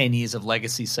might do 10 years of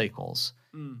legacy sequels.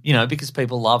 You know, because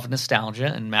people love nostalgia,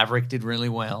 and Maverick did really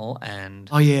well, and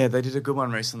Oh yeah, they did a good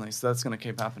one recently, so that's going to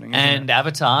keep happening. Isn't and it?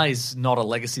 Avatar is not a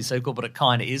legacy sequel, but it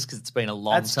kind of is because it's been a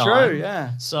long That's time. true,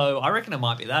 yeah. So I reckon it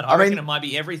might be that. I I reckon mean- it might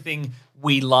be everything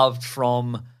we loved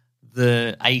from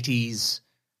the 80s,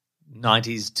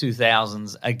 90s,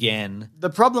 2000s again. The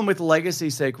problem with legacy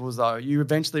sequels, though, you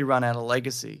eventually run out of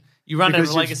legacy. You run out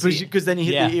of legacy. because then you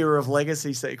hit Yeah. the era of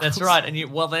legacy sequels. That's right, and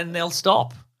then they'll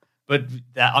stop. But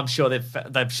I'm sure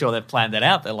they've planned that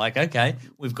out. They're like, okay,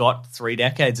 we've got 3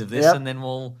 decades of this, Yep. and then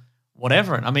we'll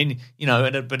whatever. And I mean, you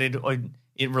know, but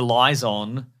it relies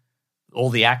on all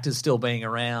the actors still being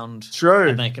around, True.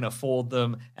 and they can afford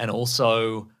them, and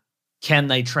also can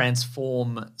they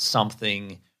transform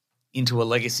something into a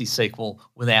legacy sequel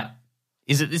without?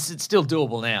 Is it still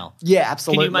doable now? Yeah,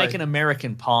 absolutely. Can you make an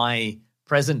American Pie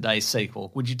present day sequel?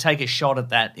 Would you take a shot at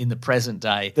that in the present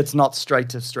day? That's not straight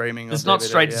to streaming. or It's not DVD,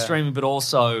 straight to yeah. streaming, but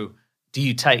also do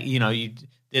you take,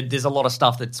 there's a lot of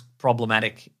stuff that's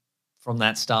problematic from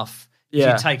that stuff. Yeah.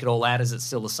 If you take it all out, is it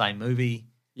still the same movie?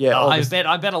 Yeah, I obviously.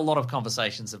 bet a lot of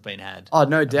conversations have been had. Oh,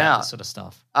 no about doubt. this sort of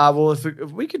stuff. Well, if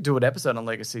we could do an episode on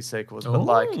legacy sequels, but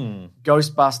like Ooh.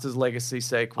 Ghostbusters legacy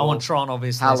sequel. I want Tron,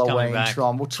 obviously, is coming Halloween, back.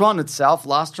 Tron. Well, Tron itself,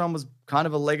 last Tron was kind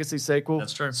of a legacy sequel.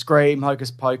 That's true. Scream,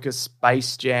 Hocus Pocus,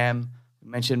 Space Jam. We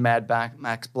mentioned Mad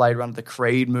Max, Blade Runner, the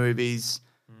Creed movies,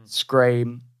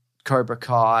 Scream, Cobra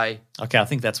Kai, Okay, I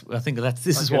think this is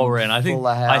Fucking what we're in. I think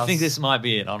Fuller House. this might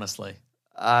be it. Honestly,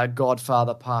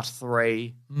 Godfather Part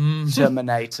 3,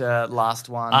 Terminator, last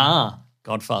one.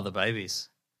 Godfather babies.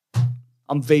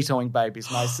 I'm vetoing babies,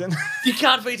 Mason. You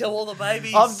can't veto all the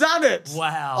babies. I've done it.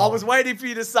 Wow. I was waiting for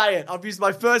you to say it. I've used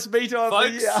my first veto of the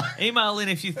Folks, year. email in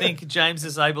if you think James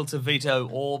is able to veto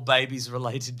all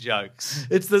babies-related jokes.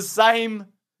 It's the same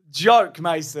joke,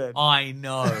 Mason. I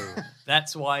know.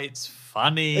 That's why it's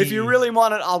funny. If you really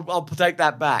want it, I'll take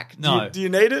that back. No. Do you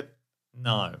need it?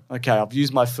 No. Okay, I've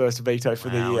used my first veto for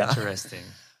the Wow, year. interesting.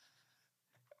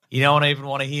 You don't even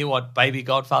want to hear what Baby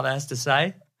Godfather has to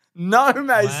say? No,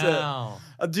 Mason. Wow.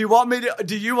 Do you want me to?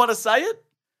 Do you want to say it?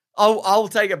 I'll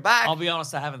take it back. I'll be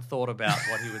honest, I haven't thought about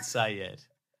what he would say yet.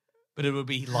 But it would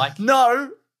be like...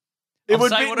 No, it I'm would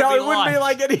saying be what no. it'd It be wouldn't be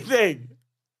like. like anything.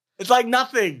 It's like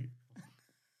nothing.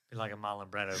 Be like a Marlon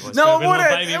Brando voice. No, Be it a little wouldn't.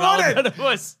 baby It Marlon wouldn't. Brando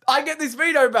voice. I get this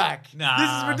veto back. Nah.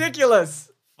 This is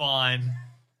ridiculous. Fine.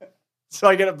 So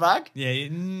I get it back? Yeah,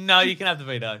 no, you can have the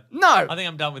veto. No. I think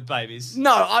I'm done with babies.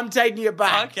 No, I'm taking it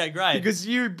back. Okay, great. Because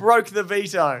you broke the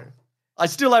veto. I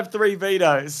still have 3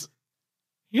 vetoes.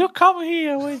 You come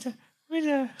here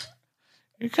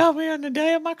you come here on the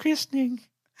day of my christening.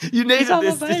 You needed I'm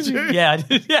this, a did baby. you? Yeah, I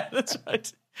did. Yeah, that's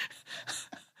right.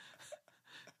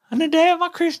 On the day of my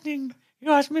christening,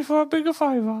 you asked me for a bigger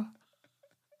favor.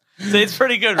 See, it's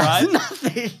pretty good, right?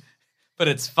 Nothing. But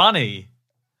it's funny.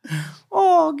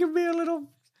 Oh, give me a little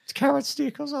carrot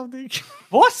stick or something.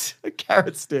 What? A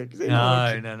carrot stick.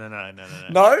 No.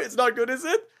 No, it's not good, is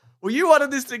it? Well, you wanted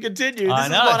this to continue. This I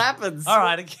is know. what happens. All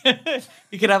right.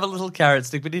 You could have a little carrot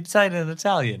stick, but you'd say it in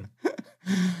Italian.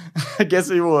 I guess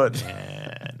he would.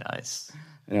 Yeah, nice.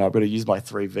 Anyway, I'm going to use my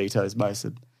 3 vetoes,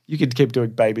 Mason. You can keep doing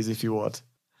babies if you want.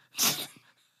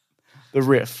 The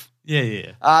riff.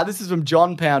 Yeah. This is from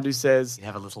John Pound, who says, You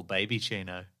have a little baby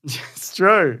Chino. it's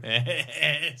true.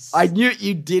 Yes. I knew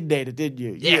you did need it, didn't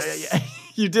you? Yes. Yeah.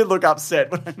 You did look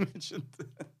upset when I mentioned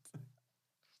that.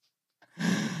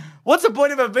 What's the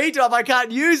point of a veto if I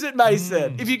can't use it,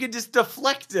 Mason? If you could just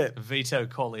deflect it. Vito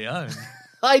Corleone.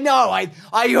 I know. I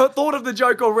thought of the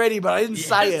joke already, but I didn't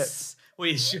say it. Yes. Well,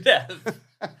 you should have.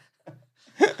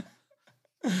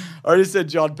 I already said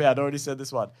John Pound. I already said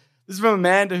this one. This is from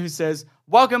Amanda who says,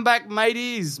 welcome back,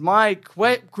 mateys. My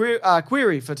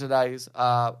query for today's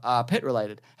pet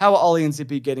related. How are Ollie and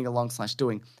Zippy getting along /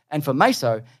 doing? And for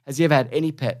Meso, has he ever had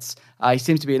any pets? He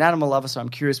seems to be an animal lover, so I'm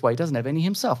curious why he doesn't have any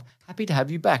himself. Happy to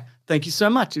have you back. Thank you so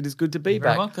much. It is good to be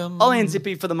back. You're welcome. Ollie and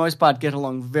Zippy, for the most part, get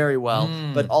along very well,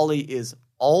 but Ollie is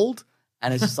old.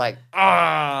 And it's just like,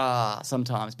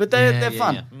 sometimes. But they're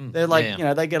fun. Yeah. They're like,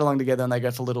 they get along together and they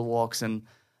go for little walks. And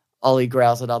Ollie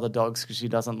growls at other dogs because she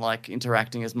doesn't like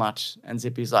interacting as much. And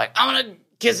Zippy's like, I'm going to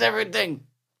kiss everything.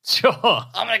 Sure.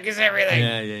 I'm going to kiss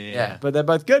everything. Yeah. But they're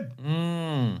both good.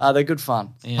 They're good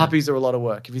fun. Yeah. Puppies are a lot of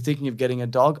work. If you're thinking of getting a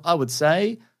dog, I would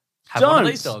say, Have one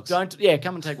of these dogs.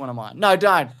 Come and take one of mine. No,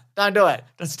 don't. Don't do it.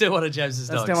 Don't steal one of James's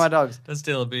dogs. Don't steal my dogs. Don't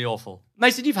steal, it'd be awful.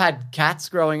 Mason, you've had cats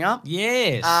growing up.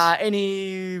 Yes.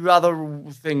 Any other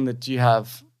thing that you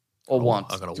have or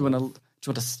want? I got a Do you want to?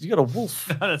 You got a wolf.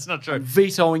 No, that's not true. I'm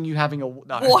vetoing you having a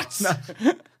no. What? No.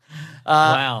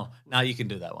 Wow. No, you can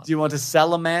do that one. Do you want a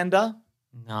salamander?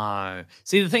 No.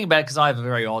 See, the thing about it, because I have a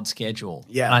very odd schedule.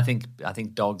 Yeah. And I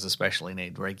think dogs especially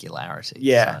need regularity.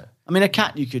 Yeah. So. I mean, a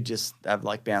cat you could just have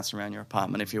like bouncing around your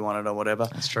apartment if you wanted or whatever.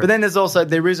 That's true. But then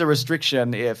there is a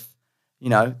restriction if,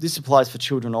 this applies for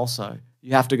children also.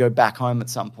 You have to go back home at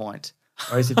some point.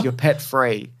 Whereas if you're pet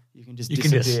free, you can just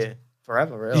disappear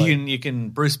forever, really. You can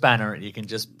Bruce Banner it. You can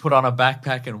just put on a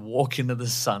backpack and walk into the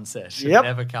sunset and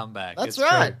never come back. That's it's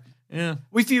right. True. Yeah.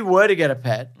 If you were to get a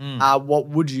pet, what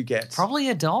would you get? Probably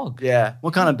a dog. Yeah.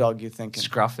 What kind of dog are you thinking?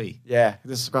 Scruffy. Yeah,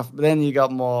 the scruff. But then you got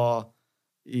more,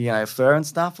 fur and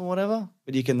stuff or whatever.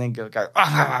 But you can then go.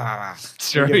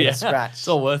 Sure, give it a yeah. scratch. It's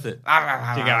all worth it.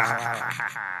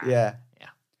 Yeah.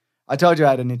 I told you I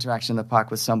had an interaction in the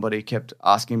park with somebody who kept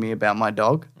asking me about my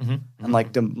dog and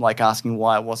like asking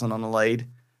why it wasn't on a lead.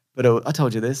 But I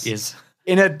told you this. Yes.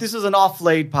 This was an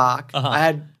off-lead park. I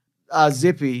had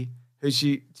Zippy, who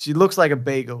she looks like a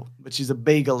beagle, but she's a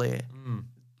beagle ear,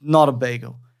 not a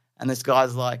beagle. And this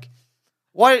guy's like,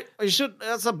 "Why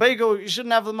that's a beagle. You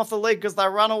shouldn't have them off the lead because they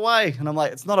run away." And I'm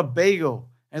like, "It's not a beagle."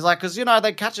 And he's like, "Because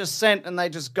they catch a scent and they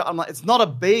just go." I'm like, "It's not a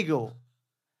beagle."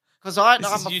 Because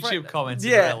This is YouTube comments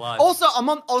in real life.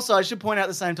 Also, I should point out at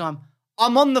the same time,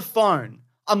 I'm on the phone.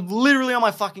 I'm literally on my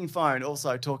fucking phone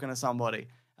also talking to somebody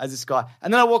as this guy.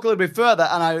 And then I walk a little bit further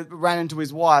and I ran into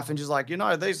his wife and she's like, they're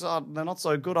not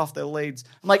so good off their leads.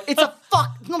 I'm like, it's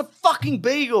not a fucking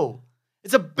beagle.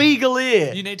 It's a beagle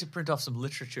ear. You need to print off some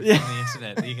literature from the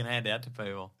internet that you can hand out to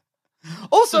people.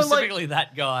 Also, specifically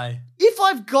that guy. If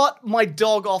I've got my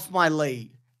dog off my lead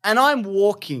and I'm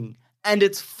walking and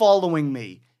it's following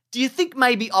me, do you think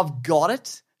maybe I've got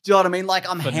it? Do you know what I mean? Like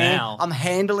I'm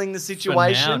handling the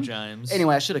situation. For now, James.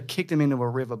 Anyway, I should have kicked them into a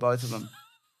river, both of them.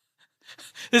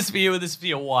 This is for you and this is for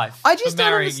your wife. I just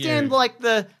don't understand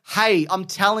hey, I'm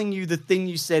telling you the thing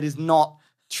you said is not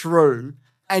true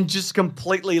and just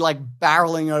completely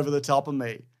barreling over the top of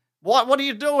me. What are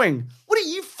you doing? What are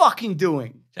you fucking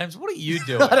doing? James, what are you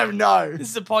doing? I don't know. This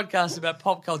is a podcast about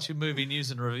pop culture, movie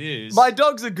news, and reviews. My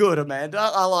dogs are good, Amanda.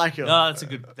 I like them. No,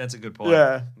 that's a good point.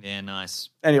 Yeah. Yeah, nice.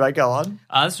 Anyway, go on.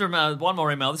 This is from one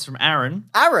more email. This is from Aaron.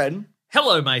 Aaron?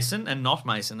 Hello, Mason, and not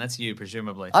Mason. That's you,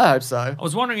 presumably. I hope so. I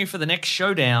was wondering if for the next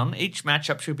showdown, each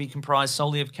matchup should be comprised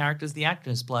solely of characters the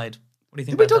actors played. What do you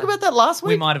think Did we talk about that last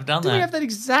week? We might have done that. Did we have that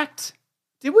exact...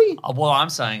 Did we? What I'm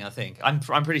saying, I think. I'm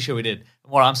pretty sure we did.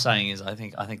 What I'm saying is I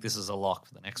think this is a lock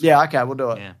for the next one. Yeah, okay, we'll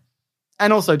do it. Yeah.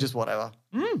 And also just whatever.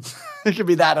 It could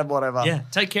be that and whatever. Yeah,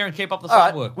 take care and keep up the All fine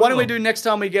right, work. Why don't we do next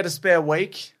time we get a spare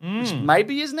week? Which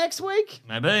maybe is next week?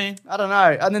 Maybe. I don't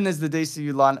know. And then there's the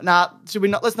DCU line. Nah, should we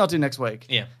not? Let's not do next week.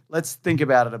 Yeah. Let's think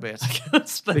about it a bit.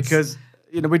 Let's- Because,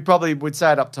 we'd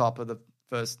say it up top of the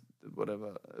first,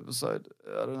 whatever, episode.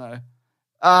 I don't know.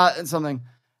 And something.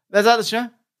 Is that the show?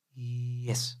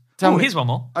 Yes. Tell me. Here's one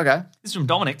more. Okay. This is from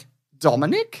Dominic.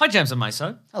 Dominic? Hi, James and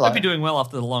Meso. Hello. Hope you're doing well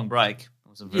after the long break. It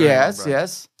was a very long break.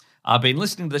 Yes. I've been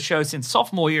listening to the show since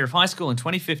sophomore year of high school in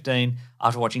 2015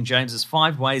 after watching James's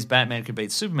 5 Ways Batman Could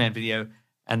Beat Superman video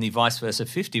and the vice versa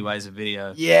 50 Ways of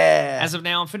video. Yeah. As of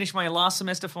now, I'm finishing my last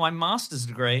semester for my master's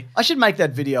degree. I should make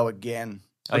that video again.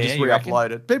 I'll just you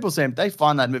re-upload it. People they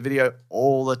find that video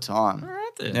all the time. All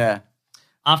right then. Yeah.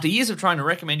 After years of trying to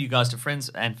recommend you guys to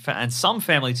friends and some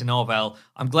family to no avail,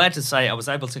 I'm glad to say I was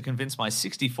able to convince my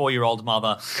 64-year-old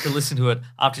mother to listen to it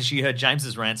after she heard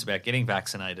James's rants about getting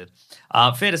vaccinated.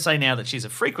 Fair to say now that she's a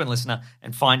frequent listener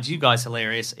and finds you guys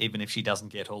hilarious, even if she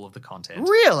doesn't get all of the content.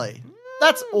 Really?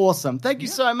 That's awesome. Thank you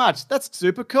so much. That's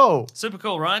super cool. Super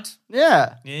cool, right?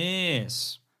 Yeah.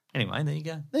 Yes. Anyway, there you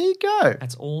go. There you go.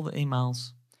 That's all the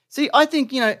emails. See, I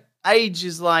think, age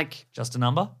is Just a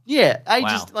number? age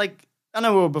Wow. is I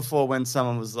know before when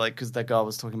someone was like, because that guy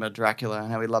was talking about Dracula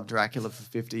and how he loved Dracula for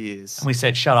 50 years. And we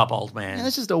said, shut up, old man. Yeah,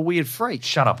 that's just a weird freak.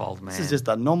 Shut up, old man. This is just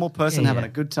a normal person having a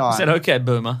good time. I said, okay,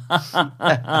 boomer.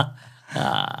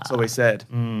 That's what we said.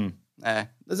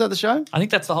 Is that the show? I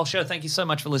think that's the whole show. Thank you so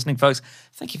much for listening, folks.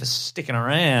 Thank you for sticking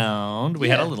around. We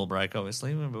had a little break,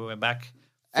 obviously. We're back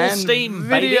full steam, videos.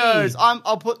 baby.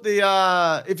 I'll put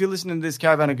the, if you're listening to this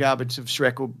Caravan of Garbage of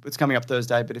Shrek, it's coming up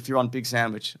Thursday, but if you're on Big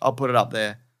Sandwich, I'll put it up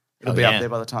there. It'll be up there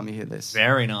by the time you hear this.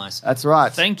 Very nice. That's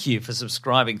right. Thank you for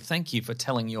subscribing. Thank you for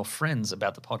telling your friends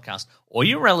about the podcast or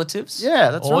your relatives.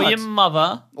 Yeah, that's right. Or your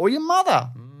mother. Or your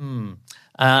mother.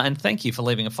 And thank you for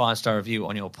leaving a 5-star review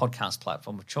on your podcast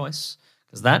platform of choice.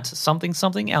 Because that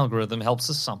something algorithm helps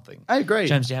us something. I agree.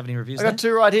 James, do you have any reviews? I got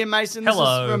 2 right here, Mason.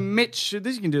 Hello. This is from Mitch. You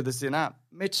can do this in app.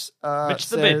 Mitch the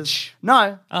says, bitch.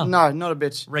 No, not a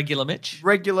bitch. Regular Mitch.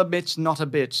 Regular Mitch, not a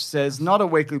bitch, says not a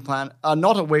weekly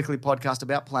podcast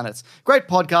about planets. Great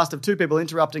podcast of 2 people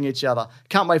interrupting each other.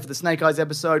 Can't wait for the Snake Eyes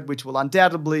episode, which will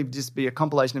undoubtedly just be a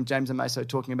compilation of James and Meso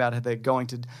talking about how they're going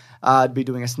to be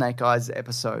doing a Snake Eyes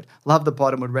episode. Love the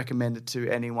pod and would recommend it to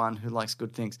anyone who likes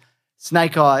good things.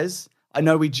 Snake Eyes, I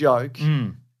know we joke.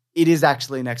 It is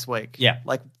actually next week. Yeah.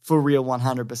 Like for real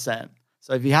 100%.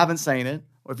 So if you haven't seen it,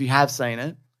 or if you have seen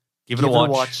it, give it a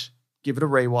watch. Give it a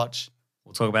rewatch.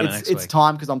 We'll talk about it next week. It's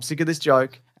time because I'm sick of this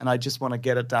joke and I just want to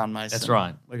get it done, Mason. That's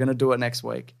right. We're going to do it next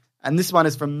week. And this one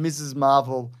is from Mrs.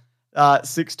 Marvel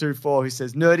 624 who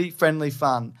says, nerdy, friendly,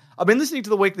 fun. I've been listening to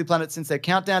the Weekly Planet since their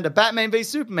countdown to Batman v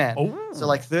Superman. Ooh. So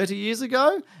like 30 years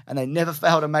ago, and they never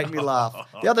fail to make me laugh.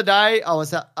 The other day,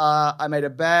 I made a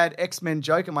bad X-Men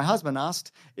joke, and my husband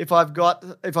asked if I got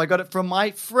it from my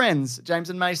friends,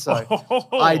 James and Meso.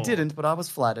 I didn't, but I was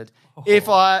flattered.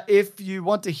 If you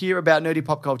want to hear about nerdy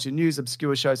pop culture news,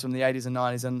 obscure shows from the 80s and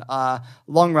 90s, and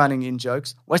long-running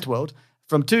in-jokes, Westworld,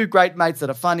 from 2 great mates that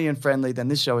are funny and friendly, then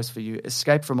this show is for you.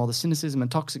 Escape from all the cynicism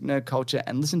and toxic nerd culture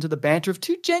and listen to the banter of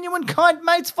 2 genuine, kind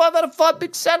mates. 5 out of 5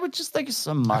 big sandwiches. Thank you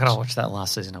so much. I gotta watch that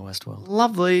last season of Westworld.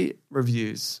 Lovely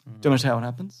reviews. Do you want to tell what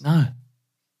happens? No.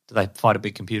 Do they fight a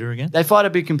big computer again? They fight a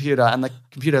big computer, and the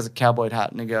computer has a cowboy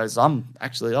hat, and he goes, I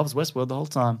was Westworld the whole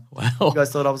time. Wow. You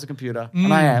guys thought I was a computer,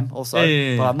 and I am also,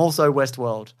 Yeah. but I'm also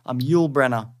Westworld. I'm Yul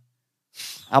Brenner.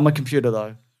 I'm a computer,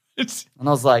 though. And I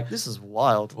was like, this is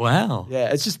wild. Wow.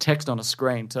 Yeah, it's just text on a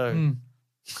screen, too.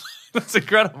 That's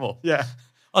incredible. Yeah.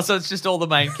 Oh, so it's just all the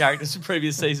main characters from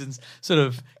previous seasons sort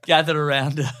of gathered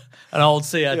around an old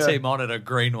CRT monitor,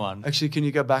 green one. Actually, can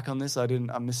you go back on this? I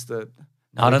missed the...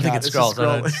 No, I don't think it It's a scrolls. scroll.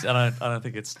 I don't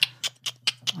think it's...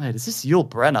 Wait, is this Yul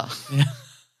Brenner? Yeah.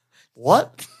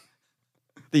 What?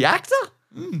 The actor?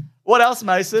 What else,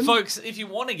 Mason? Folks, if you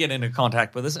want to get into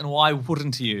contact with us, and why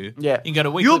wouldn't you? Yeah. You can go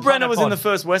to Weekly Yul Brenner Planet was in Pod. the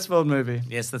first Westworld movie.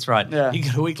 Yes, that's right. Yeah. You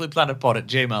can go to Weekly Planet Pod at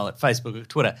Gmail, at Facebook, at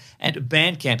Twitter, and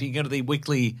Bandcamp. You can go to the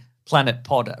Weekly Planet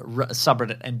Pod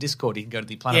subreddit and Discord. You can go to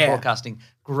the Planet Broadcasting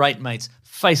Great Mates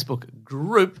Facebook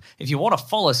group. If you want to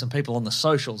follow some people on the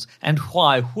socials, and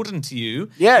why wouldn't you?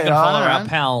 Yeah, you can follow I know, our man.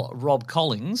 pal Rob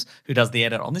Collins, who does the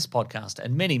edit on this podcast,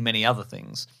 and many, many other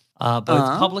things, both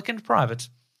public and private.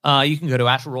 You can go to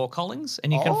 @RawCollins,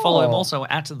 and you can follow him also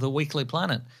at The Weekly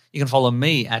Planet. You can follow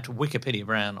me at Wikipedia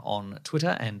Brown on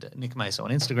Twitter and Nick Maso on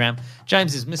Instagram.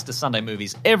 James is Mr. Sunday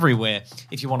Movies everywhere.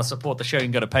 If you want to support the show, you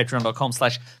can go to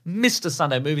patreon.com/Mr.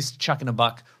 Sunday Movies to chuck in a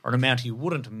buck or an amount you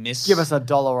wouldn't miss. Give us $1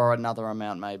 or another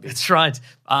amount, maybe. That's right.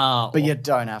 But you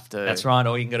don't have to. That's right.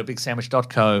 Or you can go to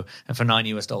bigsandwich.co, and for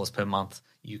 $9 per month,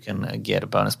 you can get a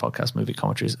bonus podcast, movie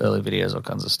commentaries, early videos, all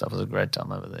kinds of stuff. It's a great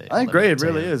time over there. I agree, Let me it tell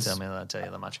really you- is. Tell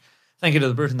you that much. Thank you to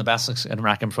the Brute and the Basilisk and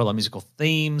Rackham for all our musical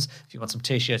themes. If you want some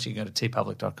T-shirts, you can go to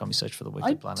tpublic.com. You search for The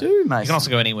Weekly I Planet. do, You Mason. can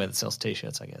also go anywhere that sells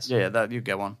T-shirts, I guess. Yeah, that you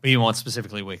get one. But you want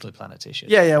specifically Weekly Planet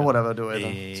T-shirts. Yeah, whatever. Do either.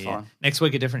 It's Yeah. fine. Next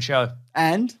week, a different show.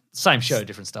 And, Same show,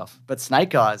 different stuff. but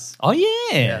Snake Eyes. Oh, yeah.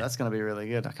 Yeah, that's going to be really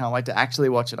good. I can't wait to actually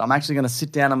watch it. I'm actually going to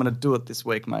sit down. I'm going to do it this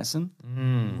week, Mason.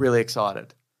 Really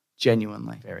excited.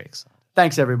 Genuinely. Very excited.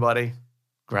 Thanks, everybody.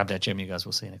 Grab that gem, you guys.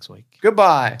 We'll see you next week.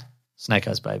 Goodbye. Snake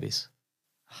Eyes Babies.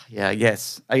 Yeah, I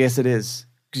guess it is.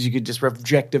 Because you could just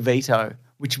reject a veto,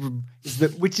 which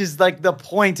is like the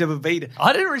point of a veto.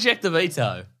 I didn't reject the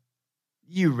veto.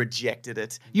 You rejected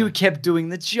it. You kept doing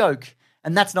the joke,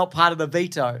 and that's not part of the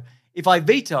veto. If I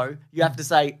veto, you have to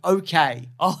say, okay,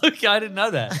 Oh, okay. I didn't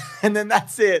know that. and then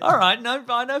that's it. All right. No,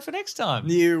 I know for next time.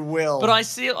 You will. But I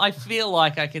feel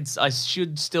like I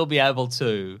should still be able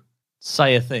to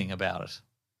say a thing about it.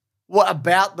 What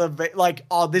about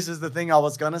this is the thing I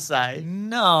was going to say.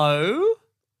 No.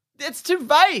 It's too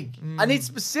vague. I need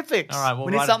specifics. All right, we'll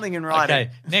we need write something in writing.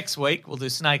 Okay, next week we'll do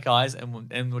Snake Eyes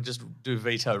and we'll just do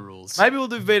veto rules. Maybe we'll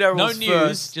do veto rules no first.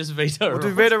 news, just veto rules. We'll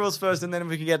do veto rules first, and then if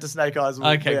we can get to Snake Eyes, we'll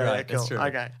Okay, yeah, great. cool. That's true.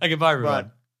 Okay, Bye,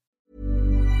 everyone.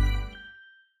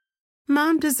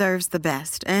 Mom deserves the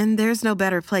best, and there's no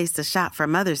better place to shop for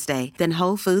Mother's Day than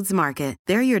Whole Foods Market.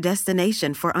 They're your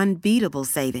destination for unbeatable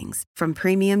savings, from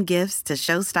premium gifts to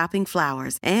show-stopping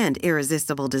flowers and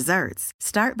irresistible desserts.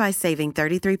 Start by saving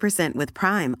 33% with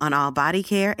Prime on all body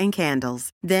care and candles.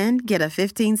 Then get a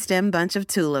 15-stem bunch of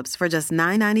tulips for just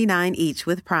 $9.99 each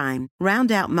with Prime.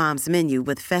 Round out Mom's menu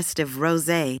with festive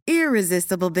rosé,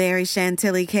 irresistible berry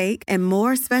chantilly cake, and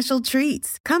more special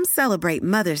treats. Come celebrate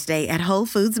Mother's Day at Whole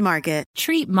Foods Market.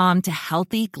 Treat mom to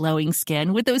healthy, glowing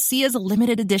skin with Osea's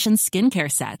limited edition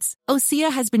skincare sets.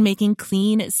 Osea has been making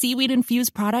clean,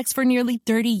 seaweed-infused products for nearly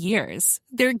 30 years.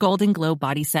 Their Golden Glow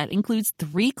body set includes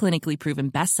 3 clinically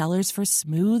proven bestsellers for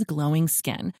smooth, glowing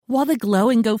skin, while the Glow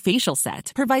and Go facial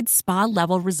set provides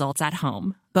spa-level results at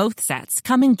home. Both sets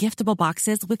come in giftable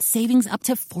boxes with savings up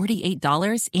to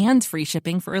 $48 and free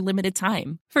shipping for a limited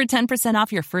time. For 10%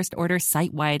 off your first order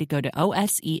site-wide, go to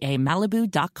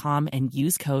OSEAMalibu.com and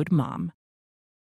use code MOM.